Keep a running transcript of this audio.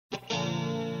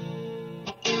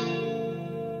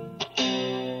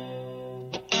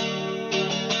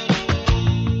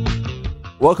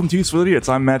Welcome to Useful Idiots.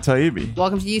 I'm Matt Taibbi.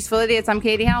 Welcome to Useful Idiots. I'm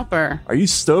Katie Halper. Are you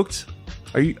stoked?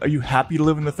 Are you happy to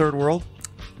live in the third world?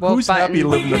 Woke Who's button. happy to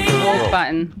live in the third Woke world?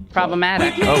 button.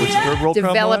 Problematic. Oh, it's third world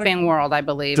Developing problematic? world, I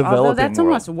believe. Developing Although that's world.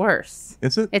 almost worse.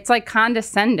 Is it? It's like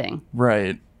condescending.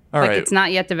 Right. All Like right. it's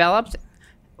not yet developed.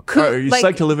 All right, are you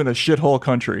psyched to live in a shithole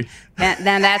country?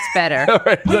 Then that's better. All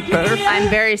right, is that better? I'm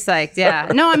very psyched.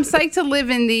 Yeah. No, I'm psyched to live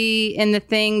in the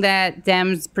thing that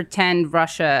Dems pretend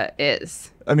Russia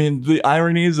is. I mean, the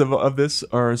ironies of this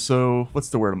are so, what's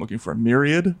the word I'm looking for?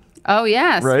 Myriad? Oh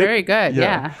yes, Right? very good.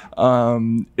 Yeah.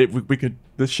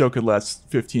 This show could last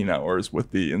 15 hours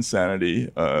with the insanity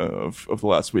of the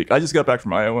last week. I just got back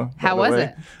from Iowa. How was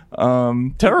it?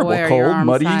 Terrible, Boy, are your cold, arms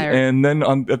muddy, tired. and then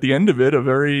at the end of it, a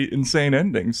very insane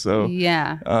ending. So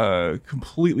Yeah.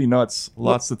 completely nuts.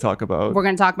 Lots to talk about. We're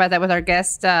going to talk about that with our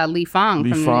guest, Fang from Fang.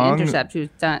 The Intercept, who's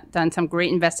done some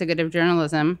great investigative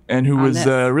journalism. And who on was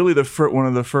this. really one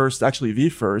of the first, actually the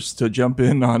first, to jump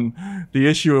in on the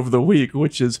issue of the week,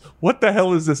 which is, what the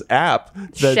hell is this app?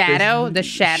 The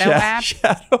Shadow app?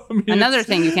 Shadow. I mean, Another it's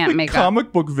thing you can't make the up.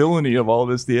 comic book villainy of all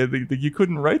this. You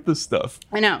couldn't write this stuff.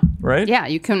 I know. Right? Yeah,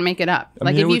 you couldn't make it up. I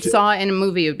Like mean, if you saw it in a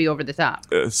movie, it would be over the top.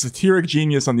 A satiric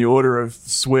genius on the order of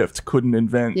Swift couldn't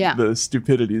invent Yeah. the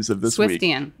stupidities of this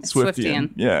Swiftian. week. It's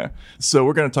Swiftian. Yeah. So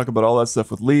we're going to talk about all that stuff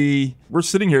with Lee. We're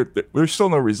sitting here. There's still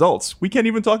no results. We can't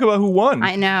even talk about who won.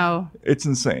 I know. It's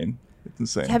insane. It's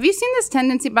insane. Have you seen this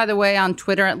tendency, by the way, on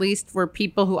Twitter at least, where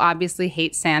people who obviously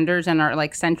hate Sanders and are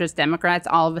like centrist Democrats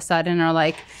all of a sudden are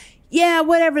like, yeah,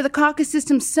 whatever, the caucus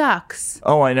system sucks.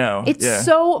 Oh, I know. It's Yeah.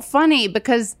 so funny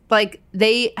because like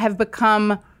they have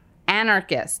become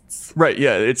anarchists. Right,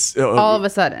 yeah, it's All of a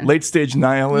sudden. late stage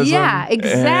nihilism. Yeah,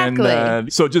 exactly.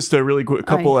 And, so just a really quick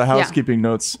couple of Yeah. housekeeping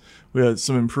notes. We had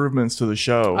some improvements to the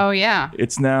show. Oh, yeah.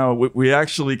 It's now we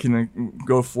actually can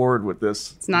go forward with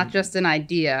this. It's not just an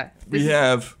idea. We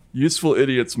have Useful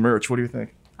Idiots merch. What do you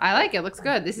think? I like it. It looks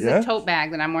good. This is Yeah? a tote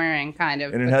bag that I'm wearing, kind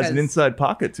of. And it has an inside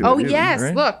pocket to it. Oh, even, yes.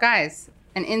 right? Look, guys.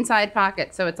 An inside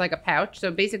pocket. So it's like a pouch.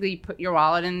 So basically, you put your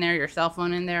wallet in there, your cell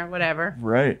phone in there, whatever.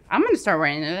 Right. I'm going to start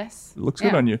wearing this. It looks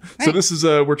Yeah. good on you. So Thanks. this is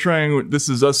this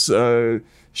is us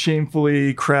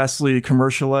shamefully, crassly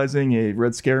commercializing a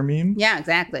Red Scare meme. Yeah,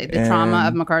 exactly. The trauma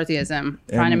of And- McCarthyism.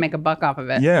 Trying to make a buck off of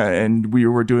it. Yeah, and we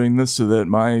were doing this so that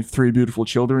my 3 beautiful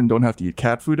children don't have to eat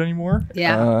cat food anymore.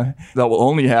 Yeah. That will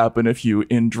only happen if you,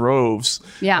 in droves,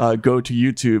 Yeah. go to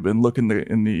YouTube and look in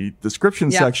the description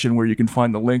Yeah. section where you can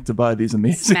find the link to buy these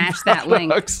amazing Smash that link.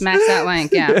 products. Smash that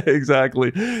link. Yeah.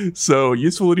 Exactly. So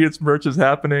Useful Idiots merch is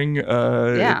happening.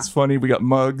 It's funny. We got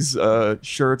mugs,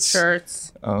 shirts,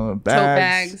 Shirts, bags. tote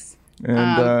bags.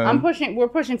 And We're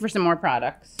pushing for some more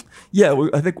products. yeah,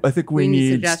 I think we We need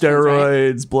need suggestions,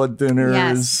 steroids, blood thinners,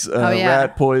 Yes. Oh, yeah.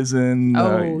 rat poison.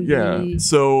 Oh, yeah. yee.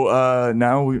 So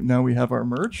now we have our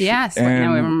merch. Yes,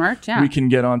 now we have our merch, yeah. we can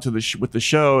get on to with the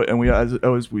show, and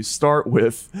we start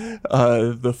with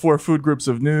the 4 food groups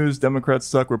of news. Democrats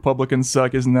suck, Republicans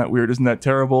suck. Isn't that weird? Isn't that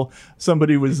terrible?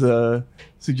 Somebody was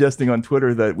suggesting on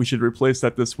Twitter that we should replace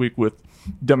that this week with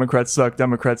Democrats suck,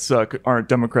 aren't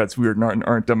Democrats weird, and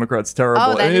aren't Democrats terrible.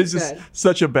 Oh, that and is it's just good.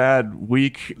 such a bad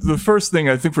week. The first thing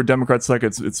I think for Democrats suck,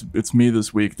 it's me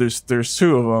this week. There's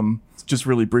 2 of them. Just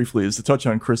really briefly is to touch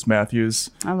on Chris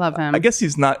Matthews. I love him. I guess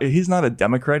he's not a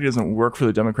Democrat. He doesn't work for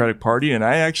the Democratic Party, and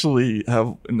I actually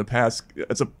have in the past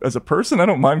as a person, I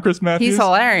don't mind Chris Matthews. He's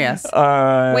hilarious.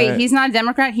 Uh, Wait, he's not a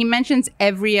Democrat? He mentions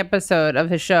every episode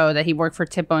of his show that he worked for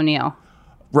Tip O'Neill.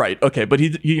 right? Okay, but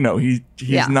he's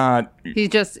Yeah. not.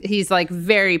 He's like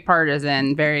very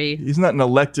partisan, very... He's not an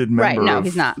elected member. Right, no, of-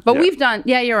 he's not. But yeah. we've done,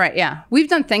 yeah, you're right, yeah. We've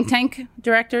done think tank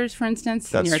directors, for instance.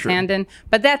 That's Near true. Tandon.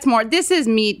 But that's more, this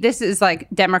is like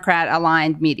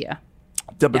Democrat-aligned media.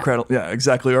 Democrat, yeah,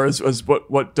 exactly, or as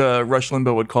what Rush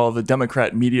Limbaugh would call the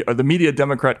Democrat media, or the media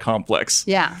Democrat complex.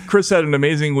 Yeah. Chris had an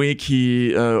amazing week.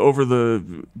 He in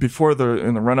the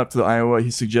run up to Iowa, he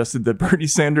suggested that Bernie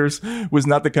Sanders was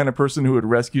not the kind of person who would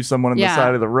rescue someone on the Yeah.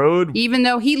 side of the road. Even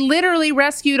though he literally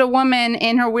rescued a woman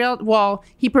in her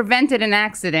he prevented an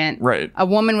accident. Right. A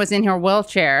woman was in her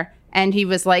wheelchair, and he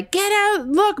was like, "Get out!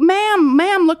 Look,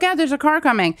 ma'am, look out! There's a car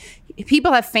coming."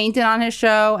 People have fainted on his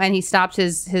show, and he stopped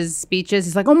his speeches.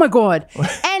 He's like, "Oh my god!"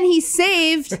 and he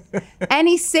saved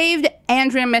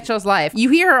Andrea Mitchell's life. You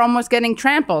hear her almost getting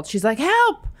trampled. She's like,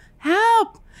 "Help!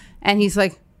 Help!" And he's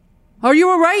like, "Are you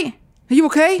all right? Are you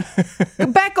okay?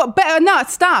 Back up! No,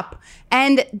 stop!"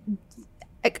 And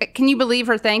can you believe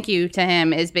her thank you to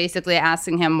him is basically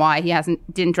asking him why he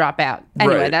didn't drop out.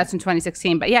 Anyway, Right. that's in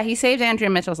 2016. But yeah, he saved Andrea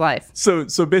Mitchell's life. So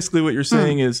basically, what you're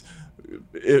saying is,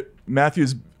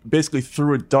 Matthews basically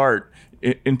threw a dart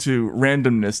into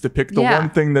randomness to pick the Yeah. one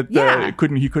thing that Yeah.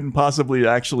 he couldn't possibly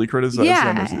actually criticize them.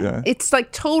 Yeah, it's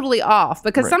like totally off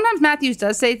because Right. sometimes Matthews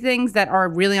does say things that are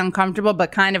really uncomfortable,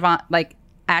 but kind of like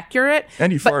accurate.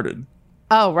 And he farted.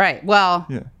 Oh, right. Well,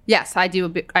 Yeah. yes, I do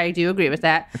agree with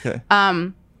that. Okay.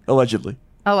 Allegedly.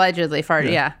 Allegedly farted.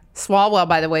 Yeah. Yeah. Swalwell,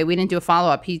 by the way, we didn't do a follow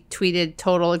up. He tweeted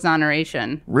total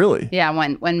exoneration. Really? Yeah,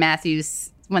 when Matthews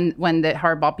when the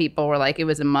hardball people were like it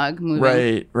was a mug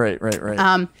moving. Right.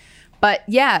 But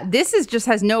yeah, this is just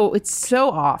it's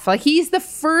so off. Like he's the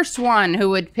first one who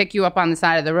would pick you up on the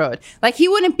side of the road. Like he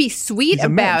wouldn't be sweet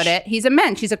about it. He's a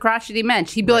mensch. He's a crotchety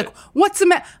mensch. He'd be like, "What's the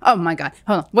matter? Oh my God,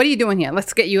 hold on. What are you doing here?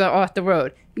 Let's get you off the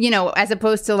road." As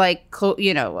opposed to like,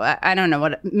 I don't know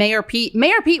what Mayor Pete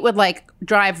would like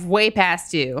drive way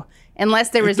past you unless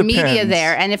there was media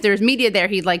there. And if there was media there,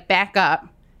 he'd like back up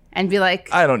and be like,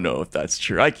 I don't know if that's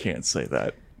true. I can't say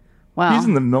that. Well, he's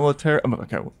in the military.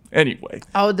 Okay. Anyway.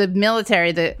 Oh, the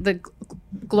military, the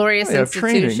glorious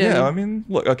institution. Training. Yeah. I mean,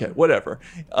 look. Okay. Whatever.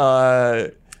 So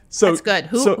that's good.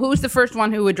 Who's the first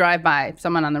one who would drive by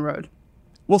someone on the road?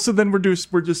 Well, so then we're just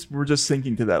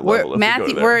sinking to that level.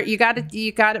 You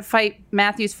got to fight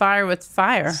Matthew's fire with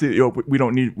fire. See, we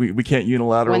don't need. We can't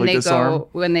unilaterally disarm.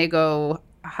 When they go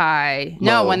high.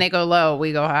 Low. No, when they go low,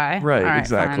 we go high. Right. All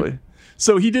Exactly. Fine.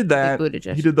 So he did that.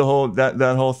 He did the whole that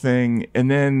whole thing,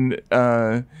 and then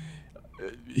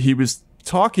he was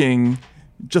talking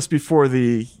just before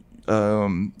the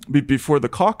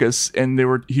caucus,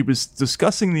 and he was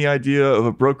discussing the idea of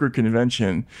a broker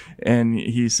convention, and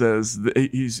he says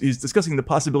he's discussing the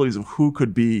possibilities of who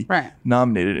could be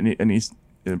nominated, and he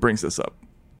brings this up.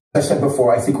 I said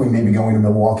before, I think we may be going to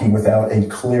Milwaukee without a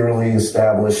clearly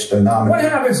established nominee. What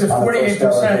happens if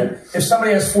 48%, if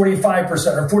somebody has 45%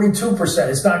 or 42%,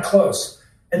 it's not close,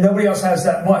 and nobody else has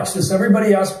that much? Does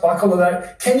everybody else buckle to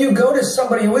that? Can you go to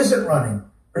somebody who isn't running?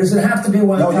 Or does it have to be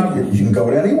one? No, you can go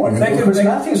to anyone. How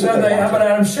about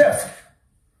Adam Schiff?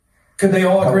 Could they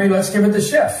all agree, let's give it to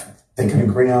Schiff? They can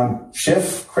agree on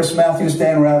Schiff, Chris Matthews,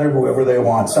 Dan Rather, whoever they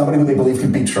want. Somebody who they believe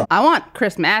can beat Trump. I want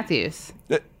Chris Matthews.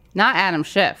 Not Adam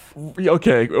Schiff.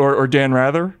 Okay, or Dan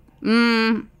Rather? I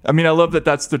mean, I love that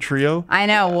that's the trio. I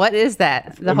know. What is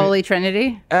that? The Holy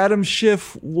Trinity? Adam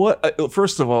Schiff, what?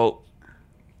 First of all,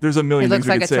 the's a million things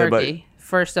we could say about it. He looks like a turkey,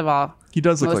 first of all. He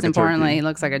does look like a turkey. Most importantly, he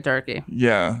looks like a turkey.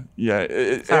 Yeah.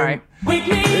 Sorry.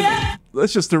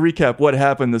 Let's just to recap what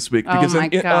happened this week. Because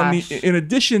in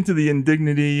addition to the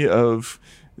indignity of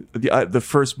the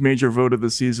first major vote of the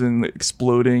season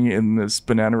exploding in this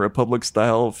Banana Republic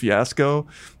style fiasco,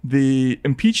 the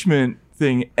impeachment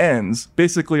thing ends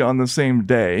basically on the same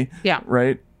day. Yeah.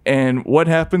 Right? And what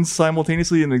happens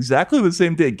simultaneously in exactly the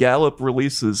same day? Gallup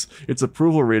releases its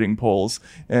approval rating polls,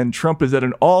 and Trump is at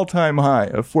an all-time high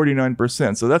of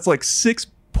 49%. So that's like 6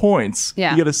 points.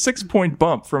 Yeah. You get a 6-point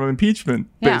bump from impeachment,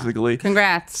 basically.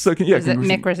 Congrats. So,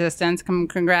 Mick Resistance.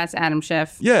 Congrats, Adam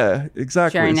Schiff. Yeah,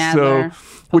 exactly. Jerry Nadler,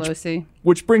 Pelosi.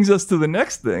 Which brings us to the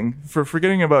next thing. For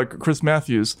forgetting about Chris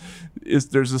Matthews,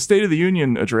 there's a State of the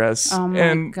Union address. Oh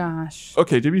my gosh.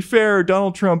 Okay, to be fair,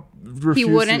 Donald Trump refused. He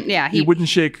wouldn't. Yeah, he wouldn't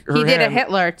shake her hand. He did a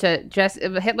Hitler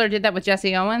to Hitler did that with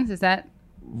Jesse Owens. Is that?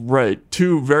 Right.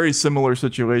 Two very similar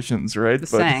situations, right?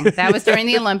 Saying. That was during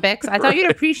the Olympics. I thought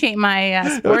you'd appreciate my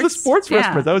sports. It was a sports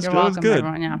reference. That was good.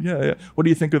 Everyone, yeah. What do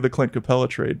you think of the Clint Capella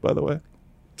trade, by the way?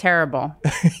 Terrible.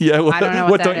 Yeah. I don't know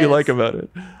what don't you like about it?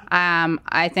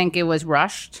 I think it was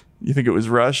rushed. You think it was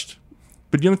rushed?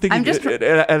 But you don't think it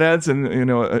adds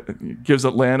and gives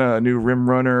Atlanta a new rim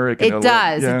runner? It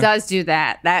does. Yeah. It does do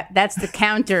that. That's the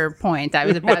counterpoint I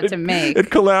was about to make. It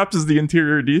collapses the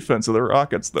interior defense of the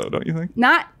Rockets, though, don't you think?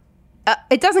 Not.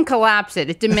 It doesn't collapse it.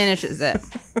 It diminishes it.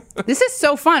 This is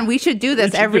so fun. We should do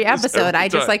this every episode. I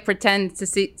just like pretend to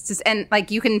see, and like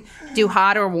you can do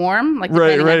hot or warm, like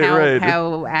depending on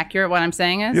how accurate what I'm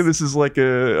saying is. Yeah, this is like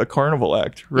a carnival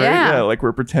act, right? Yeah, like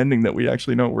we're pretending that we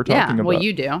actually know what we're talking about. Well,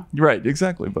 you do. Right,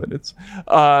 exactly. But it's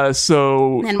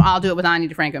so. And I'll do it with Ani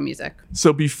DeFranco music.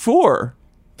 So before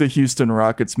the Houston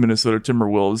Rockets, Minnesota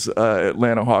Timberwolves,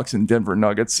 Atlanta Hawks, and Denver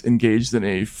Nuggets engaged in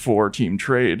a 4-team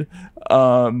trade.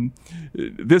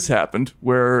 This happened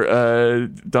where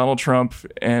Donald Trump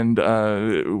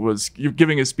was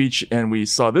giving a speech, and we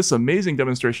saw this amazing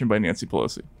demonstration by Nancy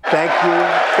Pelosi. Thank you.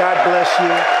 God bless you,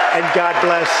 and God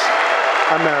bless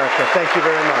America. Thank you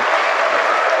very much.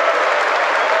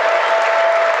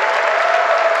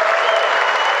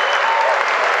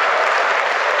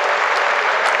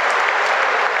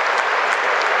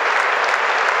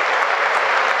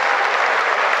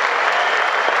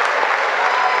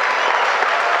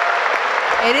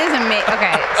 It is amazing.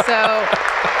 Okay, so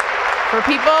for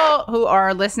people who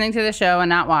are listening to the show and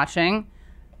not watching,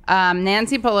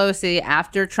 Nancy Pelosi,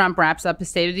 after Trump wraps up his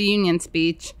State of the Union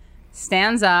speech,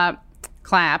 stands up,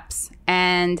 claps,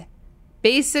 and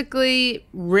basically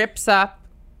rips up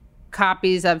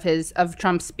copies of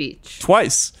Trump's speech.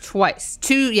 Twice.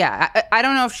 Two, yeah. I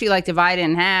don't know if she like divided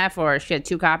in half or she had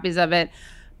two copies of it,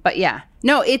 but yeah.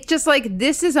 No, it's just like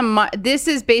this is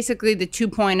basically the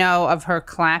 2.0 of her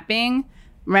clapping.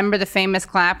 Remember the famous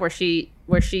clap where she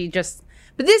just.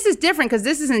 But this is different because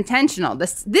this is intentional.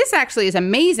 This actually is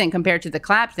amazing compared to the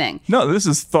clap thing. No, this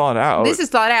is thought out.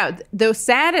 The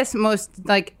saddest, most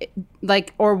like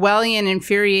Orwellian,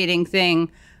 infuriating thing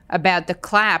about the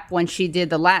clap when she did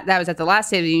that was at the last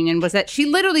State of the Union, was that she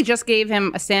literally just gave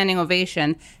him a standing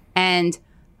ovation, and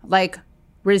like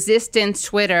resistance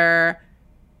Twitter,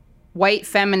 white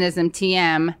feminism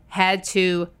TM had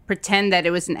to pretend that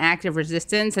it was an act of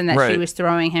resistance and that she was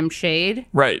throwing him shade.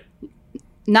 Right.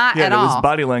 Not at all. Yeah, it was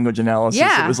body language analysis.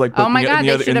 Yeah. It was like oh my God,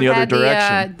 in the other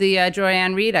direction. The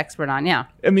Joyanne Reed expert on. Yeah.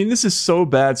 I mean, this is so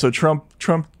bad. So Trump,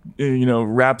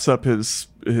 wraps up his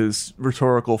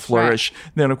rhetorical flourish.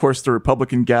 Right. Then, of course, the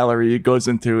Republican gallery goes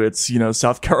into its,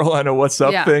 South Carolina what's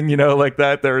up thing, like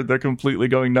that. They're completely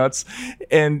going nuts.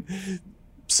 And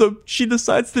so she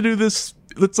decides to do this.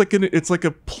 It's like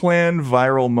a planned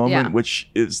viral moment, which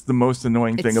is the most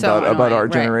annoying thing about our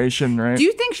generation, right? Do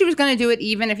you think she was going to do it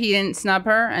even if he didn't snub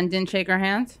her and didn't shake her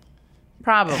hand?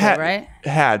 Probably, right? It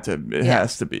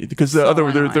has to be, because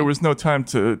there was no time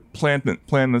to plan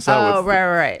this out. Oh,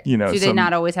 right. Do they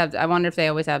not always have? I wonder if they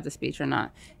always have the speech or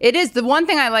not. It is the one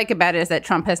thing I like about it is that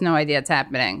Trump has no idea it's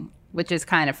happening, which is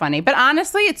kind of funny. But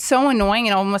honestly, it's so annoying.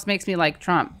 It almost makes me like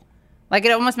Trump. Like,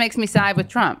 it almost makes me side with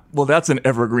Trump. Well, that's an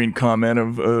evergreen comment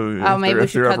of maybe we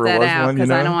should cut that out because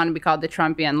I don't want to be called the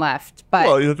Trumpian left.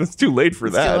 But it's too late for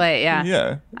that. It's too late, yeah.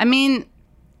 Yeah. I mean,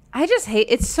 I just hate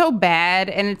it's so bad,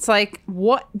 and it's like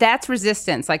what? That's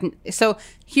resistance. Like, so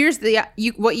here's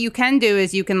what you can do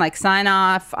is you can like sign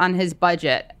off on his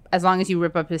budget as long as you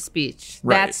rip up his speech.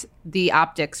 Right. That's the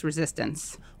optics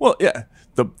resistance. Well, yeah,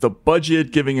 the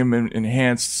budget, giving him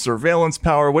enhanced surveillance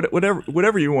power,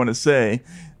 whatever you want to say.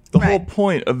 The whole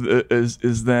point of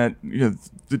is that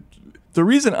the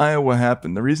reason Iowa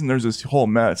happened, the reason there's this whole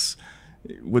mess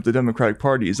with the Democratic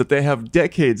Party is that they have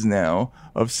decades now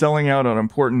of selling out on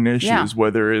important issues,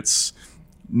 whether it's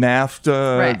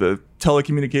NAFTA, the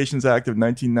Telecommunications Act of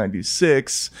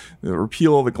 1996, the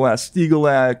repeal of the Glass-Steagall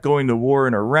Act, going to war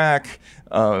in Iraq,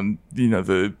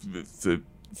 the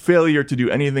failure to do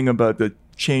anything about the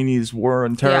Cheney's war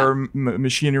on terror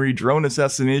machinery, drone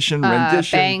assassination,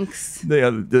 rendition, banks,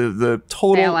 the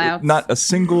total, bailouts. Not a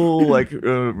single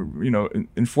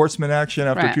enforcement action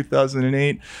after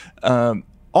 2008.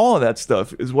 All of that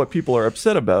stuff is what people are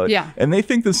upset about. Yeah. And they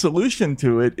think the solution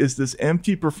to it is this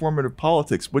empty performative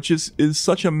politics, which is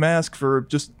such a mask for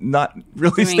just not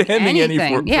really standing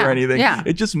for anything. Yeah.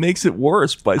 It just makes it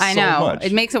worse by so much.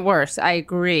 It makes it worse. I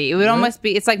agree. It would almost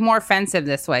be, it's like more offensive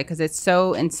this way because it's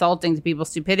so insulting to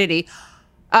people's stupidity.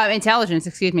 Intelligence,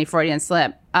 Freudian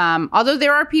slip. Although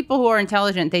there are people who are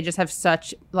intelligent, they just have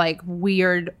such like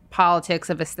weird politics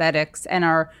of aesthetics and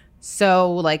are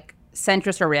so like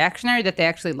centrist or reactionary that they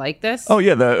actually like this. Oh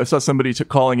yeah, I saw somebody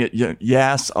calling it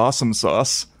 "Yas awesome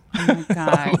sauce." Oh my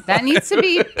God, that needs to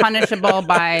be punishable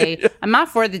by. I'm not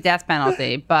for the death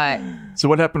penalty, but. So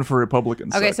what happened for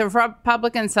Republicans? Okay, so for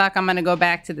Republicans suck. I'm going to go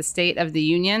back to the State of the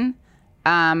Union,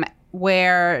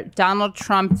 where Donald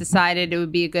Trump decided it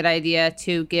would be a good idea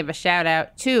to give a shout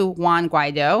out to Juan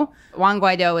Guaido. Juan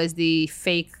Guaido is the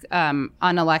fake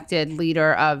unelected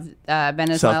leader of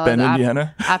Venezuela's South Bend,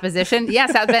 Indiana opposition. Yeah,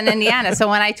 South Bend, Indiana. So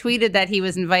when I tweeted that he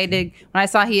was invited, when I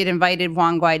saw he had invited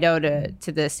Juan Guaido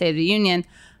to the State of the Union,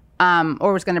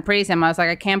 or was going to praise him, I was like,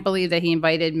 I can't believe that he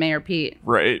invited Mayor Pete.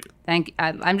 Right. Thank you.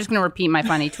 I'm just going to repeat my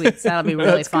funny tweets. That'll be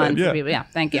really fun for people. Yeah,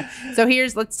 thank you. So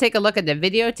let's take a look at the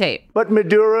videotape. But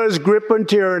Maduro's grip on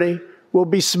tyranny will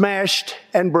be smashed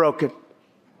and broken.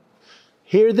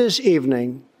 Here this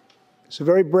evening is a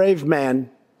very brave man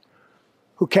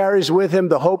who carries with him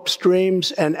the hopes,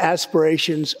 dreams, and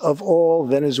aspirations of all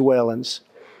Venezuelans.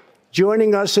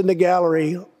 Joining us in the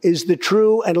gallery is the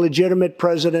true and legitimate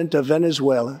president of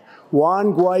Venezuela,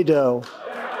 Juan Guaido.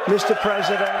 Mr.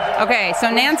 President. Okay, so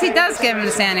Nancy does give him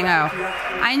the standing O.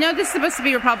 I know this is supposed to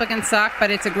be Republicans suck, but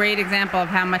it's a great example of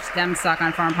how much Dems suck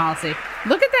on foreign policy.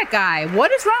 Look at that guy.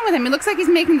 What is wrong with him? He looks like he's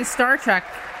making the Star Trek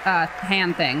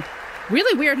hand thing.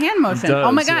 Really weird hand motion.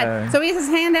 Oh my God. Yeah. So he has his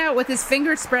hand out with his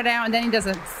fingers spread out, and then he does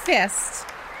a fist,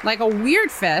 like a weird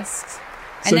fist.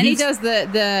 And so then he does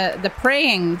the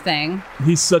praying thing.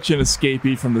 He's such an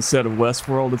escapee from the set of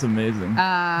Westworld. It's amazing.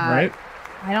 Right?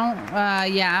 I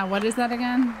don't, what is that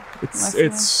again?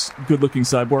 It's good-looking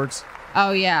cyborgs.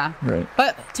 Oh, yeah. Right.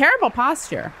 But terrible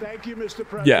posture. Thank you, Mr.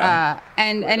 President. Yeah.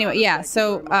 And anyway, yeah.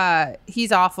 So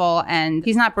he's awful, and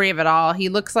he's not brave at all. He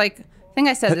looks like, I think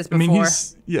I said this before.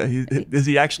 I mean, has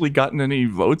he actually gotten any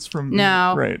votes from?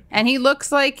 No. Right. And he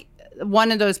looks like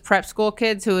one of those prep school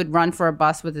kids who would run for a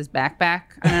bus with his backpack.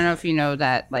 I don't know if you know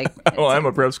that. Like, Oh, I'm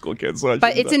a prep school kid, so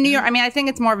but it's in New York. I mean, I think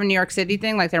it's more of a New York City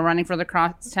thing. Like they're running for the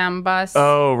crosstown bus.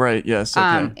 Oh, right. Yes.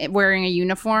 Okay. Wearing a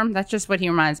uniform. That's just what he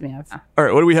reminds me of. All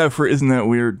right. What do we have for Isn't That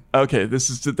Weird? Okay.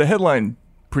 This is the headline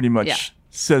pretty much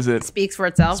says it. Speaks for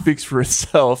itself. Speaks for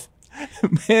itself.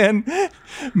 Man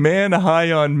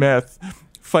high on meth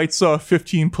fights off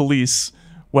 15 police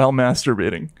while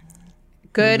masturbating.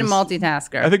 Good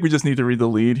multitasker. I think we just need to read the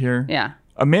lead here. Yeah.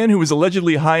 A man who was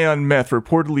allegedly high on meth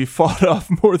reportedly fought off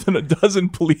more than a dozen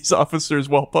police officers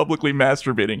while publicly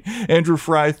masturbating. Andrew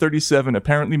Fry, 37,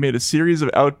 apparently made a series of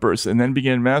outbursts and then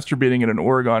began masturbating in an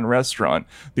Oregon restaurant,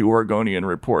 the Oregonian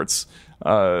reports.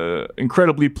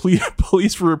 Incredibly,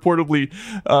 police were reportedly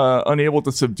unable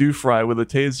to subdue Fry with a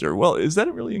taser. Well, is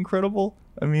that really incredible?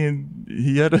 I mean,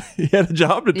 he had a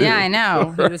job to do. Yeah, I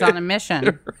know. He was on a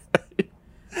mission.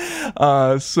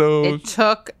 So it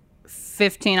took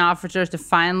 15 officers to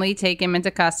finally take him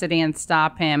into custody and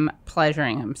stop him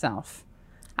pleasuring himself.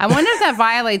 I wonder if that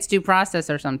violates due process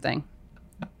or something.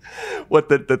 What,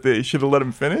 that they should have let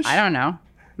him finish? I don't know.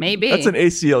 Maybe. That's an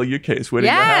ACLU case waiting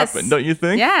to happen, don't you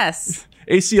think? Yes.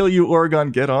 ACLU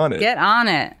Oregon, get on it. Get on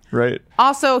it. Right.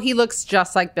 Also, he looks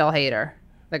just like Bill Hader,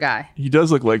 the guy. He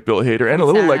does look like Bill Hader and a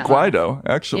little like Saturday Night Guaido,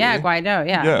 actually. Yeah, Guaido,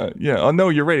 yeah. Yeah. Oh, no,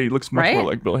 you're right. He looks much more Right?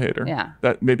 like Bill Hader. Yeah.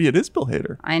 That maybe it is Bill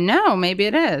Hader. I know. Maybe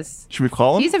it is. Should we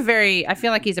call him? I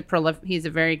feel like he's a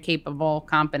very capable,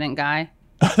 competent guy.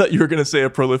 I thought you were going to say a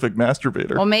prolific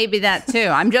masturbator. Well, maybe that too.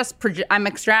 I'm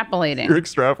extrapolating. You're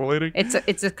extrapolating.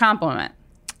 It's a compliment.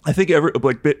 I think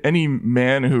any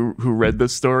man who read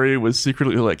this story was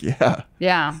secretly like, yeah,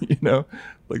 Yeah. you know,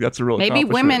 like that's a real Maybe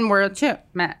accomplishment. women were too.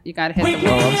 Matt, you got to hit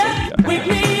them. Oh, I'm sorry.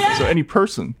 Yeah. So any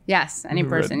person. Yes, any who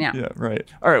read- person, yeah. Yeah, right.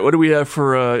 All right, what do we have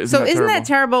for So isn't that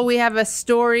terrible? We have a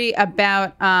story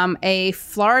about a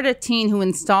Florida teen who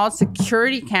installed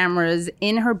security cameras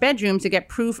in her bedroom to get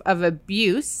proof of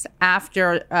abuse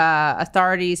after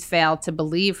authorities failed to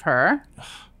believe her.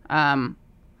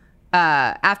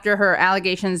 After her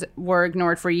allegations were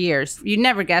ignored for years. You'd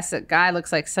never guess that guy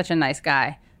looks like such a nice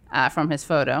guy from his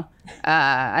photo.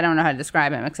 I don't know how to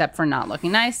describe him except for not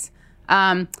looking nice.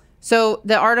 So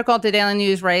the article at the Daily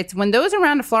News writes, when those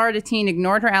around a Florida teen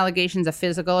ignored her allegations of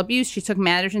physical abuse, she took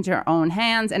matters into her own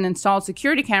hands and installed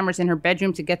security cameras in her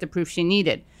bedroom to get the proof she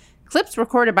needed. Clips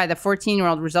recorded by the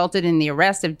 14-year-old resulted in the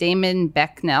arrest of Damon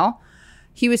Becknell.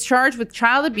 He was charged with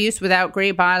child abuse without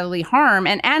great bodily harm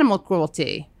and animal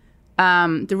cruelty.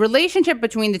 The relationship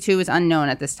between the two is unknown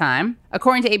at this time.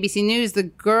 According to ABC News, the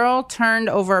girl turned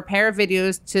over a pair of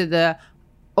videos to the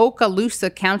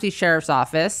Okaloosa County Sheriff's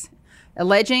Office,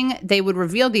 alleging they would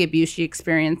reveal the abuse she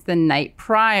experienced the night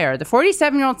prior. The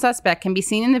 47-year-old suspect can be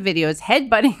seen in the videos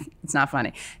headbutting, it's not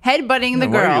funny, headbutting the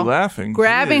Why are girl, you laughing?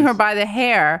 grabbing Jeez. her by the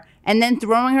hair, and then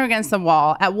throwing her against the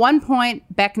wall. At one point,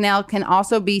 Becknell can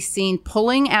also be seen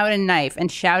pulling out a knife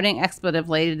and shouting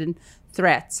expletive-laden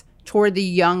threats toward the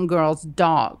young girl's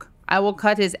dog. I will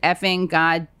cut his effing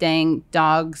goddamn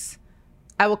dog's.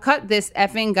 I will cut this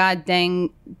effing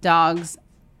goddamn dog's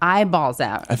eyeballs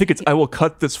out. I think it's I will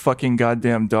cut this fucking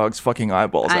goddamn dog's fucking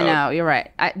eyeballs out. I know, you're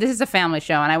right. This is a family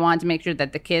show, and I wanted to make sure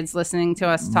that the kids listening to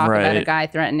us talk about a Right. guy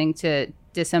threatening to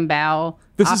disembowel.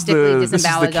 This is optically the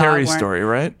disembowel a dog Carrie when story,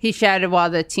 right? He shouted while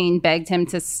the teen begged him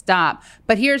to stop.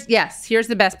 But here's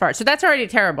the best part. So that's already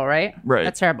terrible, right? Right.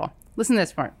 That's terrible. Listen to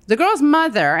this part. The girl's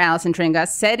mother, Allison Tringa,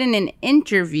 said in an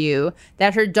interview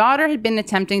that her daughter had been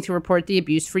attempting to report the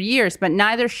abuse for years, but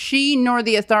neither she nor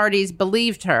the authorities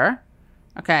believed her.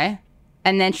 Okay.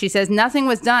 And then she says, nothing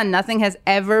was done. Nothing has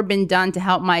ever been done to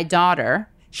help my daughter.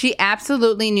 She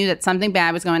absolutely knew that something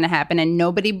bad was going to happen, and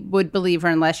nobody would believe her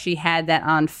unless she had that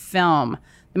on film.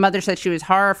 The mother said she was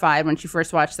horrified when she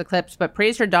first watched the clips, but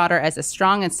praised her daughter as a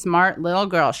strong and smart little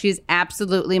girl. She's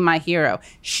absolutely my hero.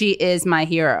 She is my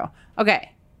hero.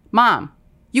 Okay, Mom,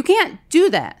 you can't do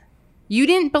that. You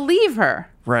didn't believe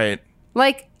her. Right.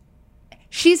 Like,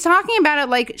 she's talking about it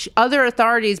like other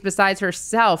authorities besides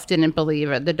herself didn't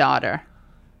believe it, the daughter.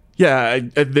 Yeah,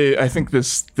 I think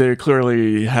they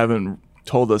clearly haven't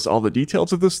told us all the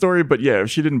details of this story, but yeah, if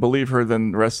she didn't believe her,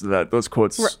 then the rest of those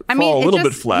quotes fall a little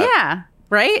bit flat. Yeah,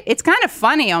 right? It's kind of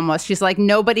funny almost. She's like,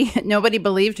 nobody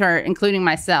believed her, including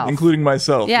myself. Including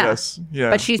myself, Yeah. yes. Yeah.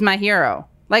 But she's my hero.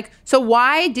 Like, so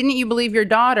why didn't you believe your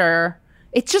daughter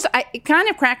it's just, it kind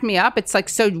of cracked me up. It's like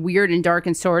so weird and dark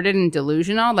and sordid and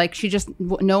delusional. Like she just,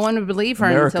 no one would believe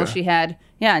her until she had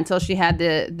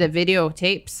the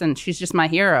videotapes, and she's just my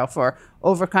hero for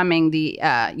overcoming the,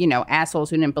 assholes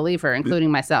who didn't believe her,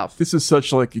 including myself. This is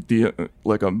such like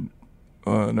an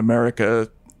America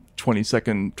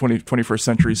 21st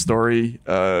century story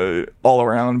all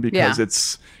around, because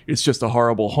it's just a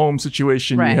horrible home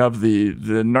situation. Right. You have the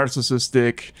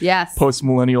narcissistic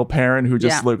post-millennial parent who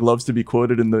just like loves to be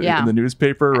quoted in the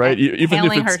newspaper, right? Even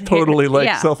if it's totally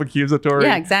self-accusatory.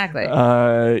 Yeah, exactly.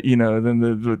 Then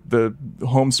the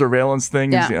home surveillance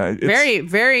thing is very,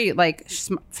 very like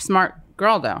smart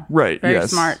girl though. Right. Very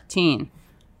smart teen.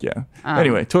 Yeah.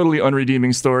 Anyway, totally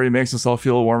unredeeming story. Makes us all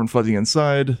feel warm and fuzzy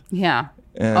inside. Yeah.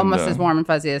 And, almost as warm and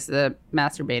fuzzy as the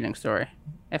masturbating story,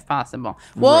 if possible.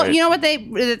 Well, you know what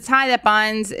the tie that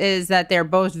binds is that they're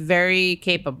both very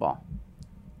capable.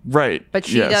 Right. But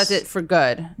she does it for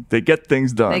good. They get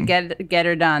things done. They get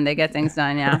her done. They get things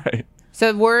done, yeah. Right.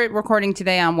 So we're recording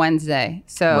today on Wednesday.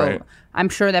 So I'm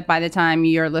sure that by the time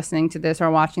you're listening to this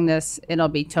or watching this, it'll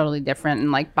be totally different,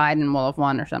 and like Biden will have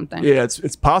won or something. Yeah,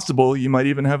 it's possible. You might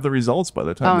even have the results by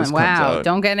the time this comes out.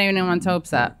 Don't get anyone's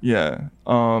hopes up. Yeah.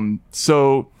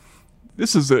 So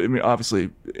this is,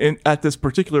 obviously, at this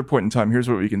particular point in time, here's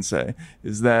what we can say,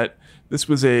 is that this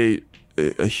was a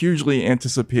hugely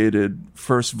anticipated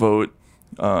first vote,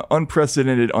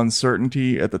 unprecedented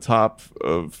uncertainty at the top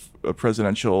of a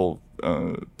presidential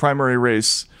primary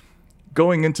race.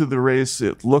 Going into the race,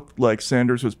 it looked like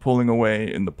Sanders was pulling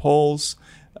away in the polls.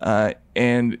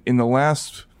 And in the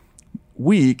last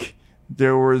week,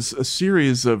 there was a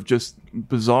series of just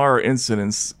bizarre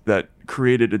incidents that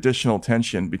created additional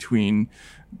tension between,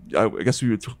 I guess we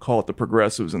would call it the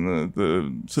progressives and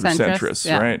the sort of centrists,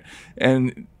 right?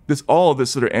 And all of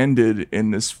this sort of ended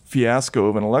in this fiasco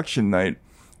of an election night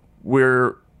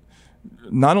where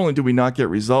not only did we not get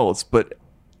results, but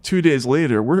 2 days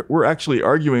later, we're actually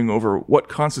arguing over what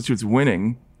constitutes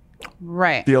winning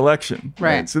the election.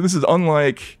 Right. So this is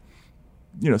unlike,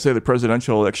 say the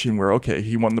presidential election where, okay,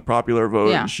 he won the popular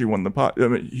vote, and she won the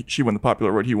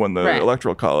popular vote, he won the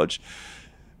electoral college.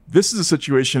 This is a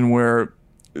situation where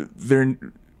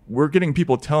we're getting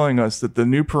people telling us that the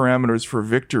new parameters for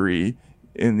victory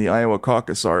in the Iowa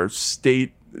caucus are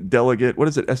state delegate, what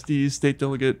is it, SD, state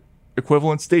delegate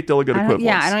equivalent, state delegate equivalents.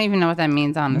 Yeah, I don't even know what that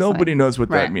means, honestly. Nobody knows what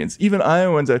that means. Even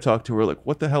Iowans I talked to were like,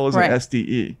 what the hell is an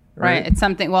SDE? Right. It's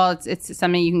something, it's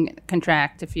something you can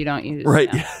contract if you don't use. Right.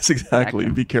 Yes, exactly.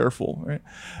 Be careful.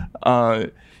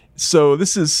 Right. So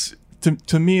this is,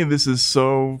 to me, this is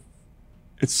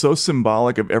it's so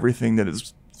symbolic of everything that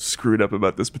is screwed up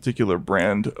about this particular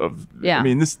brand of, I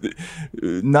mean, this,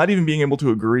 not even being able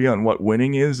to agree on what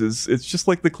winning is it's just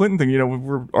like the Clinton thing,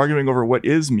 we're arguing over what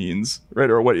is means, right?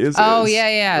 Or what is right?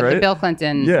 The Bill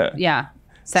Clinton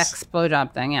sex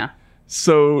blowjob thing,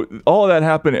 So all of that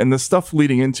happened, and the stuff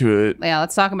leading into it. Yeah,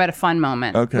 let's talk about a fun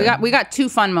moment. Okay. We got two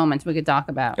fun moments we could talk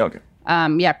about. Okay.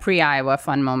 Pre-Iowa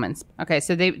fun moments. Okay,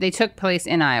 so they took place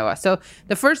in Iowa. So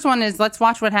the first one is, let's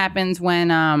watch what happens when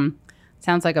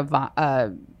sounds like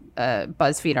a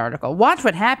BuzzFeed article. Watch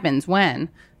what happens when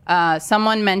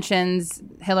someone mentions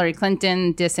Hillary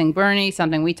Clinton dissing Bernie,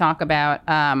 something we talk about,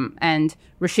 and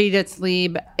Rashida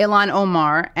Tlaib, Ilhan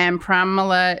Omar, and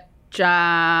Pramila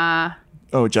Jayapal.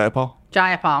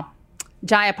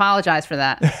 Jai apologized for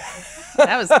that.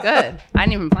 That was good. I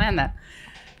didn't even plan that.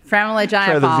 Pramila Jayapal.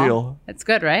 Try the veal. It's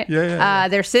good, right? Yeah.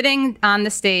 They're sitting on the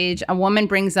stage. A woman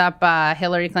brings up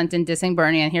Hillary Clinton dissing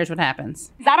Bernie, and here's what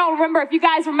happens. I don't remember if you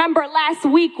guys remember last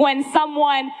week when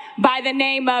someone by the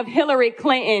name of Hillary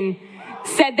Clinton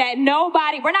said that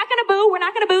we're not going to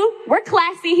boo. We're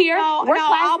classy here. We're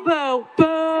classy. I'll boo.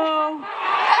 Boo.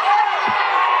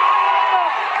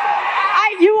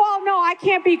 You all know I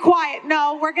can't be quiet.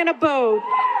 No, we're going to boo.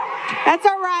 That's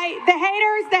all right. The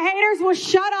haters will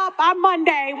shut up on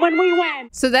Monday when we win.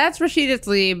 So that's Rashida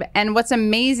Tlaib. And what's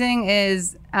amazing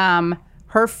is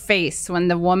her face when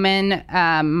the woman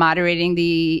moderating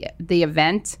the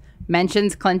event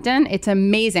mentions Clinton. It's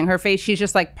amazing. Her face, she's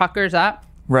just like puckers up.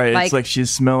 Right. It's like she's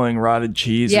smelling rotted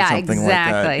cheese or something like that.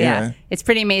 Exactly. Yeah. It's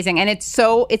pretty amazing. And it's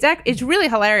really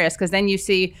hilarious because then you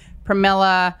see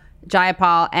Pramila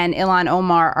Jayapal and Ilhan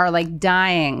Omar are like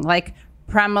dying. Like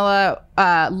Pramila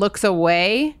looks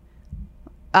away,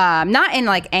 not in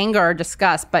like anger or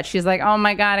disgust, but she's like, oh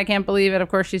my God, I can't believe it. Of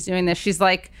course she's doing this. She's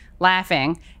like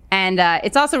laughing. And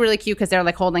it's also really cute because they're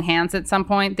like holding hands at some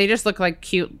point. They just look like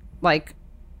cute, like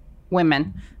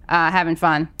women having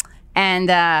fun. And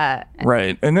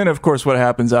right. And then, of course, what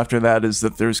happens after that is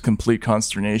that there's complete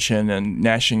consternation and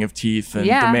gnashing of teeth and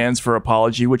demands for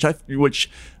apology, which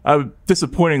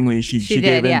disappointingly she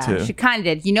gave into. She kind of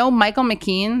did. You know, Michael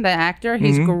McKean, the actor,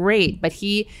 he's great. But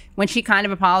when she kind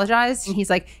of apologized, he's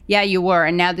like, yeah, you were.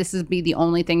 And now this will be the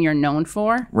only thing you're known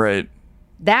for. Right.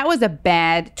 That was a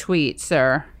bad tweet,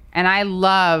 sir. And I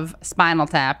love Spinal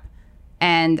Tap.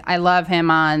 And I love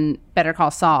him on Better Call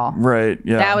Saul. Right,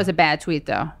 yeah. That was a bad tweet,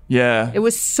 though. Yeah. It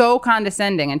was so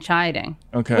condescending and chiding.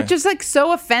 Okay. Which is like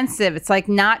so offensive. It's like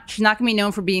she's not going to be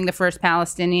known for being the first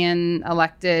Palestinian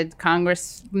elected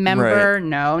Congress member. Right.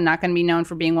 No. Not going to be known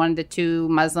for being one of the 2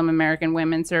 Muslim American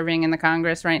women serving in the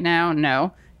Congress right now.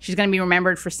 No. She's going to be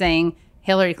remembered for saying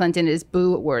Hillary Clinton is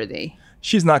boo-worthy.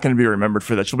 She's not going to be remembered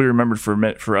for that. She'll be remembered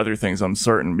for other things, I'm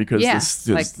certain, because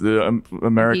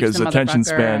America's attention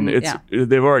span.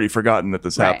 They've already forgotten that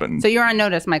this happened. So you're on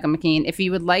notice, Michael McKean. If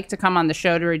you would like to come on the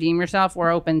show to redeem yourself, we're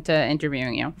open to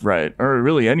interviewing you. Right, or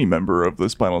really any member of the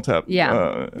Spinal Tap.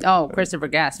 Yeah. Christopher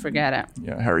Guest, forget it.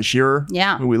 Yeah, Harry Shearer.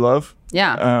 Yeah. Who we love.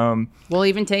 Yeah. We'll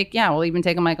even take a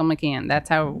Michael McKean. That's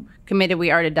how committed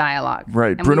we are to dialogue.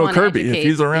 Right. And Bruno Kirby. If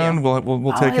he's around,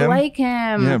 we'll take him. I like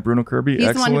him. Yeah, Bruno Kirby. He's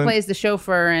excellent. the one who plays the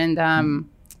chauffeur in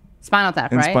Spinal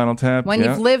Tap, right? Spinal Tap. When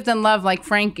you've lived and loved like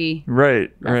Frankie. Right.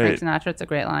 Frank Sinatra. It's a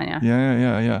great line, yeah.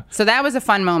 Yeah. So that was a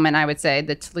fun moment, I would say,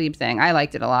 the Tlaib thing. I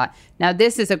liked it a lot. Now,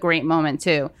 this is a great moment,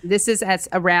 too. This is at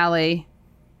a rally,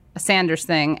 a Sanders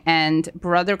thing, and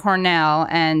Brother Cornell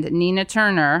and Nina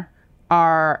Turner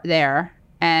are there.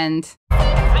 And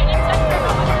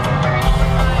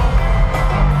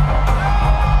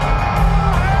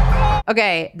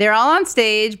okay, they're all on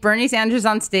stage. Bernie Sanders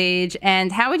on stage.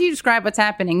 And how would you describe what's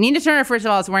happening? Nina Turner, first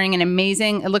of all, is wearing an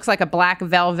amazing, it looks like a black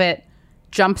velvet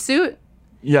jumpsuit.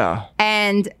 Yeah.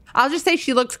 And I'll just say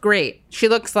she looks great. She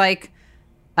looks like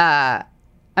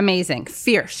amazing.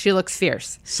 Fierce. She looks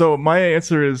fierce. So my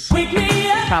answer is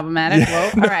problematic.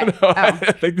 Whoa. All right.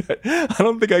 I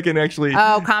don't think I can actually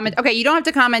comment. Okay, you don't have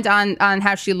to comment on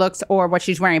how she looks or what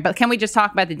she's wearing, but can we just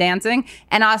talk about the dancing?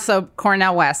 And also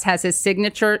Cornel West has his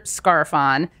signature scarf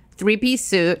on, 3-piece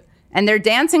suit, and they're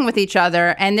dancing with each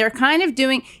other, and they're kind of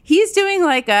he's doing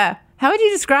like how would you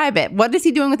describe it? What is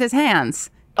he doing with his hands?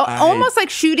 Almost like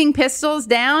shooting pistols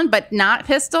down, but not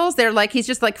pistols. They're like, he's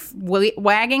just like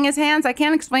wagging his hands. I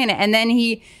can't explain it. And then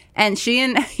he and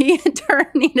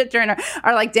Nina Turner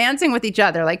are like dancing with each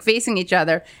other, like facing each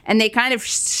other. And they kind of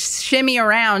shimmy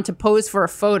around to pose for a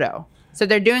photo. So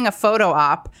they're doing a photo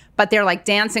op, but they're like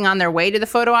dancing on their way to the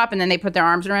photo op. And then they put their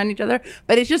arms around each other.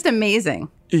 But it's just amazing.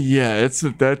 Yeah,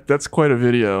 that's quite a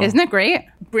video. Isn't it great?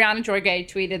 Brianna Joy Gay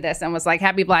tweeted this and was like,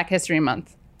 Happy Black History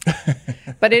Month.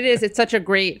 But it's such a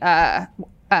great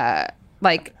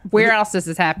where else does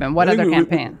this happen? What other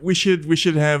campaign? We should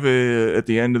have at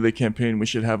the end of the campaign, we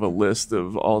should have a list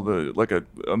of all the, like a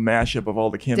mashup of all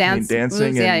the campaign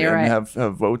dancing and have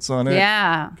votes on it.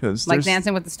 Yeah. Because like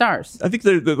Dancing with the Stars. I think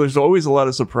there's always a lot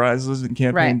of surprises in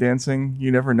campaign dancing.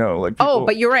 You never know. Like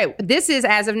but you're right. This is,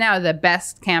 as of now, the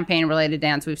best campaign related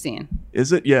dance we've seen.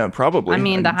 Is it? Yeah, probably. I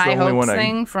mean, the High Hopes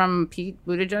thing from Pete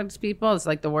Buttigieg's people is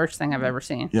like the worst thing I've ever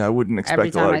seen. Yeah, I wouldn't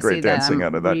expect a lot of great dancing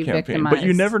out of that campaign. But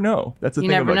you never know. That's the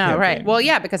thing about campaign. Right. Well,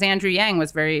 yeah, because Andrew Yang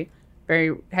was had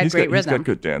great rhythm. He's got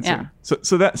good dancing. Yeah.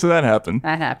 So that happened.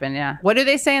 That happened, yeah. What do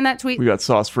they say in that tweet? We got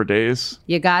sauce for days.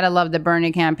 You gotta love the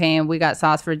Bernie campaign. We got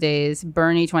sauce for days.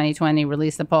 Bernie 2020,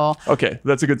 release the poll. Okay,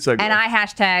 that's a good segue. And I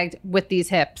hashtagged with these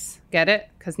hips. Get it?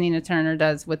 Because Nina Turner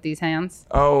does with these hands.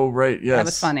 Oh, right, yes. That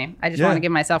was funny. I just want to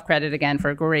give myself credit again for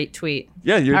a great tweet.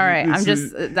 Yeah, all right.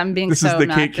 I'm being so. This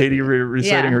is the Katie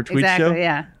reciting her tweet show.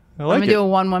 Yeah. I like I'm gonna do a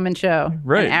one-woman show.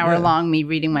 Right. An hour long, me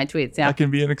reading my tweets. Yeah. I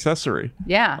can be an accessory.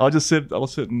 Yeah. I'll sit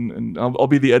and I'll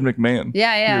be the Ed McMahon.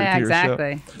 Yeah,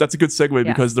 exactly. That's a good segue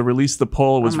because the release the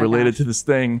poll was related to this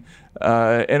thing.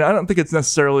 And I don't think it's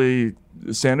necessarily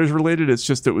Sanders related. It's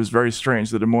just it was very strange.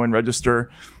 The Des Moines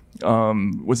Register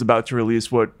was about to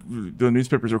release what the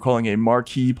newspapers were calling a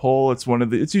marquee poll. It's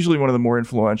usually one of the more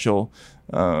influential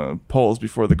polls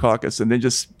before the caucus, and they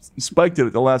just spiked it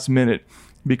at the last minute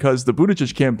because the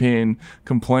Buttigieg campaign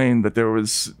complained that there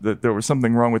was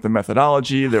something wrong with the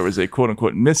methodology. There was a quote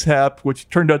unquote mishap, which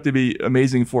turned out to be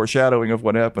amazing foreshadowing of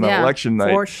what happened on election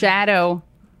night. Foreshadowing.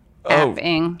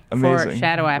 Amazing.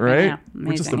 Foreshadow apping, right? Yeah.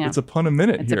 Amazing, it's a pun a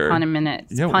minute here. It's a pun a minute.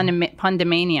 It's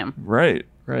pundemanium. Right.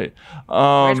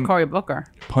 Where's Cory Booker?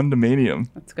 Pundemanium.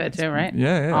 That's good too, right?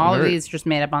 Yeah. All of these just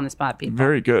made up on the spot, people.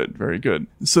 Very good.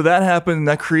 So that happened.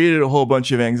 That created a whole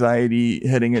bunch of anxiety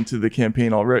heading into the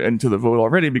campaign already, into the vote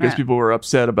already, because people were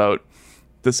upset about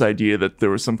this idea that there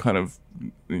was some kind of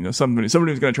somebody was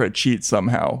going to try to cheat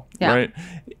somehow, Yeah. right?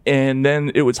 And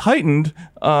then it was heightened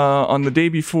on the day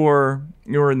before,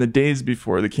 or in the days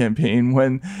before the campaign,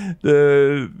 when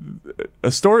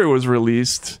a story was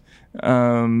released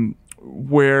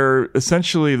where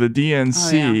essentially the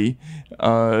DNC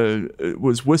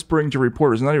was whispering to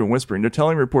reporters, not even whispering, they're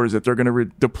telling reporters that they're going to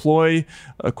deploy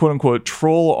a quote-unquote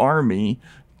troll army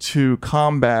to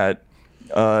combat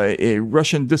a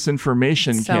Russian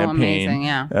disinformation campaign amazing,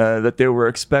 yeah. that they were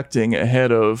expecting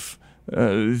ahead of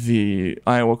the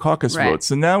Iowa caucus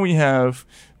votes. And now we have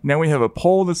a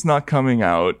poll that's not coming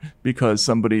out because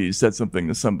somebody said something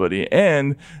to somebody,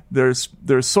 and they're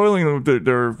soiling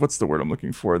their what's the word I'm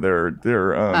looking for?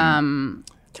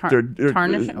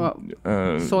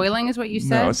 Soiling is what you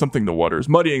said? No, something the waters.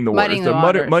 Muddying the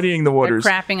waters. Muddying the waters.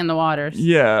 They're crapping in the waters.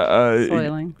 Yeah.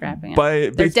 Soiling, crapping.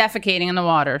 They're defecating in the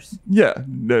waters. Yeah.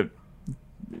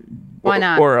 Why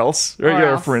not? Or else. Or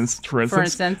yeah, else. For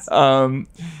instance.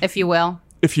 If you will.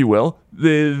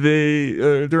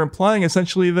 They're implying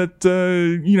essentially that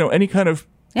any kind of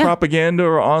propaganda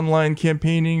or online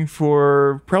campaigning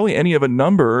for probably any of a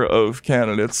number of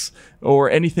candidates, or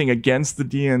anything against the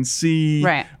DNC,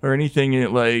 or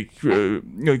anything like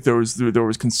there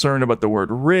was concern about the word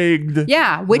rigged.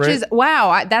 Yeah, which is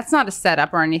that's not a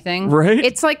setup or anything. Right?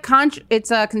 It's like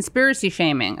it's a conspiracy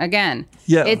shaming again.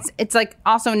 Yeah. It's like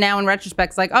also now in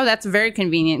retrospect, it's like, oh, that's very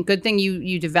convenient. Good thing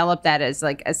you developed that as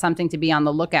something to be on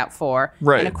the lookout for,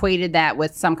 and equated that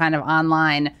with some kind of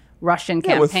online Russian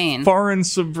campaign. With foreign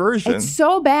subversion. It's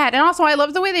so bad. And also I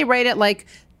love the way they write it, like,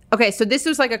 okay, so this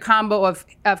was like a combo of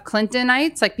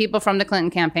Clintonites, like people from the Clinton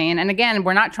campaign. And again,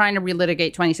 we're not trying to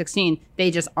relitigate 2016.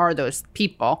 They just are those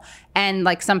people. And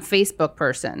like some Facebook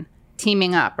person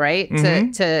teaming up, right?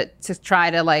 To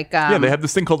try to like... they have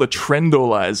this thing called a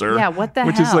trendolizer. Yeah, what the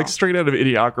which hell? Which is like straight out of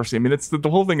Idiocracy. I mean, it's the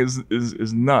whole thing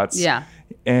is nuts. Yeah.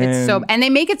 And and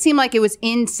they make it seem like it was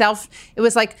it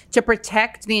was like to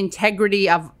protect the integrity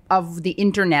of the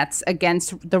internets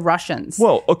against the Russians.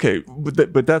 Well, okay,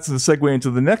 but that's the segue into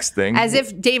the next thing. As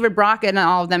if David Brockett and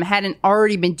all of them hadn't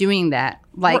already been doing that,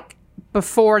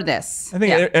 before this. I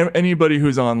think anybody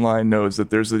who's online knows that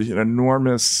there's an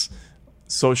enormous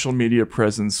social media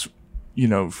presence,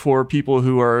 for people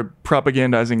who are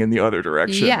propagandizing in the other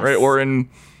direction, right? Or in,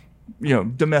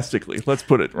 domestically, let's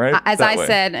put it, right? As I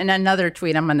said in another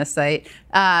tweet I'm going to cite,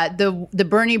 the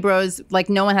Bernie bros, like,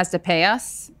 no one has to pay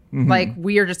us. Mm-hmm. Like,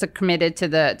 we are just committed to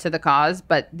the cause,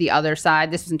 but the other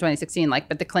side, this was in 2016,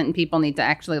 but the Clinton people need to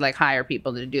actually hire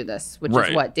people to do this, which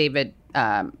is what David,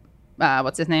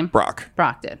 what's his name? Brock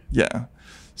did. Yeah.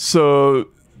 So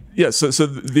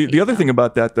the other thing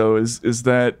about that though is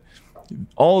that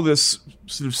all this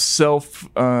sort of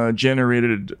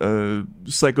self-generated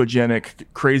psychogenic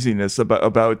craziness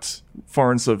about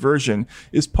foreign subversion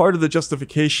is part of the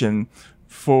justification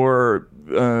for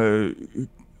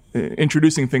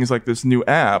introducing things like this new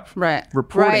app,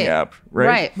 reporting app, right?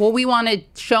 Right. Well, we want to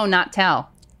show, not tell,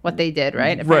 what they did,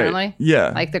 right? Apparently, right. Yeah.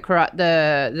 Like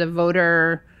the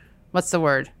voter, what's the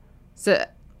word? So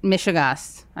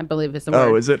Michigas, I believe is the word.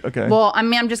 Oh, is it? Okay. Well, I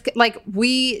mean, I'm just like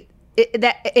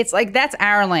it's like that's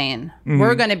our lane. Mm-hmm.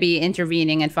 We're going to be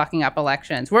intervening and fucking up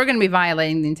elections. We're going to be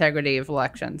violating the integrity of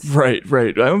elections. Right.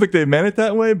 I don't think they meant it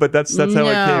that way, but that's how it came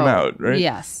out, right?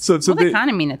 Yes. So they kind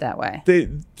of mean it that way.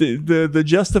 The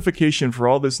justification for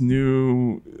all this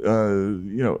new,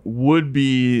 would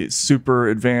be super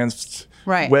advanced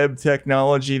web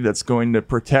technology that's going to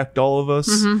protect all of us.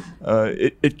 Mm-hmm.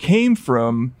 It came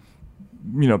from,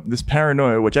 this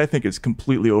paranoia, which I think is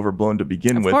completely overblown to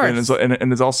begin with,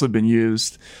 and has also been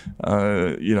used,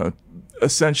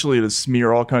 essentially to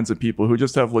smear all kinds of people who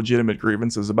just have legitimate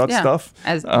grievances about stuff.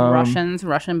 As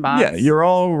Russian bots. Yeah, you're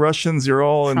all Russians. You're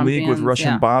all in league with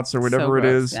Russian bots or whatever it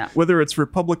is. Yeah. Whether it's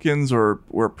Republicans or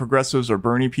progressives or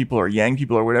Bernie people or Yang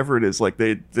people or whatever it is, like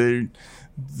they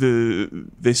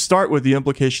start with the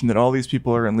implication that all these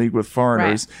people are in league with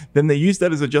foreigners. Right. Then they use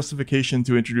that as a justification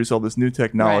to introduce all this new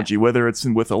technology, whether it's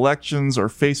with elections or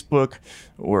Facebook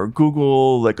or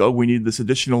Google, like, oh, we need this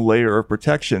additional layer of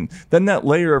protection. Then that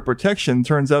layer of protection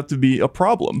turns out to be a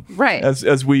problem. Right.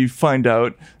 As we find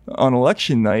out on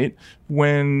election night,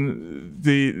 when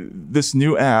this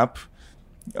new app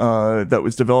that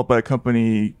was developed by a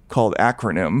company called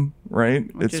Acronym, right?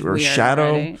 It's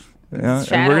Shadow. Already. Yeah,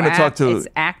 and we're going to talk to... It's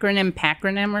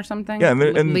acronym or something? Yeah,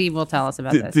 and Lee will tell us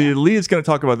about this. Lee is going to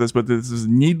talk about this, but this is a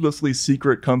needlessly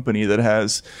secret company that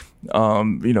has,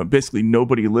 basically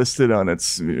nobody listed on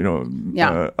its,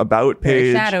 about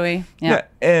page. Very shadowy. Yeah,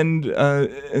 and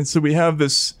so we have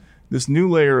this new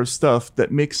layer of stuff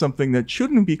that makes something that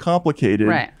shouldn't be complicated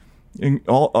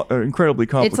incredibly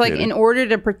complicated. It's like in order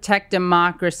to protect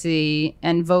democracy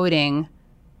and voting,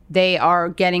 they are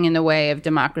getting in the way of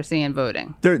democracy and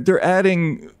voting. They're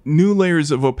adding new layers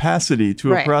of opacity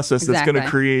to a Right, process that's exactly.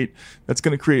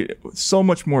 going to create so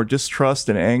much more distrust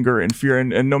and anger and fear.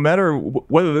 And no matter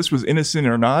whether this was innocent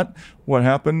or not, what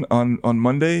happened on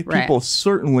Monday, Right. people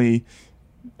certainly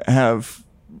have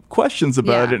questions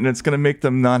about Yeah. it, and it's going to make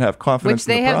them not have confidence. Which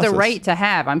they in the have the process. right to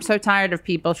have. I'm so tired of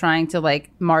people trying to like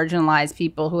marginalize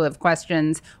people who have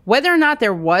questions. Whether or not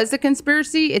there was a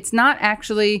conspiracy, it's not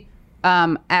actually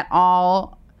at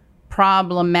all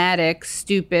problematic,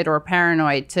 stupid, or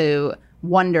paranoid to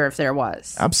wonder if there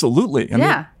was. Absolutely. I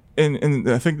Yeah. mean, and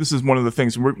I think this is one of the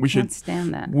things we should Can't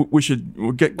stand that. we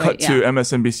should get cut to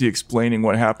MSNBC explaining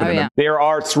what happened. Oh, in yeah. There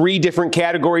are 3 different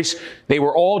categories. They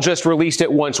were all just released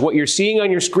at once. What you're seeing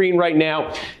on your screen right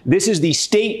now, this is the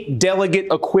state delegate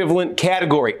equivalent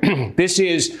category. This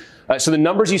is so the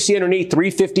numbers you see underneath,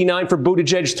 359 for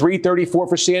Buttigieg, 334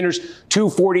 for Sanders,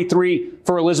 243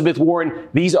 for Elizabeth Warren.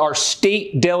 These are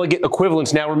state delegate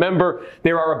equivalents. Now, remember,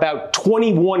 there are about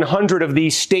 2,100 of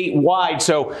these statewide.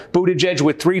 So Buttigieg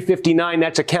with 359,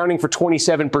 that's accounting for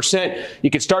 27%. You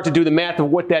can start to do the math of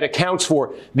what that accounts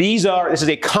for. This is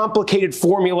a complicated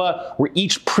formula where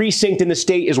each precinct in the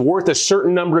state is worth a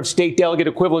certain number of state delegate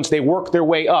equivalents. They work their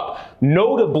way up.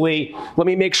 Notably, let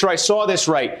me make sure I saw this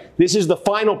right. This is the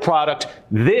final product.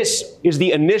 This is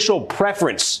the initial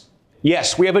preference.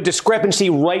 Yes, we have a discrepancy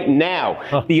right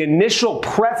now. The initial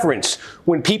preference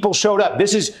when people showed up.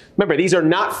 Remember, these are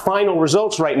not final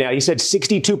results right now. He said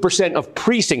 62% of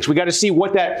precincts. We got to see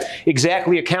what that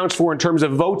exactly accounts for in terms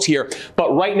of votes here.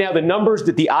 But right now, the numbers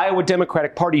that the Iowa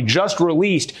Democratic Party just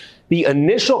released, the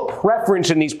initial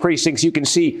preference in these precincts, you can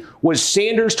see, was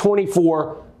Sanders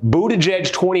 24,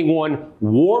 Buttigieg 21,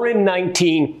 Warren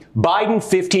 19, Biden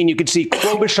 15. You can see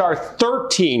Klobuchar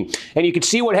 13. And you can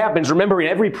see what happens. Remember, in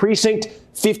every precinct,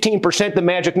 15% the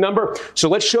magic number. So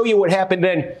let's show you what happened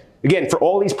then. Again, for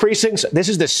all these precincts, this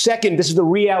is the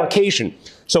reallocation.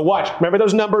 So watch. Remember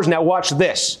those numbers? Now watch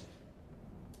this.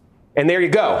 And there you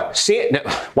go.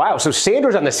 Wow. So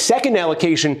Sanders on the second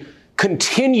allocation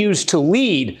continues to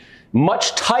lead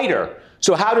much tighter.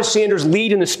 So how does Sanders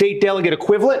lead in the state delegate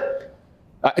equivalent?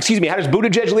 How does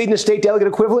Buttigieg lead in the state delegate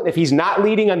equivalent if he's not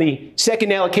leading on the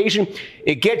second allocation?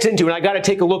 It gets into, and I got to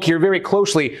take a look here very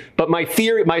closely, but my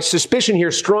suspicion here,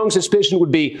 strong suspicion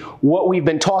would be what we've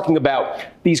been talking about.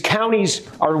 These counties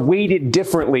are weighted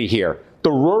differently here. The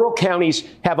rural counties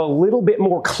have a little bit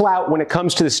more clout when it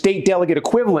comes to the state delegate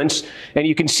equivalents. And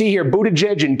you can see here,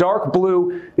 Buttigieg in dark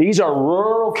blue. These are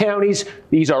rural counties.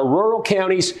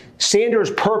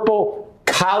 Sanders purple,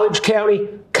 College County.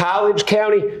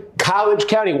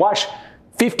 Watch,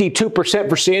 52%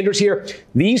 for Sanders here.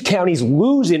 These counties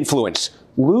lose influence,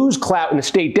 lose clout in the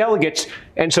state delegates.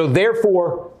 And so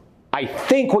therefore, I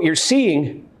think what you're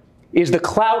seeing is the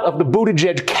clout of the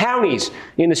Buttigieg counties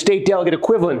in the state delegate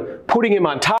equivalent, putting him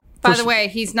on top. By the way,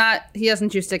 he doesn't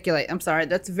gesticulate. I'm sorry.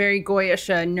 That's very Goyish,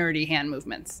 nerdy hand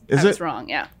movements. Is I was it? wrong,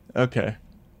 yeah. Okay.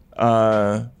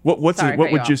 What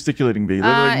would gesticulating be?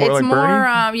 It's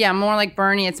more like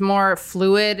Bernie. It's more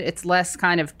fluid. It's less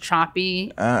kind of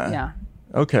choppy. Yeah.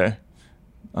 Okay.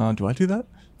 Do I do that?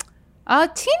 A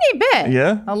teeny bit.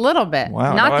 Yeah? A little bit.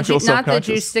 Wow, Not now I feel the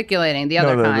self-conscious. gesticulating, the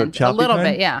other the kind. A choppy little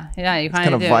kind? bit, yeah. Yeah, you It's kind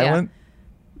kind of of do. violent.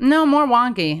 Yeah. No, more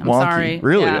wonky. I'm Wonky. sorry.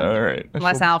 Really? Yeah. All right.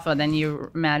 Less alpha than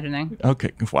you're imagining.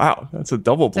 Okay. Wow. That's a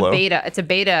double blow. It's a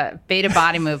beta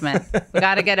body movement. We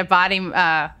got to get a body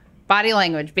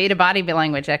language, beta body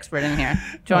language expert in here.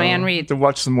 Joanne Reed. To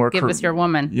watch some more. Give us your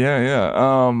woman.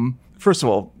 Yeah. First of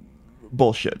all,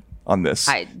 bullshit on this.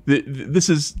 This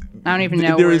is. I don't even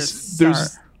know where to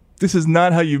start. This is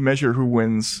not how you measure who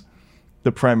wins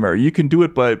the primary. You can do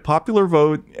it by popular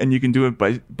vote, and you can do it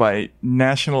by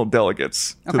national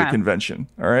delegates to the convention.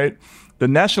 All right. The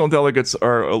national delegates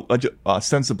are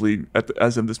ostensibly,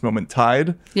 as of this moment,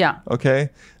 tied. Yeah. Okay.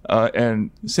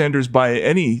 And Sanders, by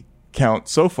any count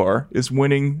so far, is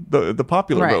winning the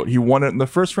popular vote. He won it in the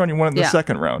first round. He won it in the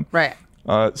second round. Right.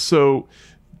 So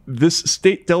this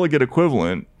state delegate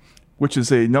equivalent, which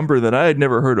is a number that I had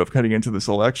never heard of heading into this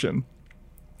election,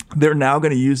 they're now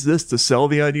going to use this to sell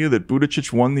the idea that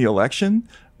Buttigieg won the election.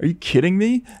 Are you kidding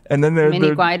me? And then Mini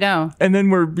Guaido. And then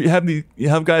you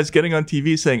have guys getting on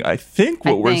TV saying, "I think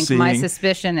we're seeing." My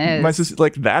suspicion is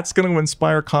that's going to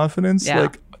inspire confidence. Yeah.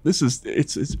 Like this is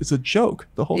it's a joke.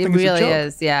 The whole thing is a joke. It really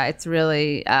is. is. Yeah, it's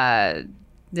really.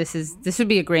 This would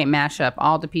be a great mashup.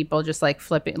 All the people just like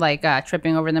flipping,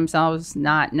 tripping over themselves,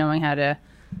 not knowing how to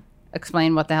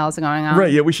explain what the hell is going on?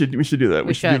 Right. Yeah, we should do that.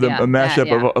 We should do a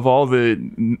mashup of all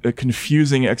the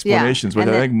confusing explanations. Which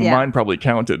I think mine probably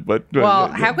counted. But well,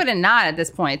 how could it not at this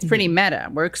point? It's pretty meta.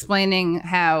 We're explaining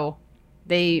how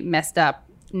they messed up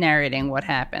narrating what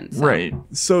happened. So. Right.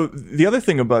 So the other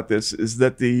thing about this is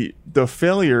that the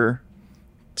failure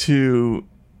to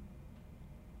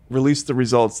release the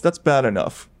results, that's bad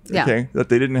enough. Yeah. Okay. That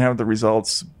they didn't have the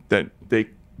results that they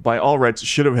by all rights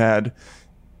should have had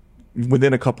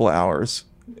within a couple of hours,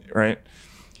 right?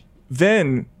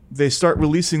 Then they start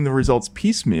releasing the results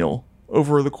piecemeal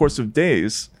over the course of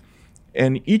days,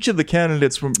 and each of the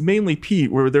candidates, from mainly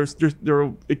Pete, where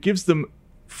it gives them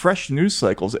fresh news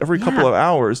cycles every couple of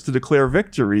hours to declare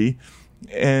victory,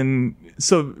 and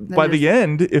so by the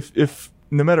end, if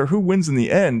no matter who wins in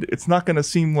the end, it's not going to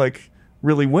seem like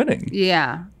really winning.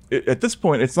 Yeah. At this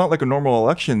point, it's not like a normal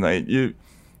election night. You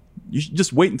should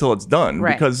just wait until it's done,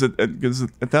 right. because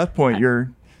at that point you're.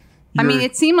 I mean,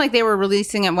 it seemed like they were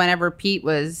releasing it whenever Pete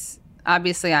was.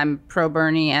 Obviously, I'm pro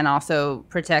Bernie and also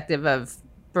protective of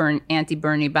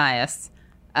anti-Bernie bias,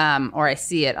 or I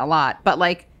see it a lot. But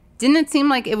like, didn't it seem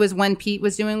like it was when Pete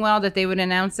was doing well that they would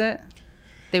announce it?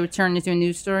 They would turn it into a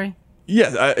news story.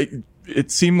 Yeah,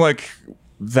 it seemed like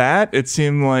that. It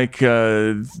seemed like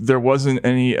there wasn't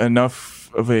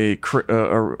enough of a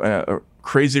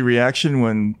crazy reaction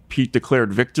when Pete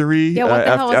declared victory. Yeah, what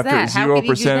the hell was after that? How could he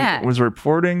do 0% that? was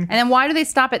reporting. And then why do they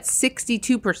stop at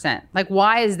 62%? Like,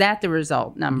 why is that the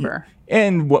result number?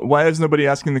 And why is nobody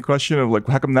asking the question of like,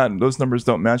 how come those numbers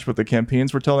don't match what the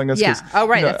campaigns were telling us? Yeah. Oh,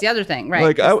 right. That's the other thing.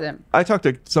 Right. Like I talked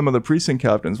to some of the precinct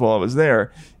captains while I was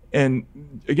there, and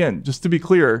again, just to be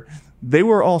clear, they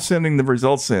were all sending the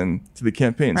results in to the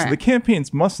campaigns. Right. So the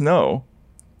campaigns must know,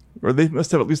 or they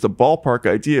must have at least a ballpark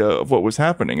idea of what was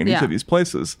happening in each of these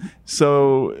places.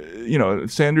 So,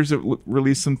 Sanders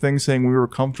released some things saying we were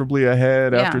comfortably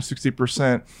ahead after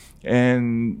 60%,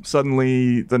 and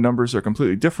suddenly the numbers are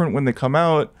completely different when they come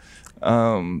out.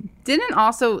 Didn't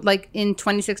also, like in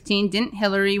 2016, didn't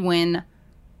Hillary win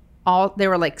there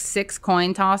were like 6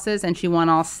 coin tosses and she won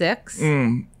all 6?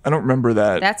 I don't remember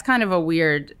that. That's kind of a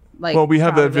weird... Like, well, we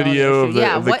have that video of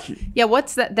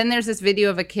what's that? Then there's this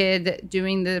video of a kid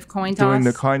doing the coin toss. Doing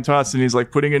the coin toss, and he's like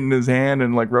putting it in his hand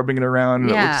and like rubbing it around.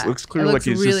 Yeah, and it looks clear, it looks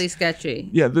like he's really just, sketchy.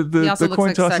 Yeah, he also the coin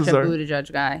looks like tosses such a are.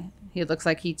 Buttigieg guy. He looks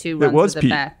like he too runs with a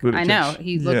back. I know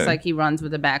he looks like he runs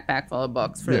with a backpack full of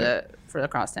books for the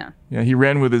crosstown. Yeah, he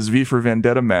ran with his V for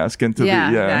Vendetta mask into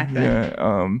exactly.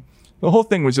 The whole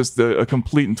thing was just a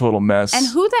complete and total mess. And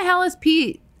who the hell is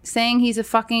Pete saying he's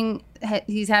having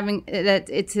that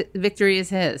it's victory is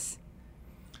his?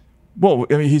 Well,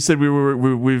 I mean, he said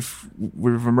we've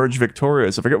emerged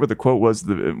victorious. I forget what the quote was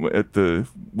with 0%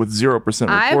 reporting.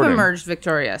 I've emerged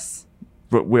victorious.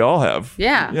 But we all have.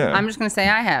 Yeah. I'm just gonna say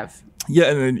I have.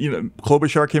 Yeah, and then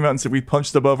Klobuchar came out and said we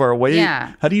punched above our weight.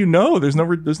 Yeah. How do you know? There's no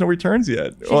returns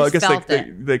yet. Well, I guess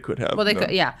they could have. Well, they could.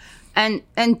 Yeah. And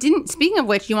speaking of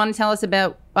which, you want to tell us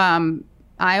about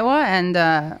Iowa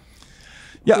and.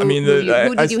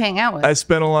 Who did you hang out with? I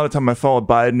spent a lot of time. I followed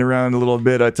Biden around a little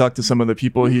bit. I talked to some of the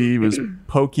people he was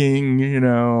poking.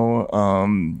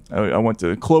 I went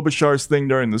to Klobuchar's thing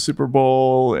during the Super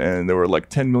Bowl, and there were like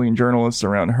 10 million journalists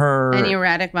around her. Any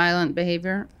erratic, violent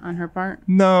behavior on her part?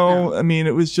 No. I mean,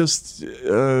 it was just.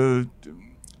 I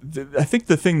think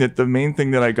the main thing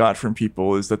that I got from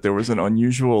people is that there was an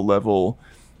unusual level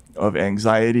of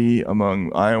anxiety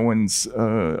among Iowans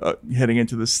heading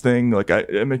into this thing. Like I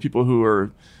met people who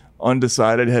are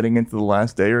undecided heading into the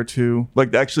last day or two.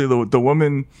 Like actually the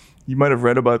woman, you might have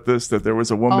read about this, that there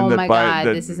was a woman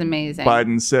this is amazing.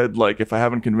 Biden said, like, if I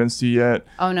haven't convinced you yet,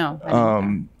 oh no,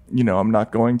 I'm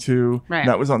not going to. Right. And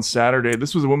that was on Saturday.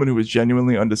 This was a woman who was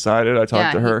genuinely undecided. I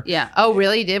talked to her. Oh,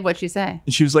 really? You did? What'd she say?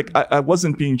 And she was like, I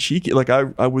wasn't being cheeky. Like,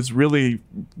 I was really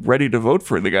ready to vote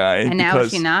for the guy. And now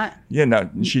is she not? Yeah, no,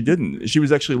 she didn't. She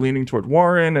was actually leaning toward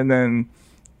Warren. And then,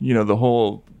 the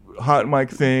whole hot mic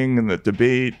thing and the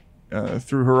debate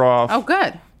threw her off. Oh,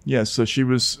 good. Yeah, so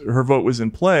her vote was in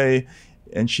play.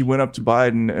 And she went up to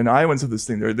Biden. And Iowans have this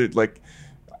thing.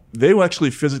 They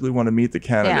actually physically want to meet the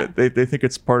candidate. Yeah. They think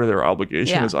it's part of their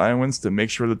obligation as Iowans to make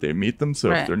sure that they meet them.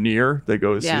 So if they're near, they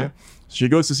go to see him. So she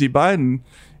goes to see Biden,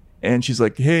 and she's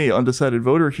like, hey, undecided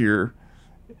voter here.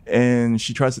 And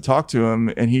she tries to talk to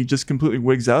him, and he just completely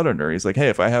wigs out on her. He's like, hey,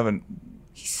 if I haven't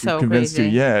convinced you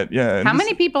yet. Yeah. How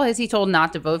many people has he told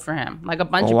not to vote for him? Like a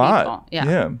bunch of people.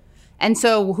 Yeah. And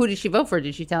so who did she vote for?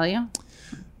 Did she tell you?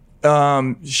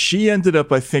 She ended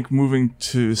up, I think, moving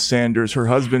to Sanders. Her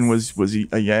husband was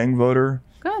a Yang voter.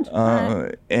 Good.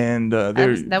 And that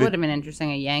would have been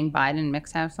interesting, a Yang Biden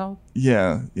mixed household.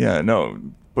 Yeah, no,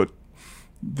 but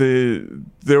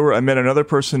I met another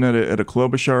person at a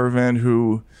Klobuchar event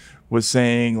who was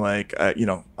saying like,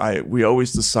 we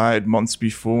always decide months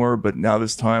before, but now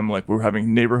this time like we're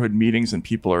having neighborhood meetings and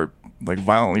people are like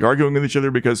violently arguing with each other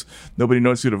because nobody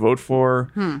knows who to vote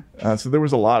for. So there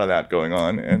was a lot of that going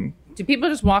on. And do people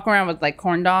just walk around with like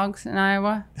corn dogs in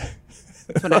Iowa?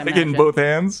 That's what I like in imagine. both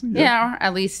hands? Yeah, or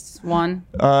at least one.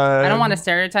 I don't want to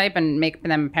stereotype and make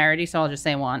them a parody, so I'll just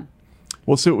say one.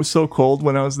 Well, so it was so cold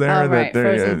when I was there. Oh, right. That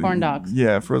Frozen corn dogs.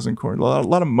 Yeah, frozen corn. A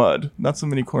lot of mud. Not so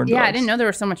many corn dogs. Yeah, I didn't know there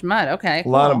was so much mud. Okay, A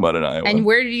lot of mud in Iowa. And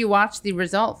where did you watch the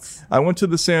results? I went to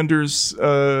the Sanders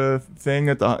thing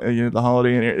at the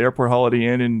Holiday Inn, Airport Holiday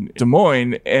Inn in Des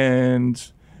Moines,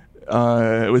 and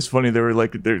it was funny. There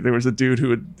was a dude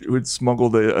who had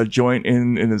smuggled a joint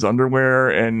in his underwear,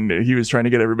 and he was trying to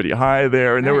get everybody high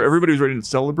there, and everybody was ready to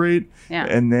celebrate. Yeah.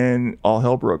 And then all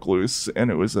hell broke loose, and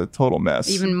it was a total mess.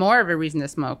 Even more of a reason to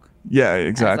smoke. Yeah,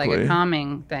 exactly. It's like a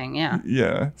calming thing. Yeah.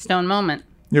 Yeah. Stone moment.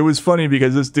 It was funny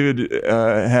because this dude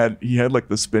had like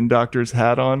the Spin Doctor's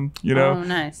hat on, Oh,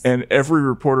 nice. And every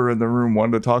reporter in the room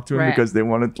wanted to talk to him Right. because they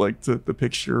wanted like the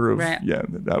picture of Right.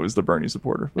 that was the Bernie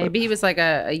supporter. Maybe he was like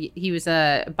a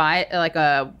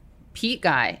Pete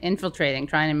guy infiltrating,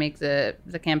 trying to make the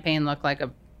campaign look like a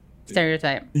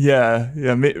stereotype. Yeah,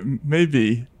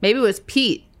 maybe. Maybe it was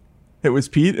Pete. It was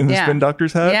Pete in the Spin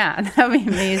Doctor's hat? Yeah, that would be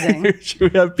amazing. Should we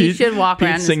have Pete, He should walk Pete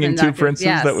around in singing Spin Two Doctors. Princes?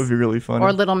 Yes. That would be really funny.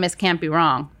 Or Little Miss Can't Be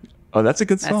Wrong. Oh, that's a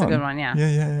good song. That's a good one, yeah.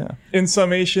 Yeah. In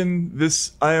summation,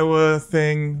 this Iowa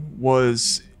thing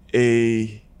was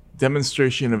a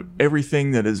demonstration of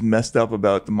everything that is messed up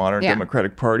about the modern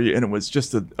Democratic Party, and it was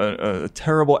just a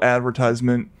terrible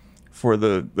advertisement for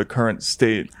the current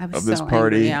state of this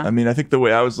party. Angry, yeah. I mean, I think the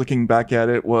way I was looking back at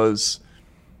it was,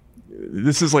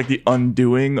 this is like the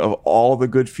undoing of all the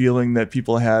good feeling that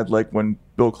people had like when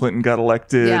Bill Clinton got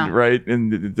elected, right?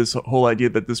 And this whole idea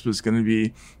that this was going to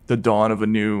be the dawn of a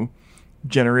new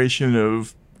generation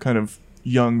of kind of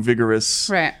young, vigorous.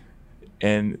 Right.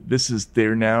 And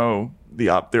they're now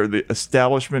they're the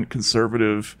establishment,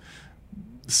 conservative,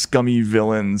 scummy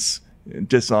villains,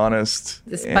 dishonest.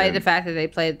 Despite the fact that they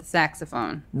played the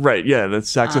saxophone. Right, yeah, the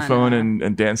saxophone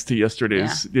and danced to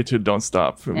yesterday's to Don't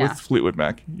Stop with Fleetwood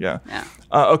Mac. Yeah.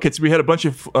 Okay, so we had a bunch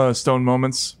of stone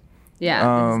moments.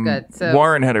 Yeah, this is good. So,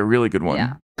 Warren had a really good one.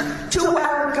 Yeah. To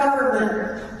our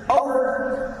government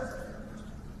over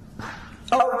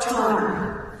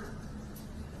time.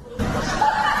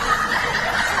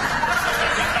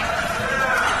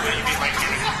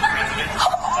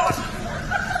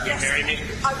 Marry me?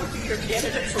 I would be your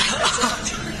candidate for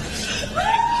president.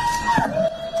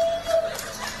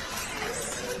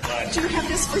 Do you have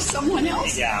this for someone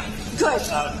else? Yeah. Good.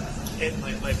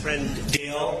 My friend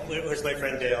Dale. Where's my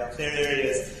friend Dale? There he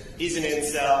is. He's an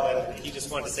incel, and he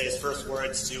just wanted to say his first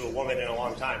words to a woman in a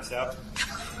long time. So.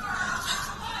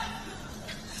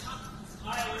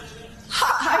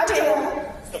 Hi,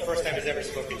 Dale. It's the first time he's ever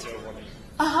spoken to a woman.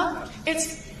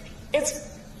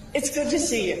 It's good to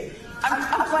see you.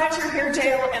 I'm glad you're here,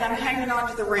 Dale, and I'm hanging on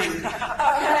to the ring.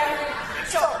 Okay?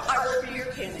 So I will be your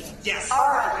candidate. Yes. All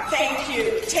right. Thank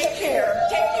you. Take care.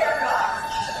 Take care,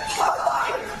 guys.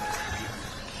 Bye-bye.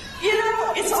 You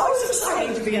know, it's always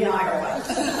exciting to be in Iowa.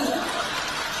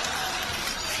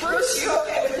 Bruce, you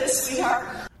okay with this, sweetheart?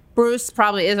 Bruce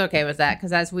probably is okay with that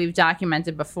because, as we've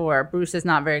documented before, Bruce is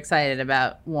not very excited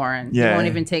about Warren. Yeah, he won't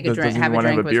even take a drink, have a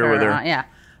wanna drink with her. Yeah.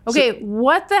 Okay,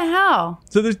 what the hell?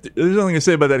 So there's nothing to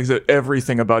say about that except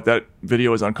everything about that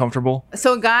video is uncomfortable.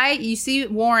 So a guy, you see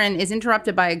Warren is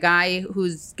interrupted by a guy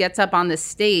who gets up on the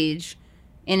stage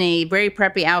in a very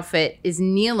preppy outfit, is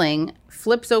kneeling,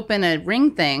 flips open a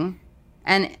ring thing,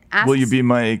 and asks... Will you be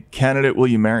my candidate? Will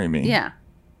you marry me? Yeah.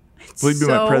 Will you be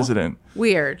my president?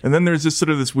 Weird. And then there's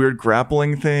this weird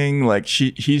grappling thing. Like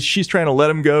she's trying to let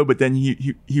him go, but then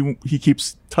he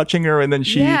keeps touching her, and then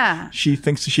she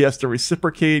thinks she has to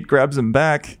reciprocate, grabs him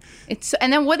back.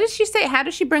 And then what does she say? How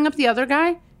does she bring up the other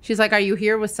guy? She's like, "Are you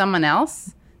here with someone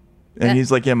else?" And he's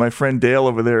like, "Yeah, my friend Dale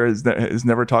over there has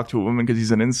never talked to a woman because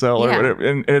he's an incel or whatever."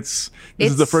 And this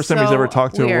is the first time he's ever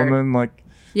talked to a woman. Like,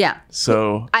 yeah.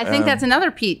 So I think that's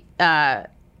another Pete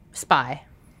spy.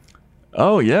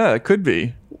 Oh yeah, it could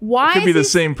be. Why? It could be the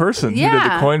same person. Yeah. Who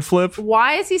did the coin flip?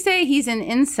 Why does he say he's an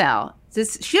incel?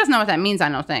 She doesn't know what that means. I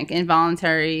don't think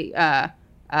involuntary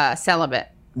celibate.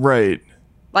 Right.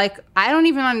 Like, I don't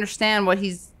even understand what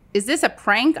is this a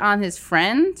prank on his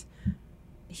friend?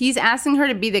 He's asking her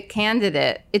to be the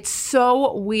candidate. It's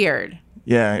so weird.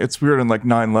 Yeah, it's weird on like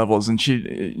 9 levels, and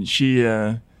she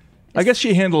I guess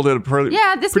she handled it this pretty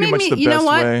made much me. the You know best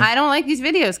what? way. I don't like these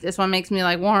videos. This one makes me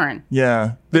like Warren.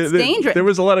 Yeah. It's dangerous. There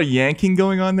was a lot of yanking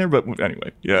going on there, but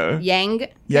anyway, yeah. Yang.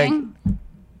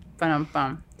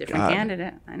 Bum. Different God.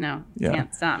 candidate. I know. Yeah.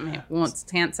 Can't stop me.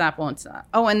 Can't stop. Won't stop.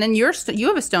 Oh, and then you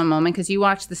have a stone moment because you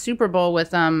watched the Super Bowl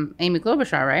with Amy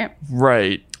Klobuchar, right?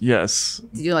 Right. Yes.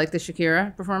 Did you like the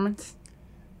Shakira performance?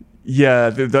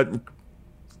 Yeah.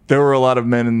 There were a lot of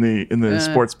men in the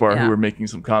sports bar yeah. who were making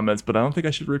some comments, but I don't think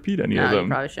I should repeat any of No, them.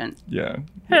 you probably shouldn't. Yeah.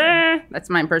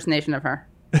 That's my impersonation of her.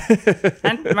 That's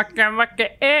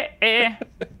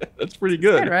pretty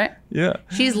good. Good, right? Yeah.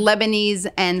 She's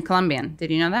Lebanese and Colombian.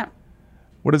 Did you know that?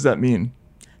 What does that mean?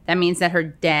 That means that her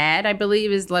dad, I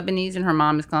believe, is Lebanese and her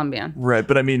mom is Colombian. Right,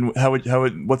 but I mean, what's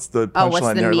the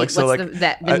punchline there? What's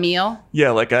the meal? Yeah,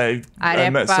 like I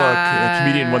saw a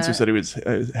comedian once who Arepa. said he was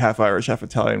half Irish, half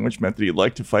Italian, which meant that he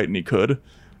liked to fight and he could.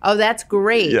 Oh, that's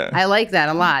great. Yeah. I like that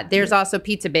a lot. There's also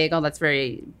pizza bagel. That's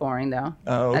very boring, though.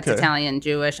 Oh, okay. That's Italian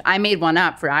Jewish. I made one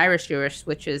up for Irish Jewish,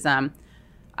 which is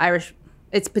Irish.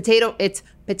 It's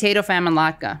potato famine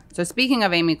latke. So speaking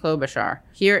of Amy Klobuchar,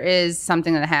 here is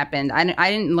something that happened.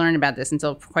 I didn't learn about this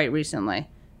until quite recently.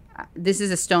 This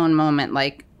is a stone moment,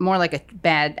 more like a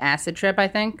bad acid trip, I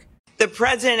think. The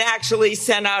president actually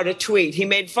sent out a tweet. He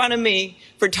made fun of me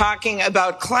for talking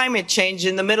about climate change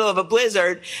in the middle of a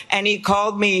blizzard, and he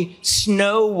called me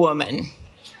Snow Woman.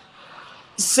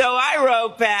 So I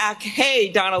wrote back, hey,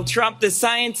 Donald Trump, the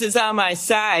science is on my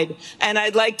side, and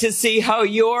I'd like to see how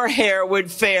your hair would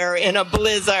fare in a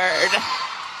blizzard.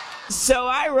 So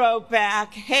I wrote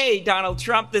back, hey, Donald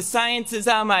Trump, the science is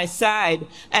on my side,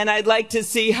 and I'd like to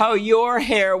see how your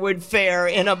hair would fare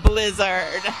in a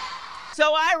blizzard.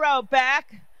 So I wrote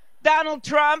back, Donald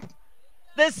Trump,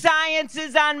 the science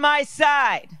is on my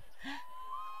side,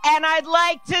 and I'd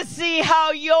like to see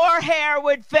how your hair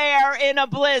would fare in a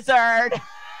blizzard.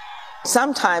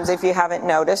 Sometimes, if you haven't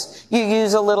noticed, you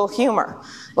use a little humor.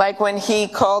 Like when he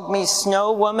called me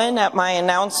Snow Woman at my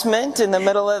announcement in the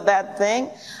middle of that thing,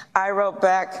 I wrote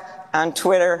back on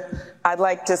Twitter, I'd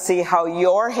like to see how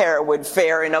your hair would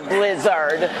fare in a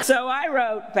blizzard. So I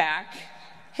wrote back,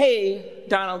 hey,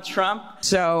 Donald Trump.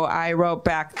 So I wrote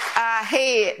back,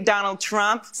 hey, Donald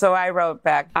Trump. So I wrote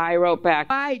back.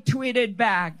 I tweeted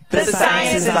back. The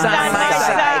science is on my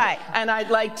side. And I'd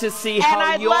like to see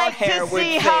how your hair would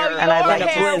fare. And I'd like to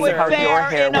see how your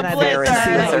hair would fare in a blizzard.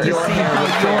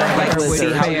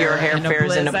 How your hair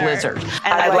fares in a blizzard.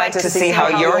 And I'd like to see how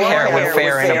your hair would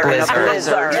fare in a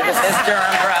blizzard.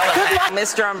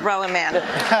 Mr. Umbrella Man.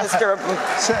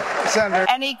 Senator.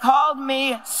 And he called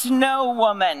me Snow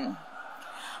Woman.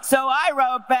 So I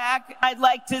wrote back, I'd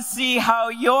like to see how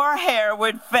your hair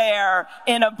would fare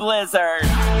in a blizzard.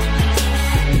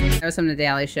 That was from The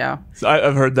Daily Show. So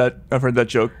I've heard that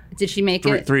joke. Did she make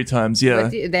it three times? Yeah.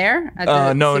 There? At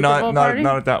the no, Super Bowl party?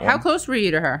 not at that one. How close were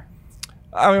you to her?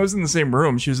 I mean, I was in the same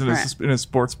room. She was in a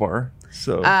sports bar.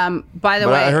 So. By the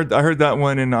way, I heard that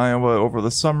one in Iowa over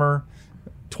the summer,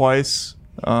 twice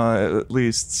at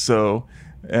least. So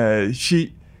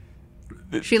she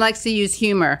likes to use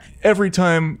humor. Every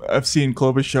time I've seen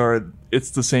Klobuchar,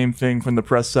 it's the same thing from the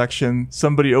press section.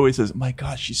 Somebody always says, my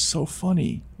gosh, she's so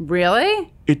funny.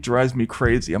 Really? It drives me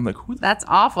crazy. I'm like, who? That's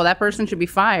awful. That person should be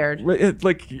fired.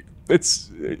 This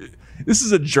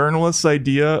is a journalist's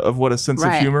idea of what a sense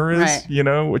of humor is,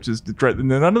 which is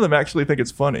none of them actually think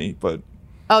it's funny, but.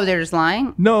 Oh, they're just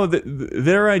lying? No,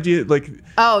 their idea, to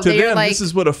them, this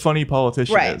is what a funny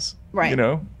politician is. Right.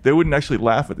 They wouldn't actually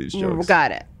laugh at these jokes.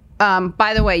 Got it.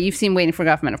 By the way, you've seen Waiting for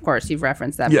Government, of course. You've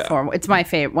referenced that before. It's my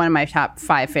favorite, one of my top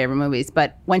 5 favorite movies.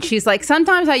 But when she's like,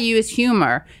 sometimes I use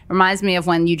humor, reminds me of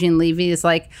when Eugene Levy is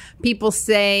like, people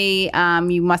say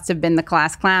you must have been the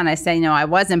class clown. I say, no, I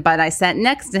wasn't, but I sat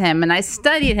next to him and I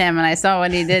studied him and I saw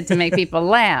what he did to make people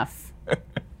laugh.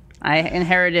 I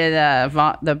inherited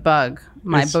the bug.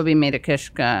 My booby made a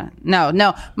kishka.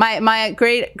 No. My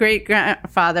great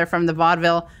grandfather from the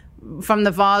vaudeville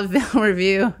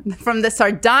review, from the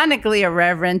sardonically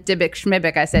irreverent Dybbuk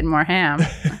Schmibik, I said more ham.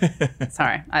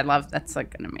 Sorry, that's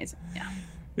like an amazing. Yeah,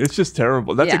 it's just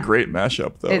terrible. That's a great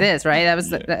mashup, though. It is, right?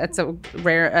 That's a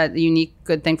rare, unique,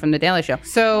 good thing from the Daily Show.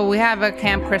 So we have a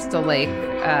Camp Crystal Lake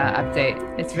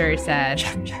update. It's very sad.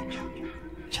 Check.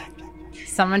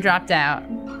 Someone dropped out.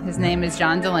 His name is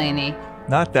John Delaney.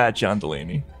 Not that John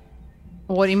Delaney.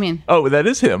 What do you mean? Oh, that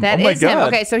is him. That oh my is God. him.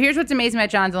 Okay, so here's what's amazing about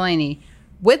John Delaney.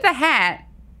 With a hat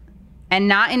and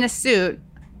not in a suit,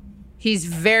 he's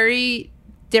very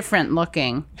different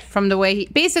looking from the way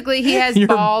he has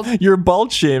bald. You're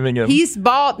bald shaming him. He's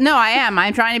bald. No, I am.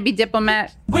 I'm trying to be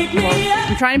diplomatic.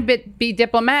 I'm trying to be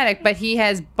diplomatic, but he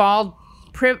has bald.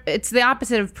 It's the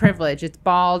opposite of privilege. It's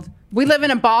bald We live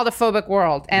in a baldophobic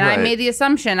world, and Right. I made the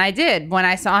assumption, I did. When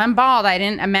I saw him bald, I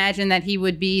didn't imagine that he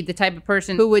would be the type of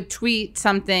person who would tweet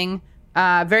something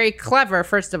very clever.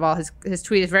 First of all, his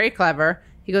tweet is very clever.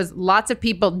 He goes, lots of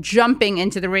people jumping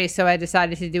into the race, so I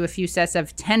decided to do a few sets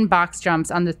of 10 box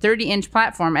jumps on the 30-inch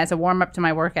platform as a warm-up to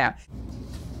my workout.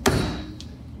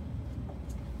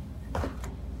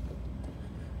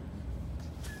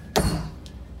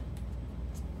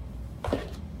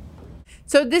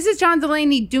 So this is John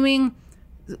Delaney doing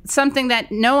something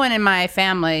that no one in my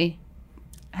family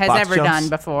has Box ever jumps? done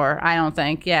before. I don't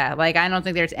think. Yeah, like I don't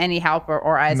think there's any Halper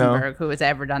or Eisenberg who has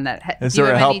ever done that. Is Do you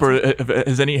there a have any- Halper?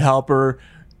 Has any Halper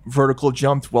vertical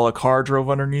jumped while a car drove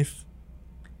underneath?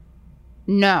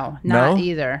 No, not No?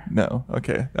 either. No.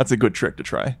 Okay, that's a good trick to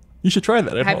try. You should try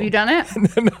that. At Have home. you done it?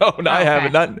 No, I Okay.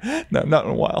 haven't. Not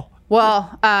in a while.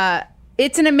 Well,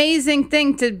 it's an amazing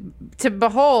thing to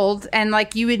behold, and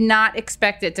like you would not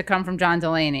expect it to come from John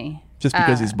Delaney. Just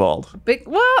because he's bald. But,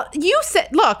 well, you said,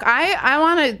 look, I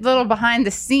want a little behind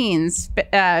the scenes,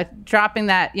 dropping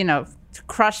that, to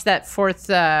crush that fourth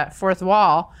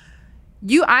wall.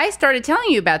 I started telling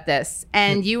you about this,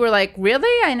 and you were like, really?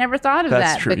 I never thought of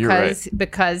That's that. true.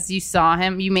 Because you saw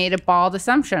him, you made a bald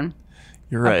assumption.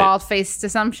 You're right. A bald-faced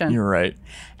assumption. You're right.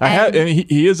 And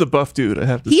he is a buff dude, I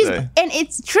have to say. And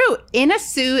it's true, in a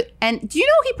suit. And do you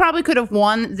know he probably could have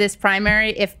won this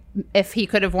primary if he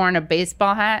could have worn a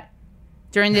baseball hat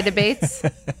during the debates?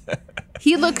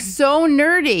 He looks so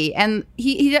nerdy, and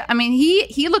he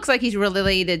looks like he's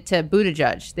related to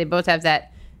Buttigieg. They both have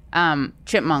that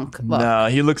chipmunk look. No,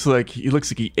 he looks like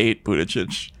he ate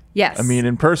Buttigieg. Yes. I mean,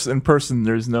 in person,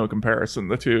 there's no comparison.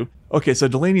 The two. Okay, so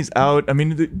Delaney's out. I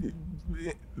mean,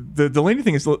 the Delaney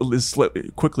thing is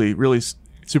quickly really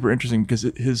super interesting because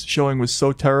his showing was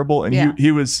so terrible, and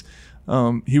he was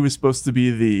supposed to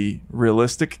be the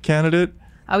realistic candidate.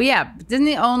 Oh yeah, didn't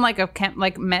he own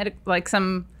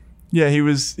some? Yeah, he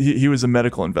was a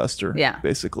medical investor. Yeah,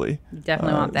 basically. You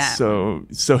definitely want that. So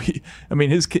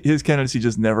his candidacy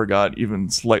just never got even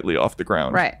slightly off the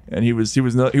ground. Right. And he was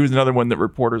another one that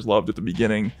reporters loved at the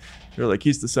beginning. They're like,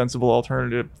 he's the sensible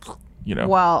alternative.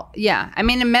 Well, yeah. I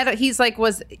mean,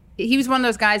 he was one of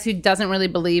those guys who doesn't really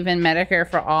believe in Medicare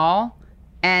for all.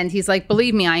 And he's like,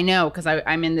 believe me, I know, because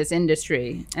I'm in this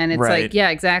industry. And it's Right. like, yeah,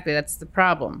 exactly. That's the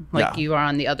problem. Like, Yeah. you are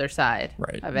on the other side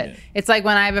Right. of it. Yeah. It's like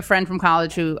when I have a friend from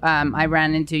college who I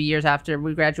ran into years after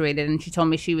we graduated, and she told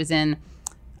me she was in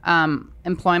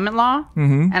employment law.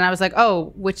 Mm-hmm. And I was like,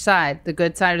 oh, which side? The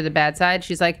good side or the bad side?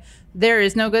 She's like, there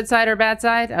is no good side or bad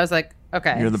side. I was like,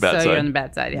 okay. You're on the bad side. You're on the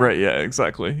bad side, yeah. Right, yeah,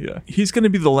 exactly. Yeah. He's going to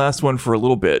be the last one for a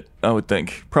little bit, I would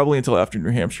think. Probably until after New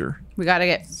Hampshire. We got to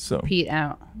get Pete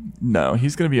out. No,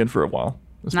 he's going to be in for a while.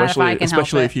 Not if I can help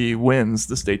Especially it. if he wins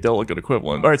the state delegate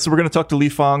equivalent. All right, so we're going to talk to Lee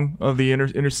Fang of the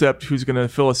Intercept, who's going to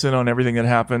fill us in on everything that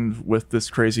happened with this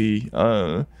crazy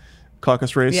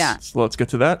caucus race. Yeah. So let's get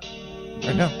to that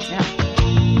right now. Yeah.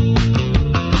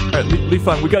 All right, Lee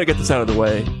Fang, we got to get this out of the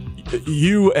way.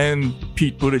 You and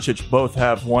Pete Buttigieg both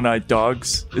have one-eyed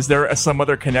dogs. Is there some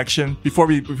other connection before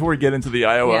we get into the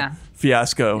Iowa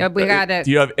fiasco? Yeah, we gotta.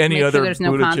 Do you have any make other sure there's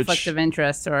no Buttigieg conflict of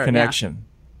interest or connection?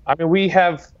 I mean, we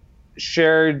have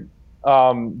shared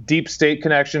deep state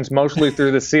connections, mostly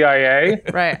through the CIA.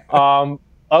 Right.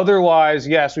 Otherwise,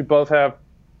 yes, we both have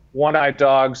one-eyed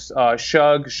dogs.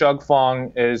 Shug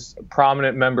Fang is a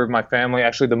prominent member of my family,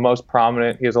 actually the most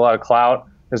prominent. He has a lot of clout.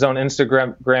 His own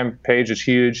Instagram page is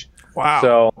huge. Wow.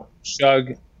 So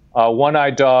Shug,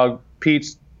 one-eyed dog.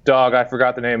 Pete's dog, I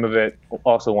forgot the name of it,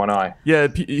 also one eye. Yeah,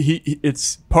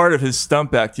 it's part of his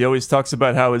stump act. He always talks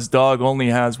about how his dog only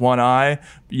has one eye,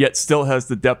 yet still has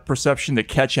the depth perception to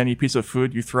catch any piece of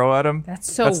food you throw at him.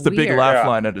 That's so That's the big weird. laugh Yeah.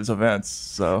 line at his events.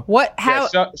 So What? How?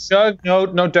 Yeah, Shug, no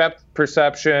depth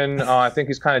perception. I think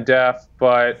he's kind of deaf,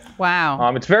 but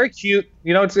Wow. it's very cute.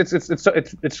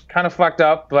 It's kind of fucked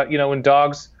up, but when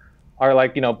dogs are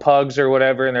like pugs or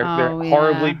whatever, and they're Oh,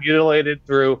 horribly yeah. mutilated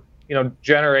through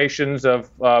generations of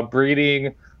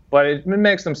breeding, but it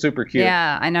makes them super cute.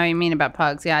 Yeah, I know what you mean about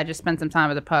pugs. Yeah, I just spent some time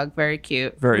with a pug. Very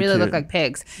cute. Very really cute. look like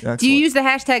pigs. Excellent. Do you use the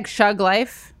hashtag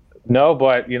ShugLife? No,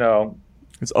 but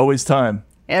it's always time.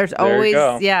 There's There you always,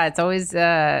 go. yeah, it's always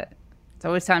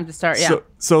time to start. Yeah,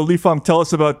 So Lee Fang, tell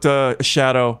us about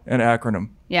Shadow and acronym.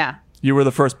 yeah, You were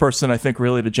the first person, I think,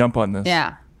 really to jump on this.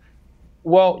 yeah.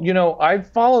 Well, I've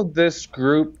followed this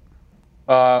group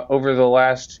over the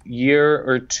last year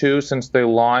or two since they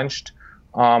launched.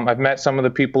 I've met some of the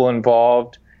people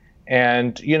involved,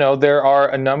 and there are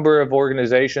a number of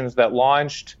organizations that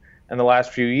launched in the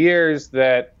last few years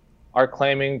that are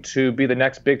claiming to be the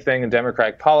next big thing in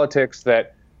Democratic politics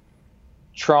that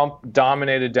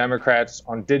Trump-dominated Democrats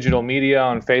on digital media,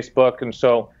 on Facebook. And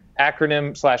so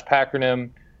acronym/packronym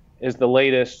is the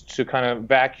latest to kind of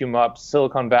vacuum up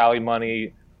Silicon Valley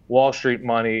money, Wall Street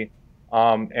money,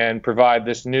 and provide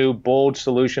this new bold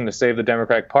solution to save the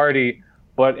Democratic Party,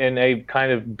 but in a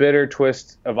kind of bitter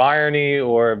twist of irony,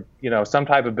 or some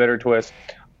type of bitter twist.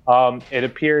 It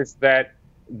appears that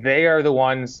they are the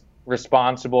ones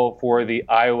responsible for the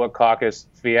Iowa caucus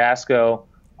fiasco.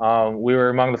 We were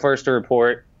among the first to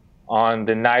report on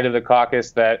the night of the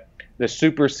caucus that the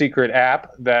super secret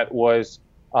app that was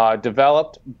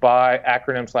developed by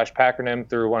acronym/packronym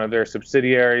through one of their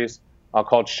subsidiaries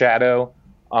called Shadow,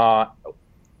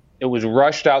 it was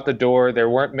rushed out the door. There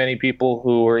weren't many people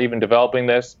who were even developing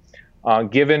this,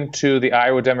 given to the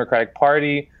Iowa Democratic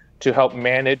Party to help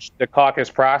manage the caucus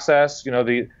process.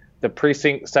 The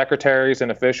precinct secretaries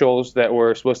and officials that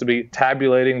were supposed to be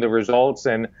tabulating the results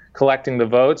and collecting the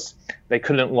votes, they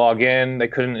couldn't log in, they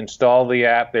couldn't install the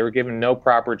app, they were given no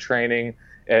proper training.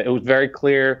 It was very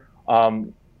clear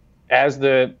as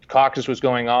the caucus was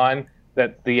going on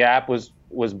that the app was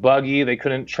buggy, they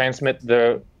couldn't transmit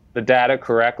the data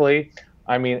correctly.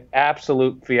 I mean,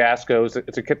 absolute fiascos.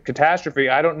 It's a catastrophe.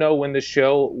 I don't know when the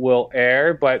show will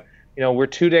air, but we're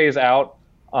 2 days out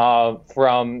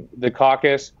from the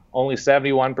caucus. Only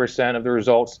 71% of the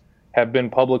results have been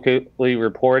publicly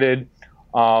reported.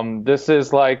 This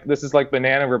is like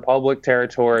Banana Republic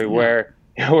territory, where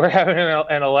we're having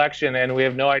an election and we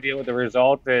have no idea what the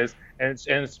result is, and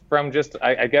it's from just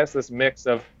I guess this mix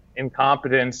of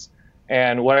incompetence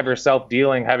and whatever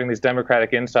self-dealing, having these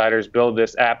Democratic insiders build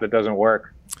this app that doesn't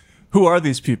work. Who are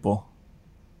these people?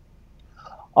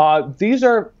 These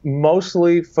are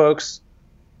mostly folks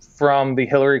from the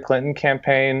Hillary Clinton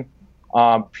campaign.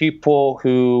 People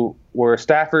who were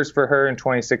staffers for her in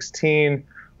 2016,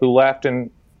 who left and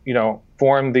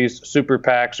formed these super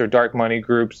PACs or dark money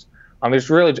groups. There's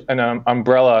really an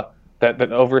umbrella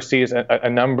that oversees a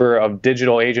number of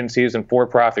digital agencies and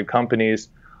for-profit companies.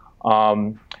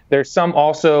 There's some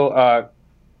also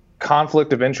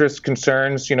conflict of interest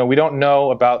concerns. We don't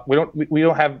know about. We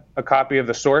don't have a copy of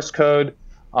the source code.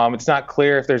 It's not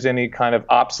clear if there's any kind of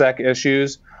OPSEC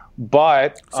issues.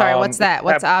 But sorry, what's that?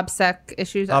 What's OPSEC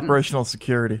issues? Operational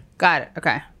security. Got it.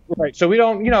 Okay. Right. So we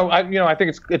don't. I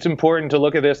think it's important to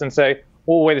look at this and say,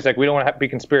 well, wait a sec. We don't want to be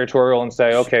conspiratorial and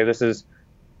say, okay, this is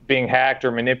being hacked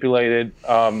or manipulated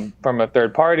from a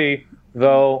third party.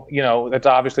 Though that's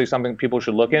obviously something people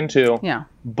should look into. Yeah.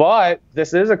 But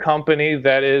this is a company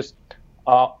that is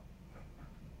run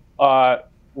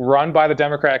by the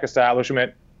Democratic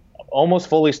establishment, almost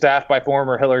fully staffed by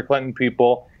former Hillary Clinton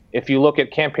people. If you look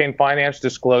at campaign finance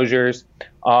disclosures,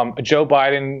 Joe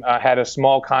Biden had a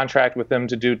small contract with them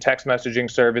to do text messaging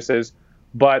services,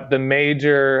 but the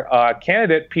major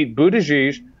candidate, Pete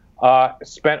Buttigieg,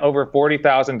 spent over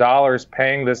 $40,000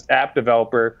 paying this app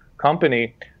developer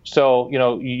company. So,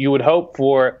 you would hope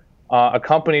for a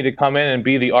company to come in and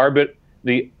be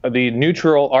the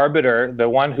neutral arbiter, the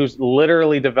one who's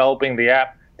literally developing the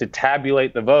app to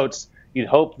tabulate the votes. You'd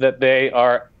hope that they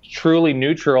are truly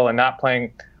neutral and not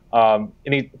playing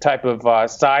any type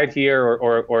of side here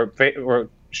or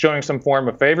showing some form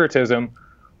of favoritism,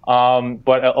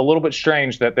 but a little bit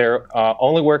strange that they're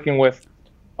only working with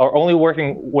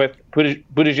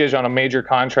Buttigieg on a major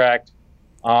contract,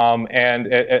 and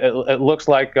it looks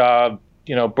like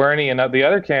Bernie and the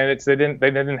other candidates they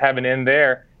didn't have an in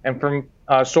there. And from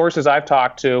sources I've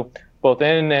talked to, both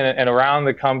in and around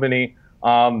the company,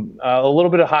 a little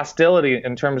bit of hostility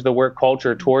in terms of the work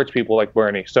culture towards people like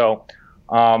Bernie. So.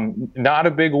 Not a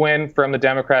big win from the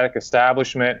Democratic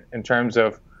establishment in terms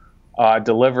of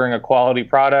delivering a quality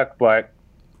product, but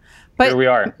here we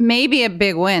are. Maybe a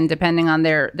big win depending on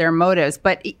their motives.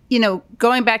 But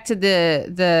going back to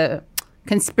the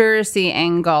conspiracy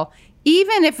angle,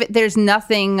 even if there's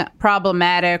nothing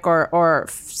problematic or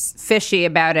fishy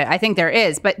about it, I think there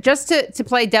is. But just to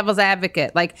play devil's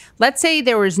advocate, like let's say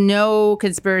there was no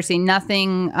conspiracy,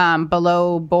 nothing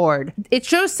below board. It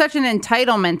shows such an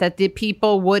entitlement that the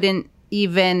people wouldn't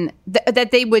even,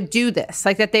 that they would do this,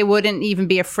 like that they wouldn't even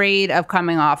be afraid of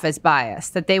coming off as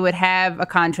biased, that they would have a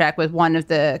contract with one of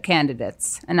the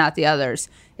candidates and not the others.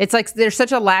 It's like there's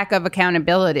such a lack of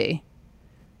accountability.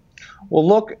 Well,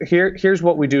 look, here's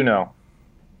what we do know.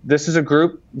 This is a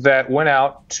group that went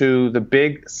out to the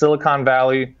big Silicon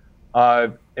Valley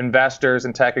investors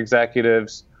and tech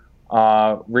executives,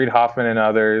 Reid Hoffman and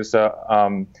others,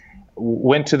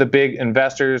 went to the big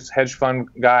investors, hedge fund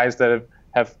guys that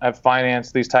have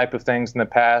financed these type of things in the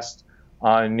past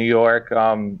in New York.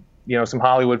 Some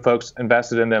Hollywood folks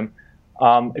invested in them.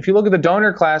 If you look at the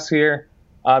donor class here,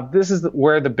 This is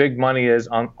where the big money is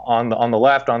on the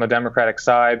left, on the Democratic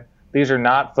side. These are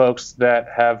not folks that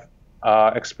have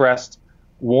expressed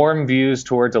warm views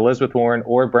towards Elizabeth Warren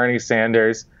or Bernie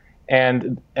Sanders.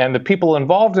 And the people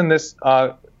involved in this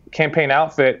campaign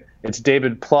outfit, it's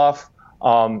David Plouffe.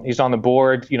 He's on the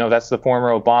board. That's the former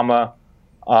Obama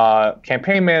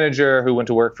campaign manager who went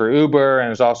to work for Uber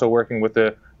and is also working with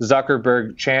the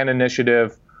Zuckerberg Chan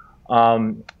initiative.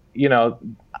 There's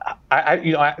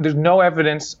no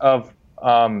evidence of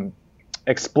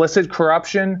explicit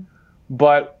corruption,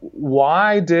 but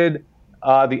why did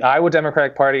the Iowa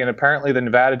Democratic Party and apparently the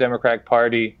Nevada Democratic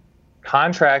Party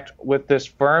contract with this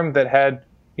firm that had,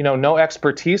 no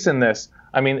expertise in this?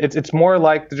 I mean, it's more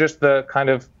like just the kind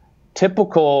of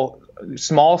typical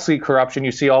small c corruption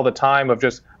you see all the time of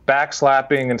just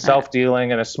backslapping and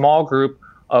self-dealing and a small group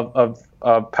of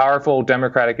powerful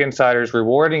Democratic insiders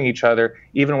rewarding each other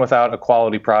even without a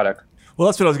quality product. Well,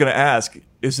 that's what I was going to ask.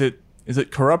 Is it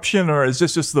corruption, or is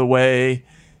this just the way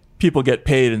people get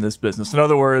paid in this business? In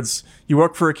other words, you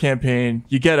work for a campaign,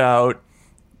 you get out,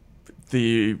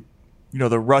 the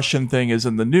Russian thing is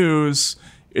in the news.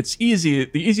 It's the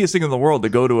easiest thing in the world to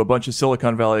go to a bunch of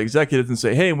Silicon Valley executives and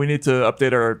say, hey, we need to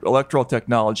update our electoral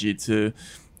technology to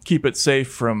keep it safe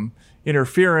from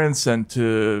interference and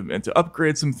to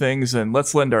upgrade some things, and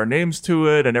let's lend our names to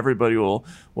it, and everybody will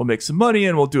make some money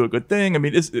and we'll do a good thing. I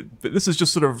mean, this is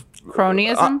just sort of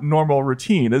cronyism, normal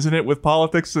routine, isn't it, with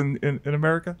politics in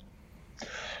America?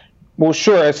 Well,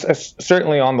 sure. It's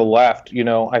certainly on the left.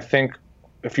 I think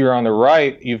if you're on the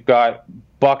right, you've got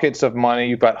buckets of money,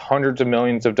 you've got hundreds of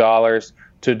millions of dollars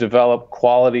to develop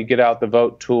quality get out the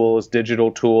vote tools,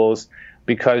 digital tools,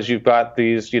 because you've got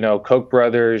these, Koch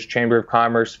brothers, Chamber of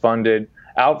Commerce funded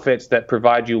outfits that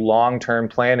provide you long-term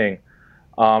planning.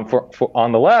 For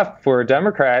on the left, for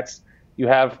Democrats, you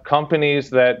have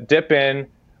companies that dip in,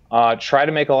 try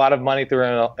to make a lot of money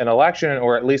through an election,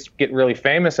 or at least get really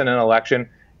famous in an election,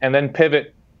 and then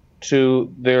pivot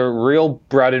to their real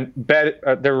bread and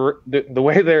the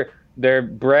way their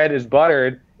bread is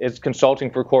buttered is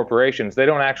consulting for corporations. They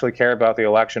don't actually care about the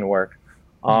election work.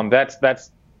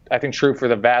 That's I think true for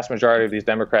the vast majority of these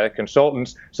Democratic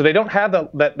consultants. So they don't have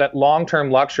that long-term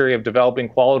luxury of developing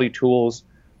quality tools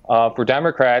for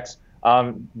Democrats.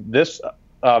 This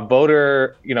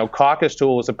voter caucus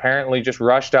tool was apparently just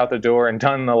rushed out the door and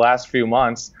done in the last few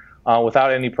months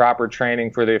without any proper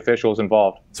training for the officials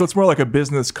involved. So it's more like a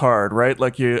business card, right?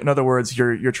 Like in other words,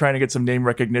 you're trying to get some name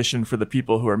recognition for the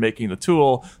people who are making the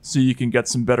tool, so you can get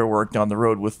some better work down the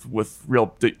road with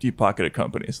real deep-pocketed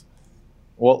companies.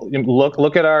 Well,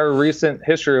 look at our recent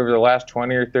history over the last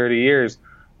 20 or 30 years.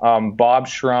 Bob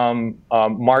Shrum,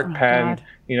 Mark Penn,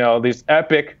 God. These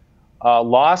epic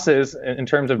losses in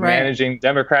terms of managing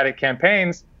Democratic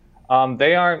campaigns.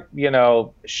 They aren't,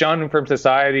 shunned from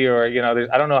society, or,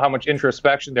 I don't know how much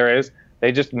introspection there is.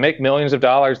 They just make millions of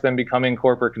dollars then becoming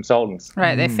corporate consultants.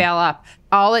 Right. They fail up.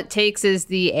 All it takes is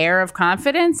the air of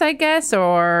confidence, I guess,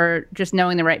 or just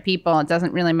knowing the right people. It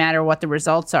doesn't really matter what the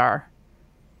results are.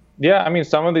 Yeah, I mean,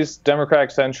 some of these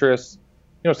Democratic centrists,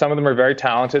 some of them are very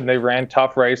talented and they ran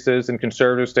tough races in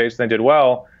conservative states and they did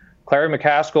well. Clary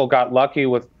McCaskill got lucky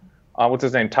with, what's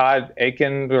his name, Todd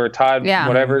Aiken, or Todd,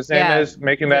 whatever his name is,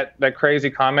 making that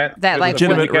crazy comment. That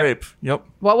legitimate rape. Yep.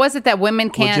 What was it that women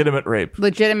can't? Legitimate rape.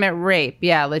 Legitimate rape.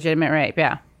 Yeah, legitimate rape.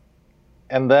 Yeah.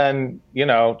 And then,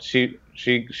 she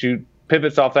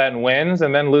pivots off that and wins,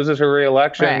 and then loses her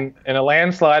re-election in a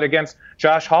landslide against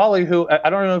Josh Hawley, who, I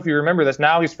don't know if you remember this,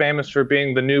 now he's famous for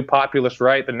being the new populist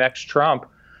right, the next Trump.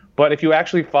 But if you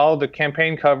actually followed the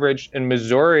campaign coverage in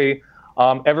Missouri,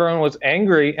 everyone was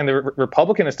angry in the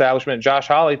Republican establishment at Josh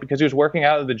Hawley because he was working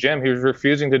out at the gym. He was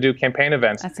refusing to do campaign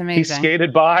events. That's amazing. He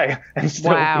skated by and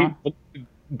still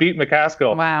beat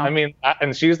McCaskill. Wow. I mean,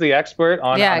 and she's the expert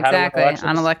on exactly, how to win elections.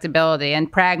 On electability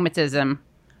and pragmatism.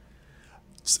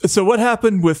 So what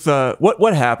happened with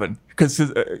what happened? Because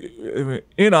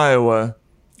in Iowa,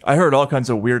 I heard all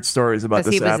kinds of weird stories about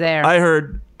this he was app. there. I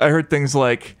heard things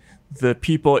like the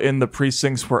people in the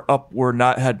precincts had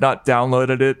not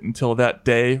downloaded it until that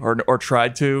day or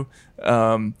tried to.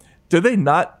 Did they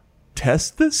not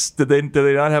test this? Did they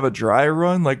not have a dry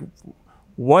run? Like,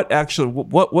 what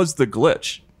was the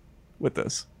glitch with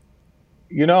this?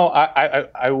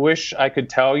 I wish I could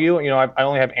tell you. I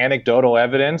only have anecdotal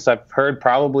evidence. I've heard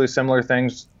probably similar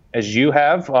things as you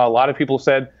have. A lot of people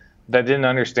said they didn't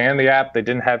understand the app. They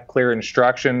didn't have clear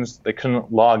instructions. They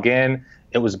couldn't log in.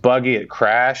 It was buggy. It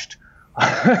crashed.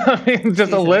 I mean,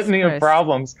 just a litany of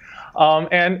problems.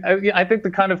 And I think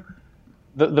the kind of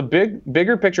the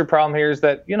bigger picture problem here is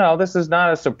that, this is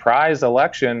not a surprise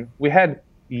election. We had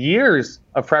years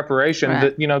of preparation.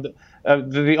 Right.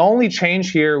 The only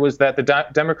change here was that the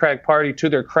Democratic Party, to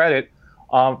their credit,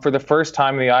 for the first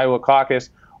time in the Iowa caucus,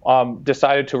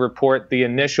 decided to report the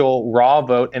initial raw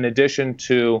vote in addition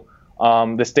to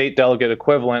the state delegate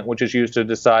equivalent, which is used to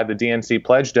decide the DNC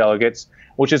pledge delegates,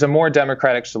 which is a more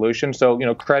democratic solution. So,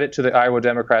 credit to the Iowa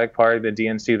Democratic Party, the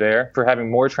DNC there, for having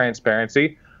more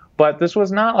transparency. But this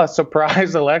was not a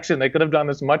surprise election. They could have done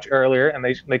this much earlier, and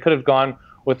they could have gone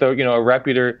with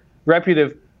a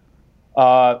reputable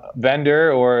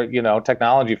vendor or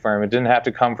technology firm. It didn't have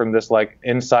to come from this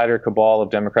insider cabal of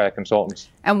Democratic consultants.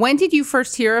 And when did you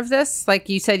first hear of this? Like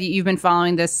you said, you've been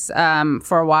following this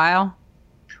for a while.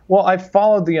 Well, I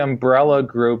followed the umbrella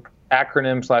group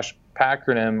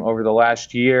acronym/packronym over the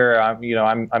last year.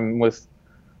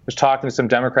 Was talking to some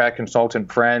Democratic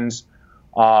consultant friends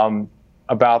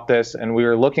about this, and we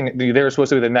were looking at they were supposed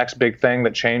to be the next big thing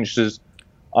that changes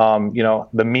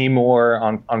the meme war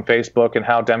on Facebook and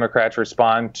how Democrats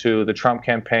respond to the Trump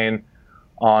campaign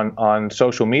on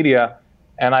social media.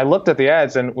 And I looked at the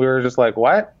ads and we were just like,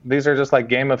 what? These are just like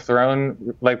Game of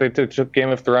Thrones, like they took Game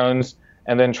of Thrones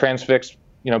and then transfixed,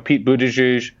 Pete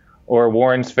Buttigieg or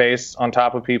Warren's face on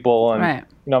top of people. And, right.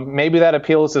 Maybe that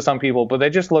appeals to some people, but they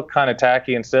just look kind of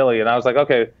tacky and silly. And I was like,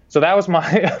 okay, so that was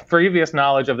my previous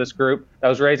knowledge of this group that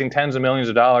was raising tens of millions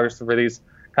of dollars for these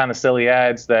kind of silly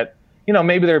ads that,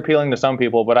 maybe they're appealing to some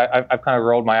people, but I've kind of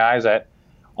rolled my eyes at.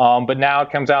 But now it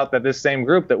comes out that this same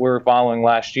group that we were following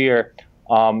last year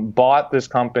bought this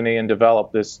company and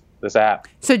developed this app.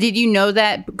 So did you know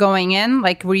that going in?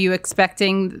 Like, were you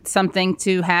expecting something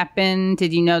to happen?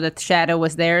 Did you know that the shadow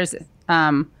was theirs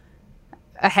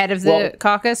ahead of the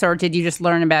caucus, or did you just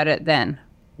learn about it then?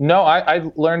 No, I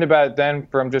learned about it then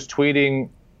from just tweeting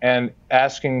and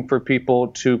asking for people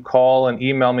to call and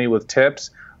email me with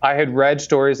tips. I had read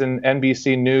stories in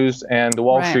NBC News and the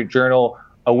Wall Street Journal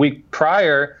a week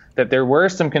prior that there were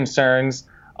some concerns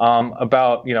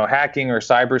about, hacking or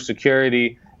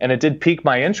cybersecurity, and it did pique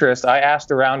my interest. I asked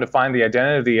around to find the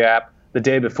identity app the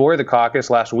day before the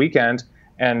caucus last weekend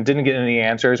and didn't get any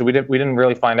answers. We didn't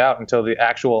really find out until the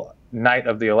actual night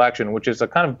of the election, which is a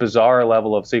kind of bizarre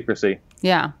level of secrecy.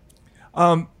 Yeah.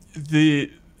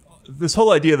 This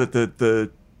whole idea that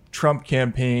the Trump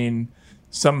campaign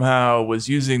somehow was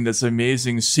using this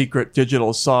amazing secret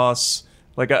digital sauce.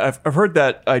 Like I've heard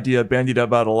that idea bandied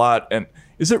about a lot. And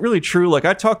is it really true? Like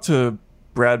I talked to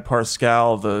Brad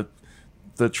Parscale,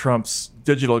 the Trump's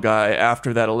digital guy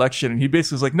after that election. And he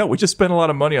basically was like, no, we just spent a lot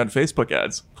of money on Facebook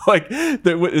ads. Like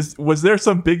was there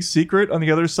some big secret on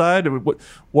the other side?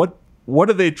 What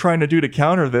are they trying to do to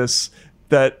counter this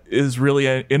that is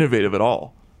really innovative at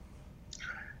all?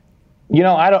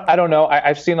 I don't know.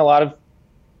 I've seen a lot of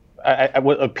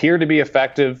what appear to be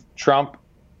effective Trump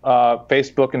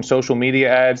Facebook and social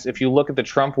media ads. If you look at the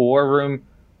Trump War Room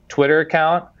Twitter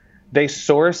account, they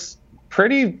source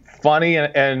pretty funny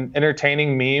and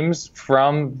entertaining memes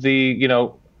from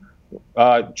the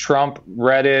Trump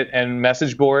Reddit and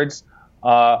message boards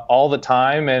all the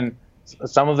time, and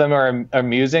some of them are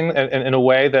amusing in a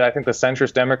way that I think the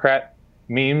centrist Democrat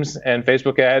memes and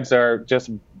Facebook ads are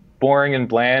just boring and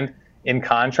bland in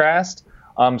contrast.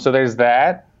 So there's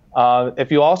that.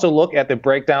 If you also look at the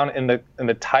breakdown in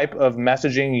the type of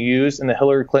messaging used in the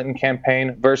Hillary Clinton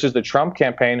campaign versus the Trump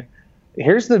campaign,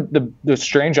 here's the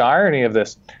strange irony of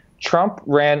this. Trump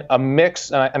ran a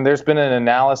mix, and there's been an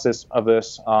analysis of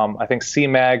this. I think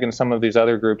CMAG and some of these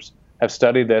other groups have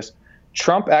studied this.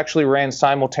 Trump actually ran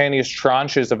simultaneous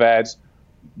tranches of ads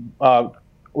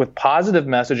with positive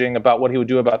messaging about what he would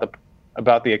do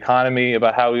about the economy,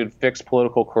 about how he would fix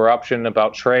political corruption,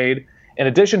 about trade, in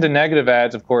addition to negative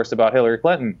ads, of course, about Hillary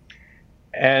Clinton.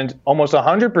 And almost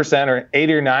 100% or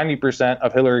 80 or 90%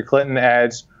 of Hillary Clinton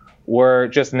ads were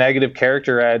just negative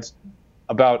character ads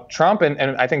about Trump. And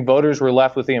I think voters were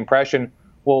left with the impression,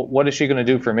 well, what is she going to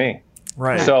do for me?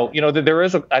 Right. So, there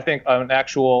is, I think, an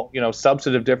actual,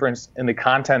 substantive difference in the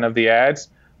content of the ads,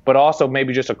 but also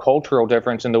maybe just a cultural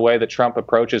difference in the way that Trump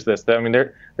approaches this. I mean,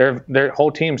 their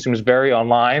whole team seems very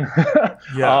online,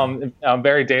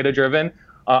 very data-driven.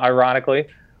 Ironically,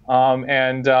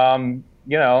 Hillary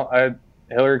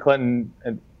Clinton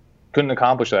couldn't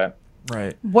accomplish that.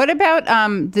 Right. What about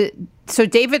so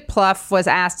David Plouffe was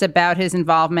asked about his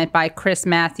involvement by Chris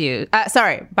Hayes.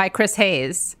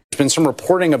 There's been some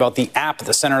reporting about the app at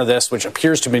the center of this, which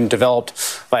appears to have been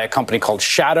developed by a company called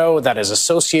Shadow that is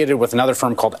associated with another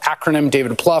firm called Acronym.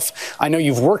 David Plouffe, I know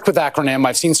you've worked with Acronym.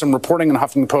 I've seen some reporting in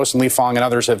Huffington Post, and Lee Fang and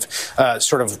others have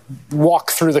sort of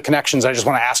walked through the connections. I just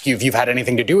want to ask you if you've had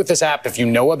anything to do with this app, if you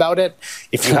know about it,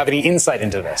 if you have any insight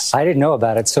into this. I didn't know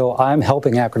about it, so I'm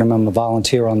helping Acronym. I'm a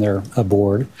volunteer on their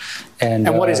board.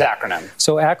 And what is Acronym?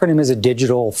 So Acronym is a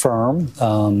digital firm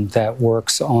that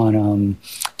works on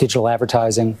digital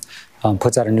advertising,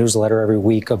 puts out a newsletter every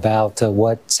week about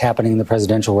what's happening in the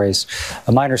presidential race.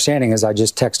 My understanding is, I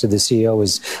just texted the CEO,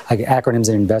 is Acronym's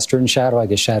an investor in Shadow. I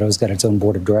guess Shadow's got its own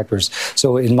board of directors.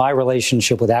 So in my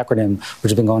relationship with Acronym,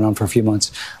 which has been going on for a few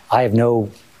months, I have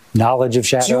no knowledge of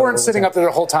Shadow. So you weren't sitting up there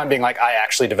the whole time being like, I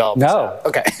actually developed this app.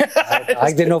 Okay.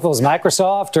 I didn't know if it was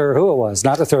Microsoft or who it was.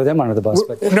 Not to throw them under the bus,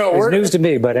 but it was news to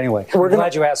me. But anyway,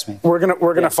 glad you asked me. We're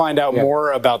gonna find out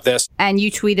more about this. And you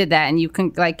tweeted that, and you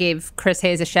gave Chris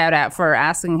Hayes a shout out for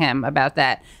asking him about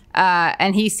that.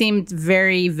 And he seemed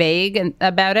very vague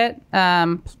about it.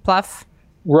 Pluff.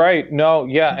 Right. No.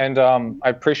 Yeah. And I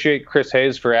appreciate Chris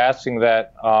Hayes for asking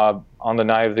that on the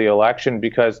night of the election,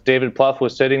 because David Plouffe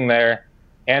was sitting there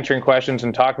answering questions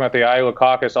and talking about the Iowa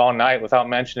caucus all night without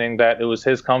mentioning that it was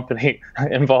his company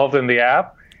involved in the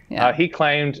app. Yeah. He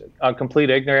claimed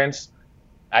complete ignorance.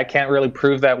 I can't really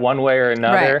prove that one way or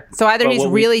another. Right. So either he's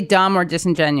really dumb or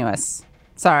disingenuous.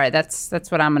 Sorry, that's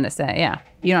what I'm going to say. Yeah.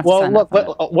 You don't have to sign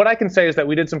up. What I can say is that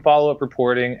we did some follow-up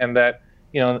reporting, and that,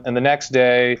 and the next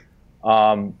day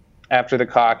after the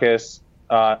caucus,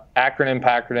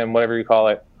 Acronym, whatever you call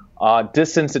it,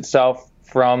 distanced itself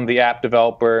from the app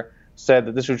developer, said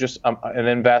that this was just an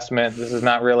investment. This is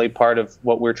not really part of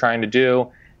what we're trying to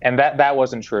do. And that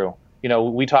wasn't true.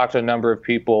 We talked to a number of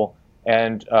people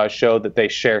and showed that they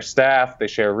share staff, they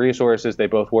share resources, they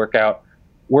both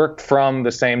worked from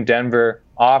the same Denver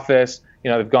office.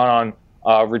 They've gone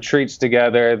on retreats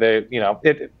together.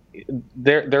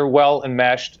 They're well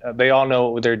enmeshed. They all know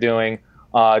what they're doing.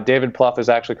 David Plouffe has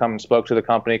actually come and spoke to the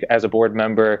company as a board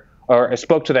member, or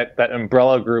spoke to that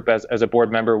umbrella group as a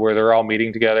board member, where they're all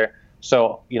meeting together.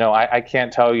 So, I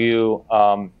can't tell you,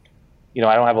 I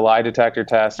don't have a lie detector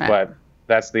test, but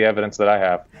that's the evidence that I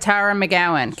have. Tara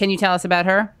McGowan, can you tell us about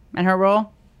her and her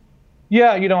role?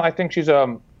 Yeah, I think she's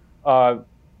a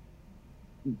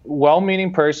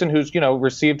well-meaning person who's,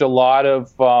 received a lot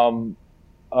of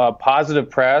positive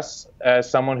press as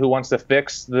someone who wants to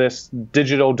fix this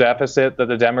digital deficit that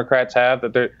the Democrats have,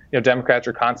 that Democrats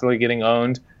are constantly getting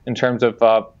owned in terms of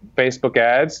Facebook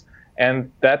ads.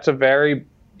 And that's a very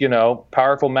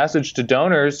powerful message to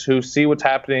donors who see what's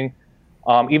happening,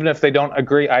 even if they don't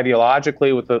agree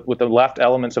ideologically with the left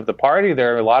elements of the party.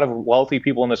 There are a lot of wealthy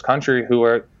people in this country who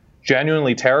are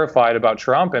genuinely terrified about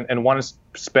Trump and want to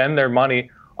spend their money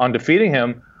on defeating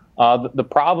him. The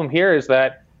problem here is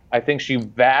that I think she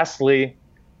vastly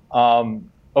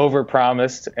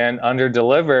overpromised and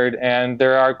underdelivered, and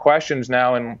there are questions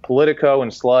now in Politico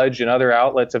and Sludge and other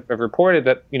outlets have reported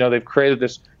that they've created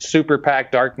this super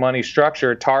PAC dark money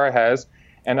structure, Tara has,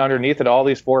 and underneath it all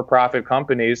these for-profit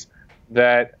companies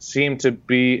that seem to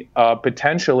be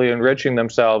potentially enriching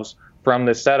themselves from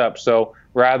this setup. So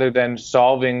rather than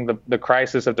solving the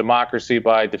crisis of democracy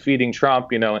by defeating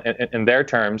Trump, in their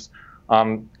terms,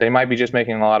 they might be just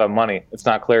making a lot of money. It's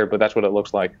not clear, but that's what it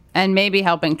looks like. And maybe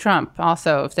helping Trump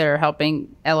also, if they're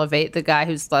helping elevate the guy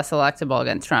who's less electable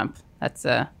against Trump. That's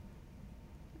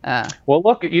well,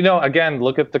 look, again,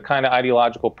 look at the kind of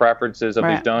ideological preferences of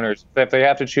these donors. If they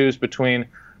have to choose between,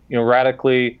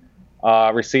 radically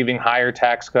receiving higher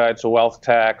tax cuts, a wealth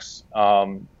tax,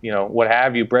 what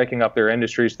have you, breaking up their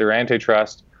industries through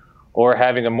antitrust, or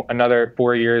having another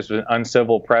 4 years of an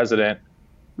uncivil president,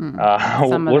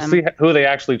 we'll see who they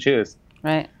actually choose.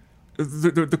 Right.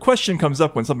 The question comes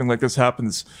up when something like this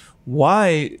happens: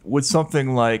 why would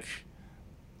something like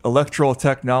electoral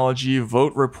technology,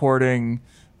 vote reporting,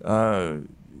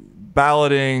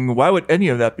 balloting, why would any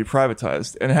of that be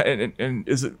privatized? And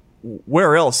is it,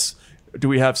 where else do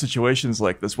we have situations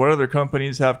like this? What other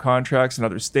companies have contracts in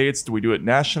other states? Do we do it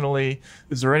nationally?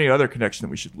 Is there any other connection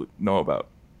that we should know about?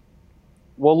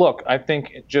 Well, look, I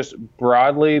think just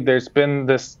broadly, there's been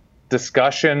this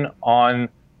discussion on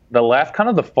the left, kind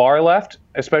of the far left,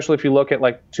 especially if you look at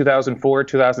like 2004,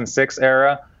 2006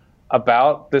 era,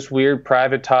 about this weird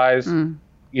privatized,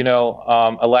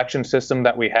 election system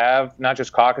that we have, not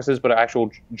just caucuses, but actual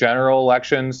general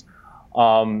elections.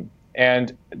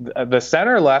 And the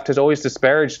center left has always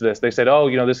disparaged this. They said,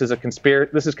 this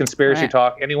is conspiracy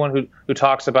talk. Anyone who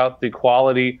talks about the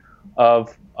quality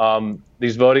of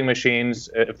these voting machines,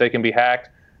 if they can be hacked,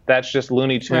 that's just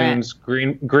Looney Tunes,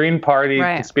 Green Party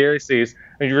conspiracies.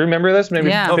 I mean, you remember this?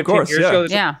 Maybe 15 years ago.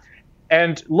 Yeah.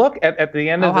 And look, at the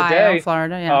end of the day,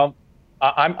 Florida,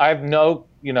 I have no,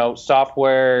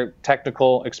 software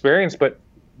technical experience, but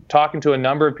talking to a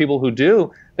number of people who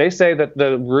do, they say that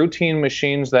the routine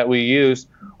machines that we use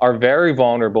are very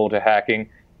vulnerable to hacking.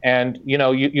 And,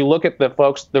 you look at the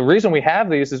folks, the reason we have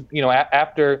these is,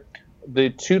 after the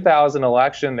 2000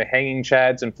 election, the hanging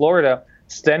chads in Florida,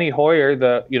 Steny Hoyer,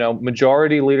 the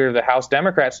majority leader of the House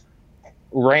Democrats,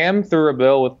 rammed through a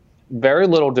bill with very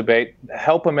little debate,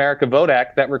 Help America Vote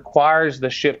Act, that requires the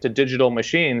shift to digital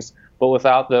machines, but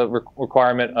without the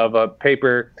requirement of a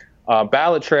paper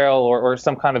ballot trail or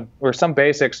some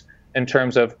basics in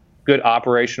terms of good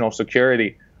operational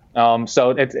security.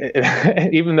 So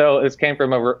even though it came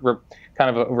from a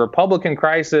kind of a Republican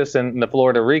crisis in the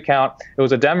Florida recount, it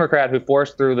was a Democrat who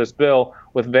forced through this bill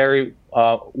with very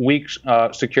weak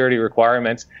security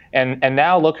requirements. And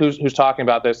now look who's talking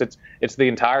about this. It's the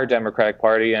entire Democratic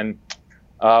Party, and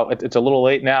it's a little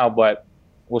late now, but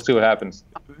we'll see what happens.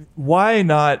 Why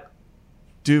not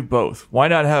do both? Why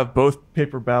not have both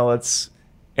paper ballots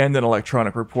and an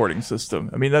electronic reporting system?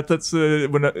 I mean, that's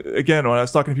when I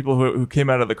was talking to people who came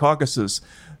out of the caucuses,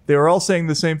 they were all saying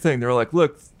the same thing. They were like,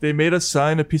 look, they made us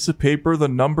sign a piece of paper. The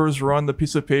numbers were on the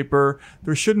piece of paper.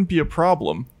 There shouldn't be a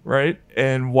problem, right?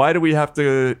 And why do we have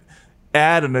to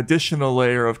add an additional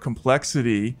layer of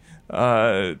complexity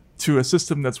to a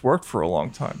system that's worked for a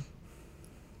long time?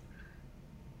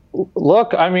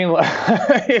 Look, I mean,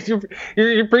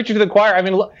 you're preaching to the choir. I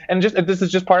mean, look, and this is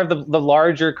just part of the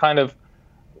larger kind of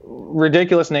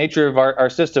ridiculous nature of our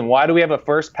system. Why do we have a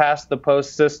first past the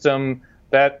post system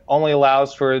that only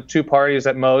allows for two parties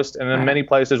at most, and in many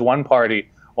places one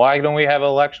party? Why don't we have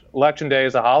election day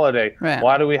as a holiday? Right.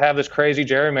 Why do we have this crazy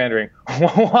gerrymandering?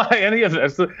 Why any of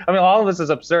this? I mean, all of this is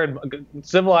absurd.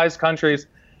 Civilized countries,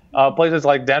 places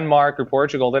like Denmark or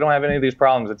Portugal, they don't have any of these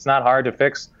problems. It's not hard to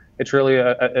fix. It's really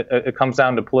it comes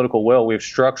down to political will. We have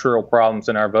structural problems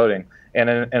in our voting and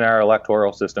in our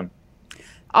electoral system.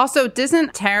 Also,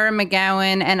 doesn't Tara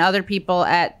McGowan and other people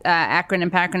at Acronym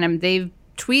Pacronym, they've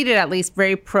tweeted at least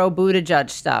very pro-Buttigieg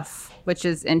stuff, which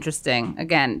is interesting.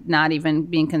 Again, not even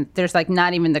there's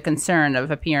not even the concern of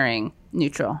appearing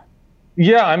neutral.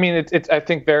 Yeah, I mean, it's I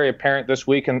think very apparent this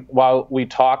week, and while we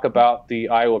talk about the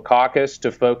Iowa caucus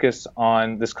to focus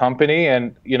on this company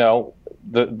and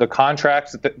the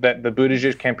contracts that the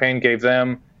Buttigieg campaign gave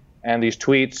them, and these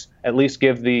tweets at least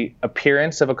give the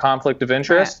appearance of a conflict of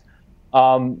interest. Right.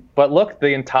 But look,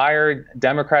 the entire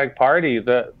Democratic Party,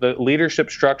 the leadership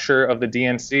structure of the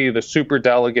DNC, the super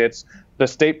delegates, the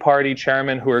state party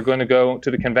chairmen who are going to go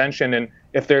to the convention, and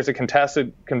if there's a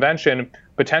contested convention,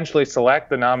 potentially select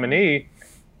the nominee,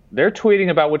 they're tweeting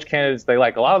about which candidates they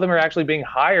like. A lot of them are actually being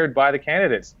hired by the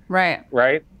candidates. Right.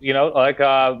 Right. Like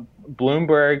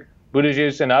Bloomberg,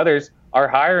 Buttigieg, and others are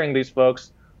hiring these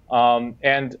folks.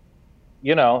 And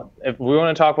if we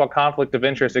want to talk about conflict of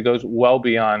interest, it goes well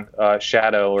beyond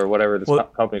Shadow or whatever this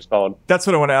company's called. That's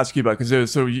what I want to ask you about, because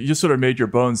so you sort of made your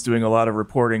bones doing a lot of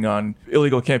reporting on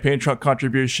illegal campaign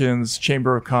contributions,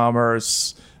 Chamber of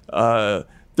Commerce.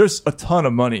 There's a ton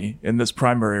of money in this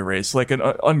primary race, like an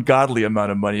ungodly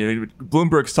amount of money.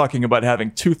 Bloomberg's talking about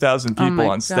having 2,000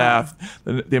 people on staff,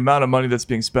 the amount of money that's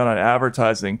being spent on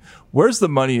advertising. Where's the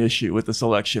money issue with this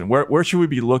election? Where should we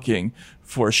be looking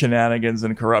for shenanigans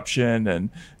and corruption and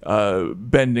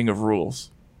bending of rules?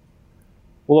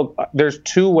 Well, look, there's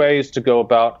two ways to go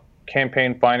about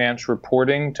campaign finance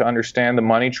reporting to understand the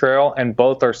money trail, and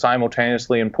both are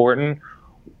simultaneously important.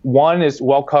 One is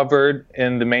well covered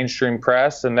in the mainstream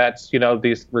press, and that's,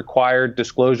 these required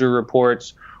disclosure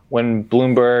reports. When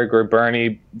Bloomberg or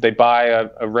Bernie, they buy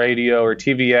a radio or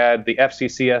TV ad, the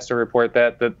FCC has to report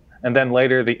that, and then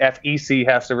later the FEC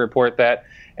has to report that.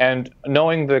 And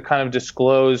knowing the kind of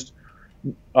disclosed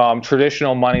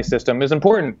traditional money system is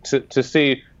important to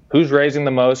see who's raising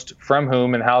the most, from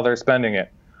whom, and how they're spending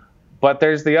it. But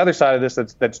there's the other side of this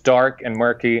that's dark and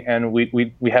murky, and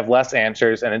we have less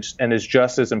answers, and it's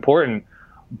just as important.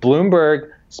 Bloomberg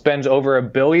spends over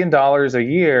 $1 billion a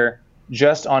year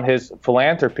just on his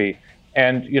philanthropy.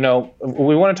 And,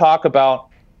 we want to talk about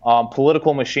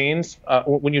political machines.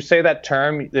 When you say that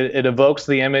term, it evokes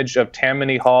the image of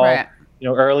Tammany Hall, right.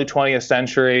 Early 20th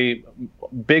century,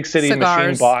 big city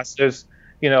machine bosses,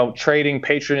 trading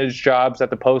patronage jobs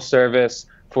at the post service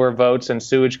for votes and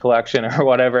sewage collection or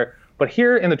whatever. But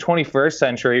here in the 21st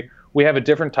century, we have a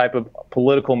different type of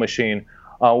political machine.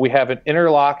 We have an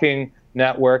interlocking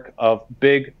network of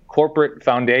big corporate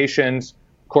foundations,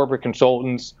 corporate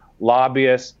consultants,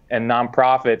 lobbyists, and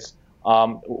nonprofits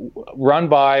run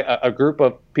by a group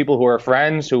of people who are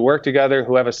friends, who work together,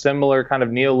 who have a similar kind of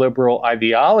neoliberal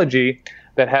ideology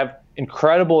that have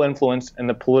incredible influence in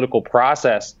the political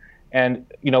process. And,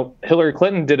 Hillary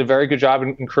Clinton did a very good job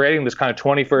in creating this kind of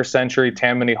 21st century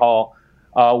Tammany Hall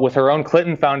with her own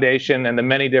Clinton Foundation and the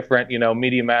many different,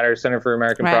 Media Matters, Center for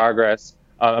American Progress,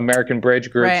 American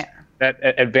Bridge groups that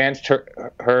advanced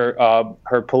her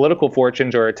political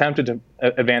fortunes, or attempted to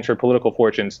advance her political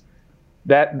fortunes.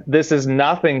 that this is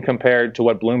nothing compared to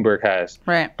what Bloomberg has.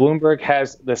 Right. Bloomberg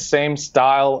has the same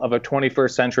style of a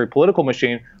 21st century political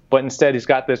machine, but instead he's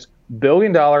got this $1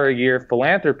 billion a year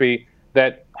philanthropy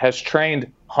that has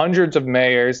trained hundreds of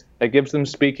mayors, that gives them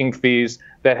speaking fees,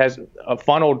 that has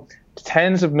funneled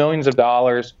tens of millions of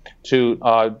dollars to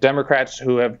Democrats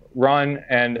who have run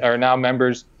and are now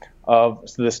members of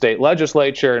the state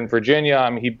legislature in Virginia. I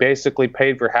mean, he basically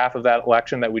paid for half of that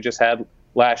election that we just had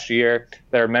last year.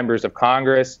 That are members of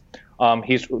Congress.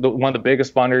 He's one of the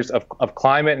biggest funders of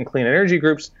climate and clean energy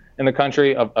groups in the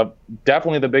country, of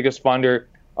definitely the biggest funder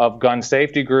of gun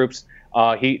safety groups.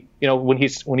 When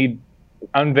he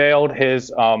unveiled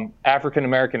his African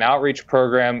American outreach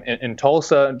program in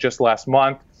Tulsa just last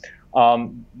month,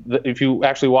 if you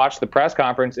actually watch the press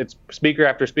conference, it's speaker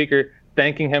after speaker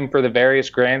thanking him for the various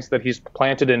grants that he's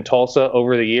planted in Tulsa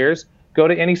over the years. Go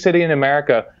to any city in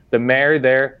America. The mayor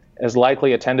there has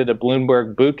likely attended a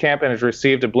Bloomberg boot camp and has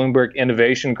received a Bloomberg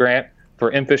innovation grant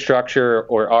for infrastructure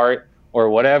or art or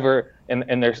whatever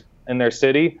in their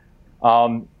city.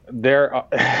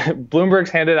 Bloomberg's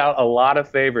handed out a lot of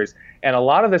favors, and a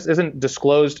lot of this isn't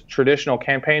disclosed traditional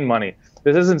campaign money.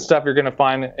 This isn't stuff you're going to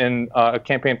find in a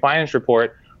campaign finance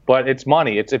report, but it's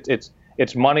money.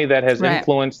 It's money that has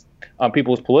influenced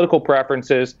people's political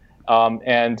preferences.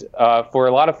 And for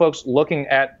a lot of folks looking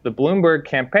at the Bloomberg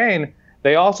campaign,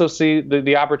 they also see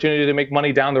the opportunity to make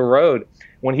money down the road.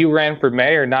 When he ran for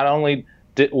mayor, not only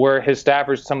were his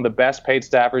staffers some of the best paid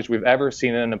staffers we've ever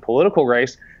seen in a political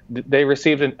race, they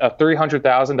received a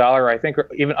 $300,000, I think, or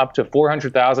even up to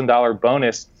 $400,000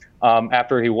 bonus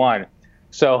after he won.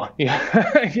 So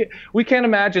we can't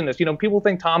imagine this. People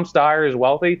think Tom Steyer is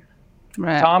wealthy.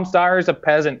 Right. Tom Steyer is a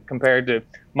peasant compared to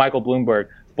Michael Bloomberg.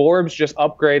 Forbes just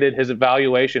upgraded his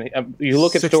evaluation. You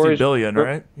look at stories. $60 billion,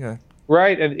 right? Yeah.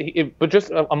 Right, but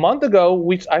just a month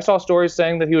ago, I saw stories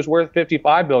saying that he was worth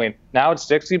 $55 billion. Now it's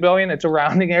 $60 billion. It's a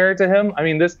rounding error to him. I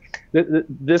mean, this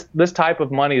type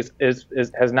of money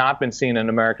has not been seen in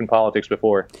American politics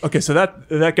before. Okay, so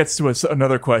that gets to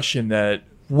another question: that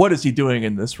what is he doing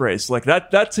in this race? Like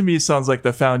that to me sounds like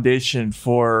the foundation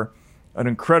for an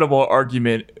incredible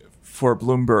argument for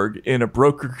Bloomberg in a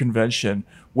broker convention,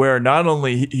 where not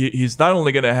only he's not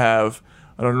only going to have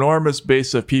an enormous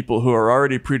base of people who are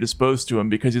already predisposed to him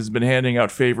because he's been handing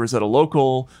out favors at a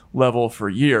local level for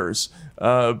years.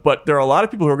 But there are a lot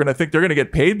of people who are going to think they're going to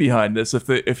get paid behind this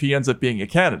if he ends up being a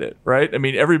candidate, right? I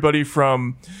mean, everybody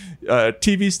from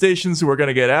TV stations who are going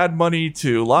to get ad money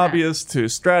to lobbyists to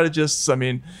strategists. I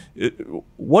mean,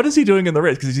 what is he doing in the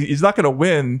race? Because he's not going to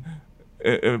win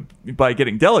by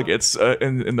getting delegates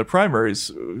in the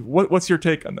primaries. What's your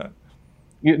take on that?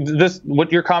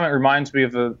 What your comment reminds me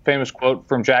of the famous quote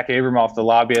from Jack Abramoff, the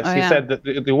lobbyist. He said that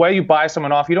the way you buy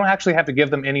someone off, you don't actually have to give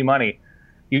them any money.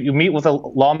 You meet with a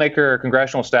lawmaker or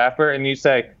congressional staffer, and you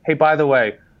say, "Hey, by the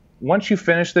way, once you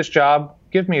finish this job,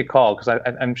 give me a call because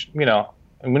I'm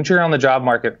when you're on the job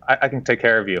market, I can take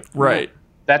care of you." Right.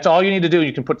 That's all you need to do.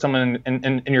 You can put someone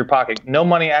in your pocket. No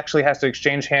money actually has to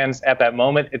exchange hands at that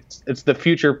moment. It's the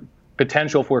future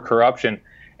potential for corruption,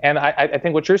 and I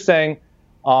think what you're saying.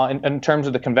 In terms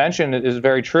of the convention, it is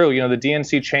very true. The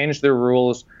DNC changed their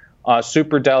rules.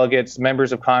 Superdelegates,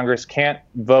 members of Congress, can't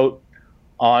vote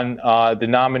on the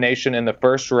nomination in the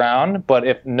first round. But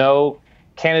if no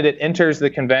candidate enters the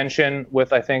convention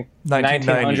with, I think,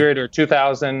 1,900 or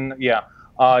 2,000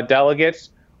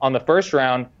 delegates on the first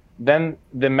round, then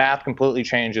the math completely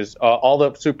changes. All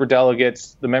the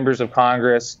superdelegates, the members of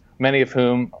Congress, many of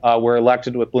whom were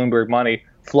elected with Bloomberg money,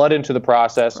 flood into the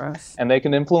process, and they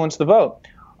can influence the vote.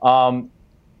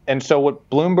 And so what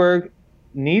Bloomberg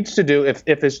needs to do, if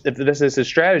this is his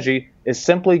strategy, is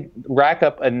simply rack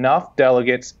up enough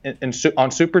delegates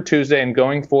on Super Tuesday and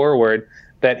going forward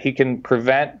that he can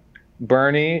prevent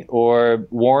Bernie or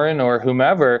Warren or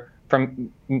whomever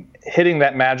from hitting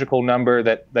that magical number,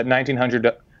 that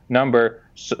 1,900 number,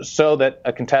 so that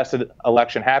a contested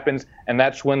election happens. And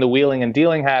that's when the wheeling and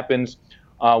dealing happens,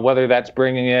 whether that's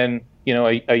bringing in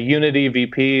a unity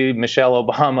VP, Michelle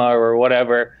Obama or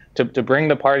whatever, to bring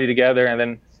the party together and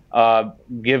then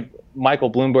give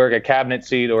Michael Bloomberg a cabinet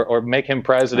seat or make him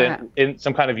president in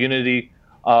some kind of unity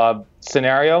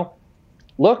scenario.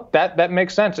 Look, that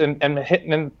makes sense. And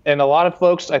a lot of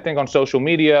folks, I think, on social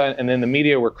media and in the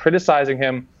media were criticizing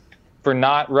him for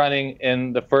not running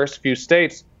in the first few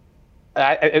states.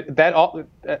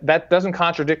 That doesn't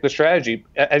contradict the strategy.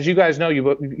 As you guys know,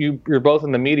 you're both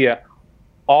in the media.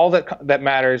 All that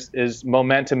matters is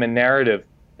momentum and narrative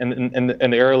in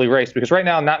the early race, because right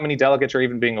now not many delegates are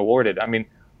even being awarded. I mean,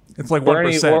 it's like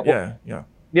 1%.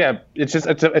 Yeah.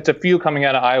 It's a few coming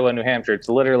out of Iowa and New Hampshire. It's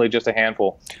literally just a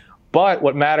handful. But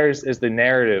what matters is the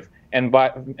narrative. And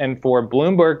for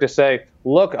Bloomberg to say,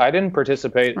 look, I didn't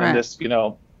participate in this,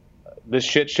 this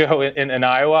shit show in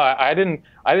Iowa. I didn't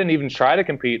even try to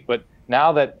compete. But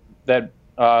now that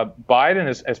Biden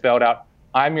has failed out,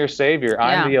 I'm your savior.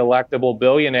 I'm the electable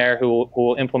billionaire who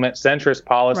will implement centrist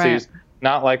policies,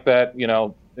 not like that,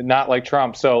 not like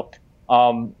Trump. So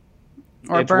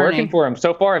it's Bernie. Working for him.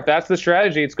 So far, if that's the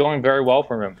strategy, it's going very well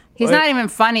for him. He's not even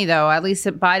funny, though. At least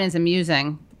Biden's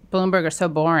amusing. Bloomberg are so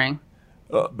boring.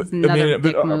 But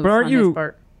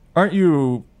aren't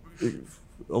you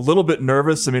a little bit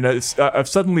nervous? I mean, I've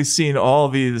suddenly seen all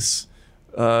these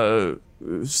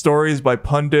stories by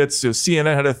pundits.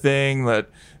 CNN had a thing that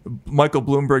Michael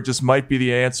Bloomberg just might be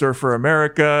the answer for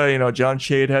America. John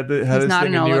Shade had his thing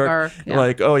in New York. Yeah.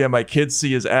 Like, oh yeah, my kids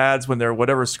see his ads when they're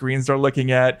whatever screens they're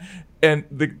looking at. And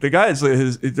the guy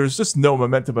there's just no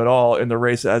momentum at all in the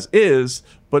race as is,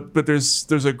 but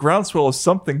there's a groundswell of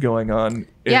something going on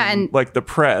in like the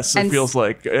press. It feels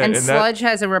like. And Sludge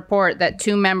has a report that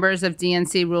 2 members of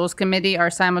DNC Rules Committee are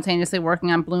simultaneously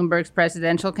working on Bloomberg's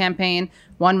presidential campaign.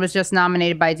 One was just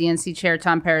nominated by DNC Chair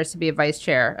Tom Perez to be a vice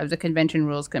chair of the Convention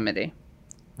Rules Committee.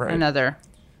 Right. Another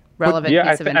relevant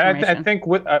piece of information. I think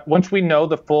once we know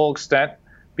the full extent,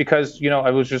 because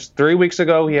it was just 3 weeks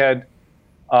ago he had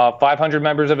 500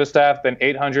 members of his staff, then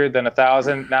 800, then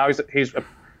 1,000. Now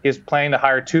he's planning to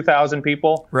hire 2,000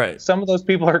 people. Right. Some of those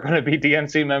people are going to be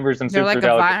DNC members and they're like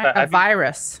a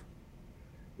virus.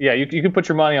 Yeah, you can put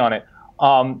your money on it.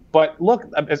 But look,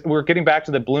 we're getting back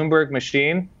to the Bloomberg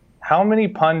machine. How many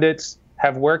pundits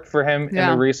have worked for him in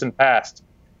the recent past?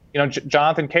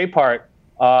 Jonathan Capehart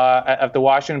at the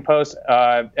Washington Post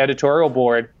editorial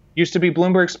board used to be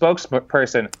Bloomberg's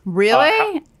spokesperson.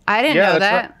 Really? I didn't know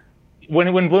that. Right.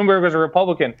 When Bloomberg was a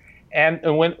Republican. And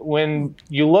when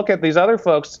you look at these other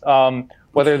folks,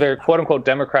 whether they're quote unquote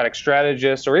Democratic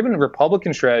strategists or even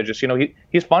Republican strategists,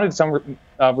 he's funded some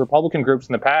Republican groups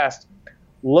in the past.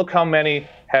 Look how many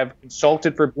have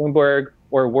consulted for Bloomberg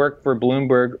or worked for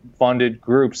Bloomberg funded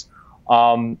groups.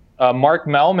 Mark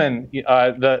Mellman,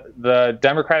 the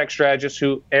Democratic strategist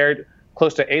who aired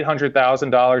close to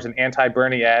 $800,000 in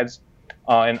anti-Bernie ads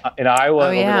in Iowa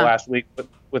over the last week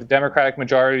with Democratic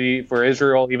majority for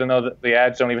Israel, even though the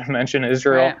ads don't even mention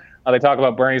Israel. They talk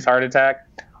about Bernie's heart attack.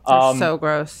 That's so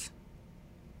gross.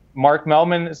 Mark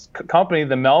Mellman's company,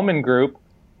 the Mellman Group,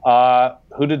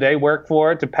 who did they work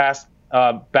for to pass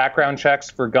background checks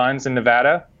for guns in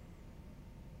Nevada?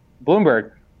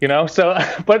 Bloomberg, So,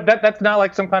 but that's not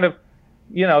like some kind of,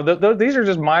 these are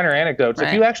just minor anecdotes. Right.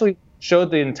 If you actually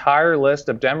showed the entire list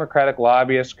of Democratic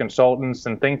lobbyists, consultants,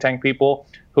 and think tank people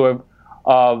who have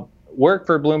worked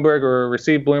for Bloomberg or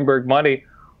received Bloomberg money,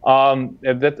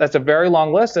 that's a very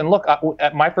long list. And look,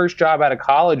 at my first job out of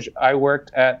college, I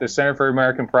worked at the Center for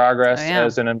American Progress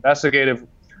as an investigative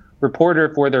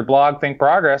reporter for their blog Think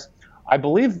Progress. I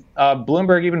believe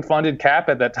Bloomberg even funded CAP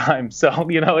at that time. So,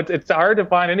 it's hard to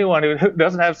find anyone who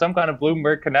doesn't have some kind of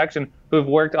Bloomberg connection who've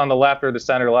worked on the left or the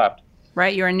center left.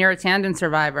 Right. You're a near tandem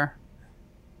survivor.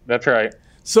 That's right.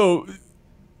 So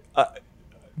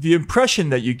the impression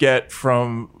that you get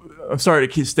from, I'm sorry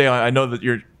to stay on, I know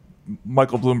that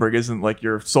Michael Bloomberg isn't like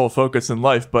your sole focus in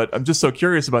life, but I'm just so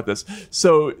curious about this.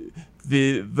 So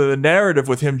the narrative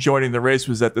with him joining the race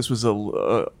was that this was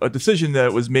a decision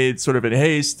that was made sort of in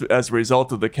haste as a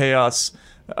result of the chaos,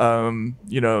 that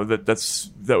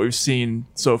we've seen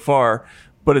so far.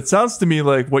 But it sounds to me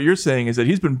like what you're saying is that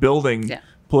he's been building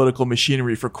political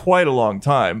machinery for quite a long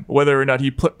time, whether or not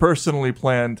he personally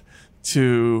planned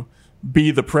to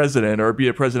be the president or be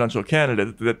a presidential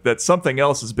candidate, that something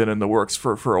else has been in the works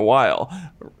for a while.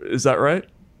 Is that right?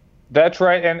 That's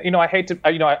right. And, I hate to,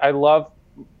 I love,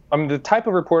 the type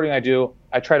of reporting I do,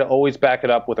 I try to always back it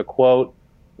up with a quote,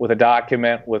 with a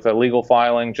document, with a legal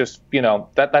filing, just,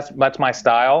 that's my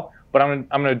style. But I'm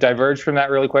going to diverge from that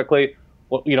really quickly.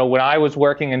 Well, when I was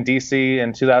working in D.C.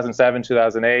 in 2007,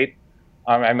 2008,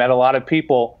 I met a lot of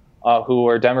people who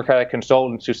were Democratic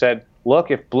consultants who said,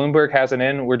 look, if Bloomberg has an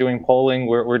in, we're doing polling,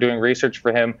 we're doing research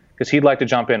for him because he'd like to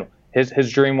jump in.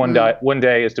 His dream one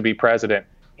day is to be president.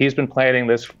 He's been planning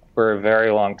this for a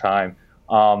very long time.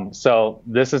 So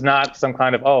this is not some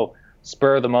kind of,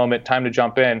 spur of the moment, time to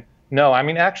jump in. No,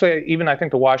 actually, even I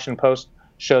think the Washington Post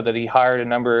showed that he hired a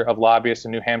number of lobbyists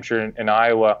in New Hampshire and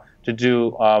Iowa to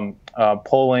do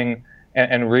polling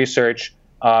and research,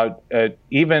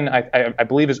 even I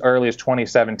believe as early as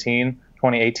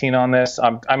 2018 on this.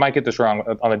 I might get this wrong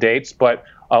on the dates, but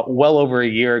well over a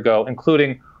year ago,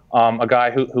 including a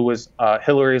guy who was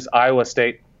Hillary's Iowa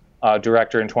State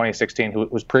director in 2016, who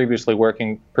was previously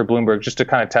working for Bloomberg just to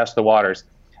kind of test the waters.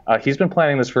 He's been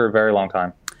planning this for a very long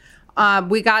time.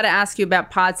 We got to ask you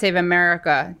about Pod Save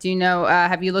America. Do you know,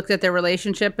 have you looked at their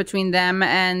relationship between them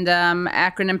and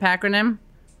Acronym?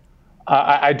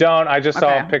 I don't. I just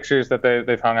saw pictures that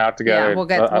they've hung out together. Yeah,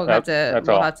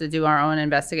 we'll have to do our own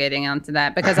investigating onto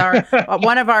that, because our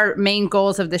one of our main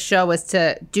goals of the show was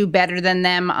to do better than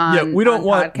them on we don't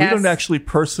podcasts. actually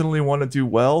personally want to do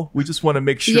well. We just want to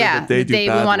make sure that they do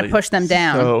badly. We want to push them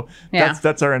down. So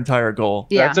that's our entire goal.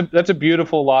 Yeah. That's a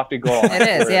beautiful, lofty goal.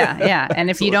 It is, yeah. And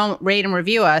if you don't rate and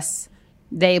review us,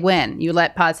 they win. You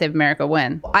let Pod Save America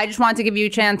win. I just wanted to give you a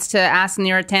chance to ask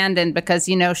Neera Tanden, because,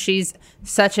 she's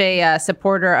such a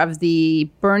supporter of the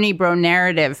Bernie Bro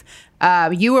narrative.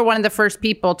 You were one of the first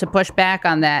people to push back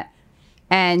on that.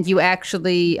 And you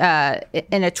actually,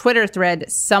 in a Twitter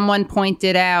thread, someone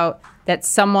pointed out that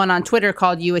someone on Twitter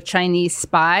called you a Chinese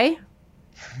spy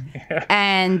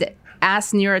and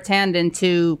asked Neera Tanden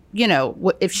to,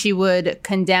 if she would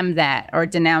condemn that or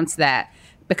denounce that,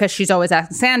 because she's always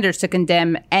asking Sanders to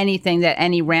condemn anything that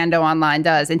any rando online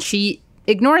does, and she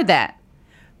ignored that.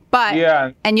 But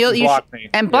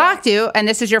blocked you, and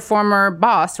this is your former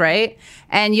boss, right?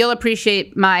 And you'll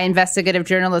appreciate my investigative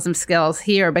journalism skills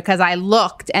here, because I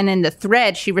looked, and in the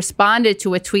thread she responded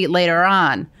to a tweet later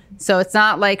on. So it's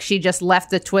not like she just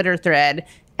left the Twitter thread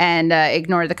and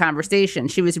ignored the conversation.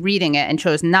 She was reading it and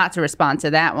chose not to respond to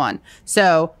that one.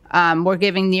 So we're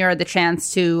giving Neera the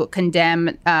chance to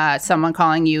condemn someone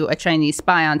calling you a Chinese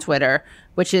spy on Twitter,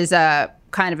 which is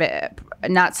kind of a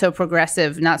not so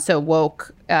progressive, not so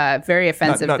woke, very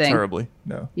offensive not thing. Not terribly,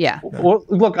 no. Yeah. Well,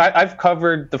 look, I've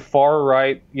covered the far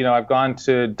right. I've gone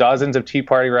to dozens of Tea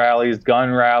Party rallies,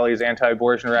 gun rallies,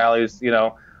 anti-abortion rallies,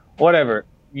 whatever.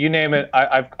 You name it,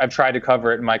 I've tried to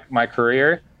cover it in my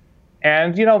career.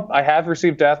 And, I have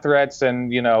received death threats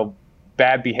and,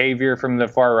 bad behavior from the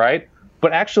far right.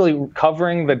 But actually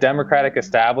covering the Democratic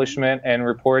establishment and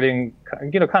reporting,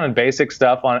 kind of basic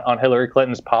stuff on Hillary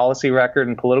Clinton's policy record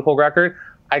and political record,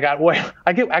 I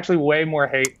get actually way more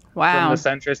hate from the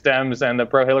centrist Dems and the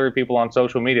pro-Hillary people on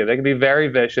social media. They can be very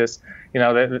vicious,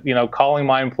 calling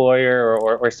my employer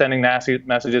or sending nasty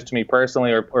messages to me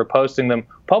personally or posting them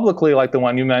publicly, like the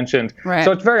one you mentioned. Right.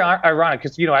 So it's very ironic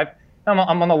because, I'm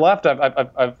on the left.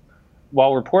 I've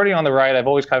while reporting on the right, I've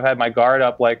always kind of had my guard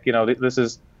up, like, this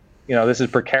is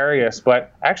precarious.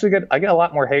 But actually, I get a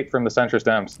lot more hate from the centrist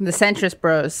Dems. The centrist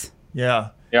bros. Yeah.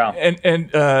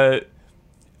 And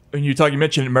when you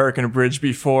mentioned American Bridge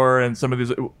before, and some of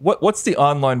these. What's the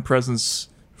online presence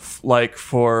like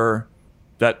for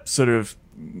that sort of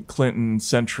Clinton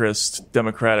centrist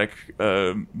Democratic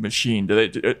machine?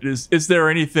 Is there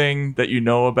anything that you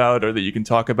know about or that you can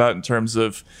talk about in terms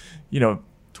of,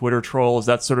 Twitter trolls,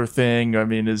 that sort of thing? I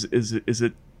mean, is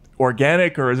it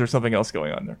organic, or is there something else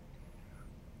going on there?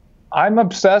 I'm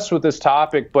obsessed with this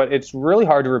topic, but it's really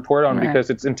hard to report on because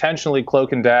it's intentionally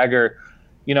cloak and dagger.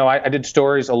 I did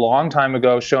stories a long time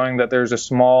ago showing that there's a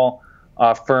small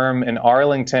firm in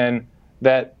Arlington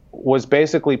that was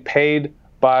basically paid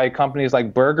by companies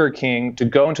like Burger King to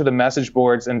go into the message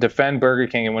boards and defend Burger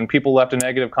King. And when people left a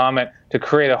negative comment, to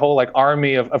create a whole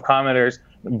army of commenters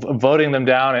voting them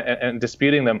down and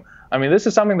disputing them. I mean, this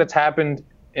is something that's happened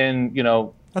in,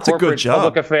 that's corporate, a good job.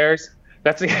 Public affairs.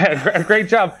 That's a great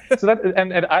job. So that,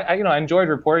 and I enjoyed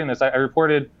reporting this. I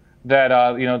reported that,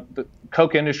 the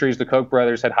Koch Industries, the Koch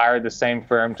brothers, had hired the same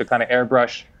firm to kind of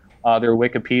airbrush their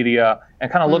Wikipedia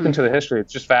and kind of look into the history.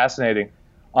 It's just fascinating.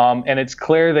 And it's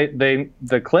clear that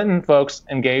the Clinton folks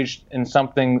engaged in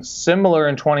something similar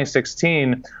in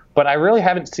 2016, but I really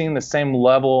haven't seen the same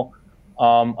level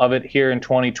of it here in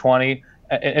 2020.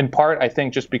 In part, I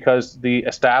think just because the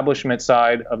establishment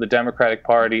side of the Democratic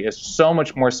Party is so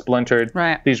much more splintered.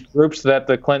 Right. These groups that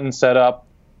the Clintons set up,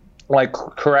 like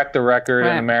Correct the Record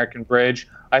and American Bridge,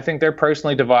 I think they're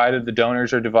personally divided. The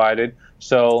donors are divided.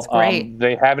 So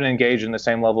they haven't engaged in the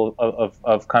same level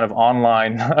of kind of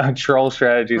online troll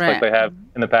strategies like they have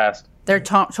in the past. They're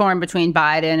torn between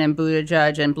Biden and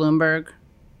Buttigieg and Bloomberg.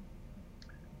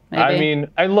 Maybe. I mean,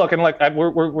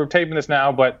 we're taping this now,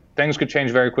 but things could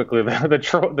change very quickly.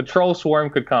 The troll swarm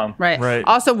could come. Right.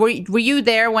 Also, were you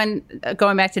there when,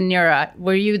 going back to Neera,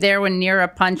 were you there when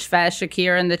Neera punched Faz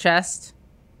Shakir in the chest?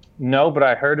 No, but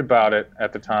I heard about it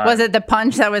at the time. Was it the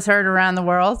punch that was heard around the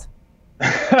world?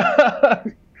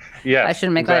 Yes. I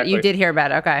shouldn't make that. You did hear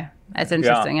about it. Okay. That's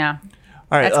interesting, yeah.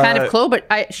 All right, that's kind of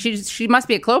Klobuchar. She must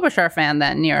be a Klobuchar fan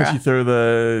then, Neera. She threw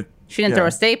the... She didn't throw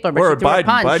a stapler, but or she threw a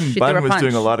punch. Biden was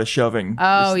doing a lot of shoving.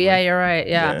 Oh, yeah, you're right.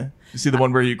 Yeah. You see the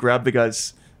one where you grab the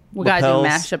guy's We got to do a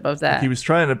mashup of that. Like he was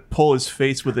trying to pull his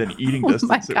face within eating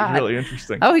distance. It was really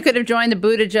interesting. Oh, he could have joined the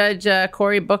Buttigieg,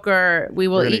 Cory Booker, We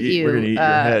Will Eat You. We're going to eat your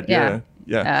head.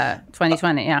 Yeah.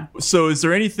 2020, yeah. So is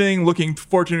there anything, looking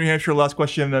forward to New Hampshire, last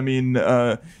question, I mean,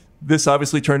 this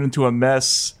obviously turned into a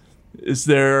mess. Is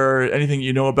there anything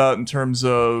you know about in terms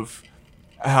of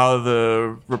how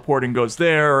the reporting goes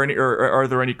there, or are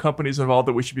there any companies involved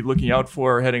that we should be looking out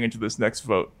for heading into this next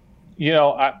vote?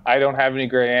 I don't have any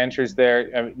great answers there.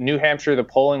 I mean, New Hampshire, the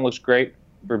polling looks great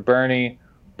for Bernie,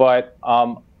 but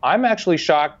I'm actually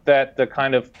shocked that the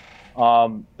kind of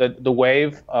the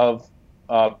wave of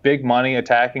big money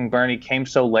attacking Bernie came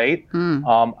so late.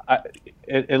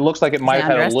 It looks like it might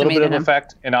have had a little bit of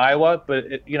effect in Iowa, but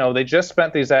they just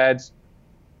spent these ads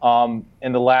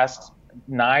in the last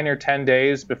 9 or 10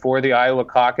 days before the Iowa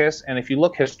caucus. And if you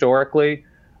look historically,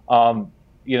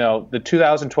 the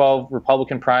 2012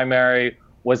 Republican primary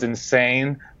was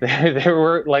insane. There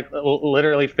were like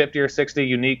literally 50 or 60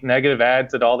 unique negative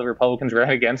ads that all the Republicans ran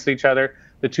against each other.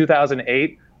 The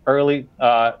 2008 early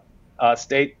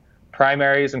state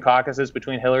primaries and caucuses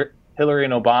between Hillary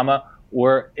and Obama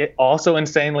were also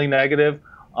insanely negative,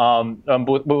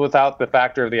 but without the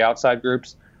factor of the outside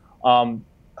groups.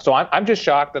 So I'm just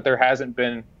shocked that there hasn't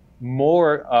been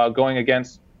more going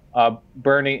against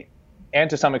Bernie and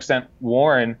to some extent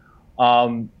Warren.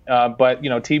 But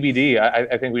TBD.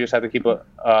 I think we just have to keep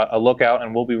a lookout,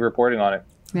 and we'll be reporting on it.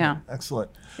 Yeah. Excellent.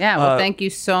 Yeah. Well, thank you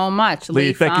so much,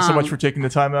 Lee. Thank you so much for taking the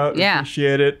time out. Yeah.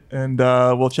 Appreciate it, and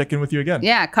we'll check in with you again.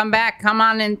 Yeah. Come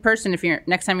on in person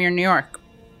next time you're in New York.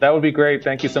 That would be great.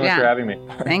 Thank you so much for having me.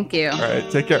 Thank you. All right.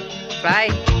 Take care. Bye.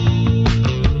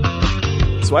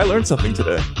 So I learned something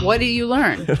today. What did you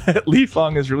learn? Lee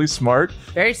Fang is really smart.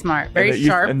 Very smart. Very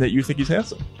sharp. And that you think he's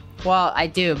handsome. Well, I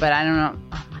do, but I don't know.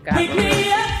 Oh my God.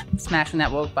 I'm smashing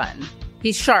that woke button.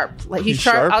 He's sharp. He's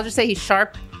sharp. I'll just say he's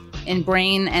sharp in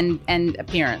brain and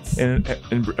appearance. And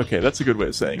okay, that's a good way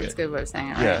of saying it. That's a good way of saying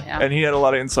it, right? Yeah. And he had a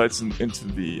lot of insights into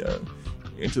the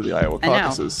Iowa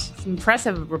caucuses. It's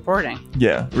impressive reporting.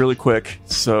 Yeah, really quick.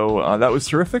 So that was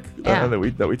terrific. Yeah.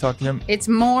 That we talked to him. It's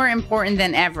more important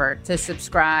than ever to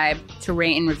subscribe, to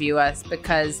rate and review us,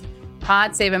 because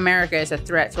Pod Save America is a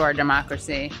threat to our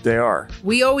democracy. They are.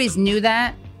 We always knew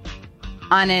that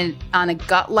on a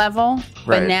gut level,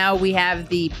 but now we have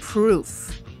the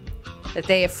proof that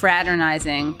they are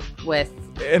fraternizing with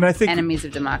and I think enemies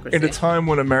of democracy. In a time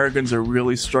when Americans are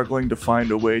really struggling to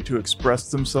find a way to express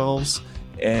themselves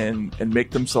and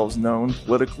make themselves known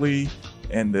politically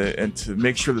and to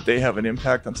make sure that they have an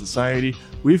impact on society,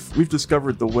 we've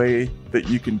discovered the way that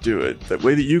you can do it. The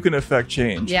way that you can affect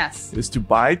change is to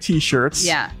buy T-shirts,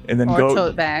 and then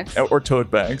tote bags,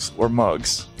 or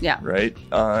mugs, right,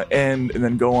 and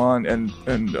then go on and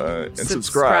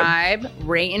subscribe,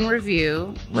 rate and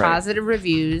review, positive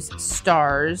reviews,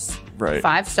 stars,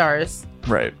 5 stars.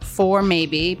 Right. 4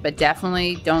 maybe, but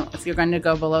definitely don't. If you're going to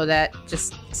go below that,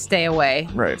 just stay away.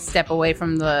 Right. Step away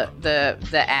from the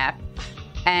app,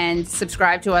 and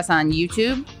subscribe to us on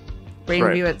YouTube. Rate and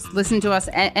review it. Listen to us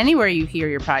anywhere you hear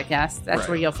your podcast. That's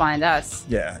where you'll find us.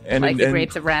 Yeah, like the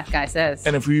Grapes of Wrath guy says.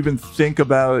 And if you even think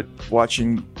about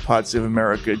watching Pod Save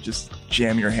America, just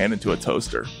jam your hand into a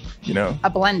toaster. A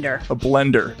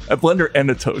blender and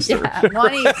a toaster. Yeah,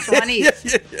 one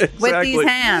each. Exactly.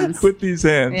 With these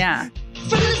hands. Yeah.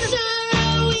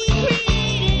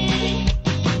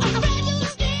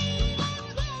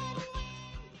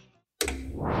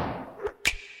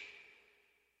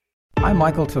 I'm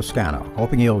Michael Toscano,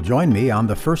 hoping you'll join me on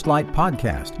the First Light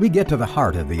podcast. We get to the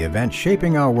heart of the event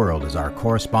shaping our world as our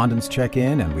correspondents check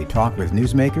in and we talk with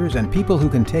newsmakers and people who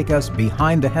can take us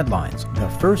behind the headlines. The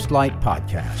First Light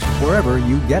podcast, wherever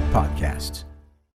you get podcasts.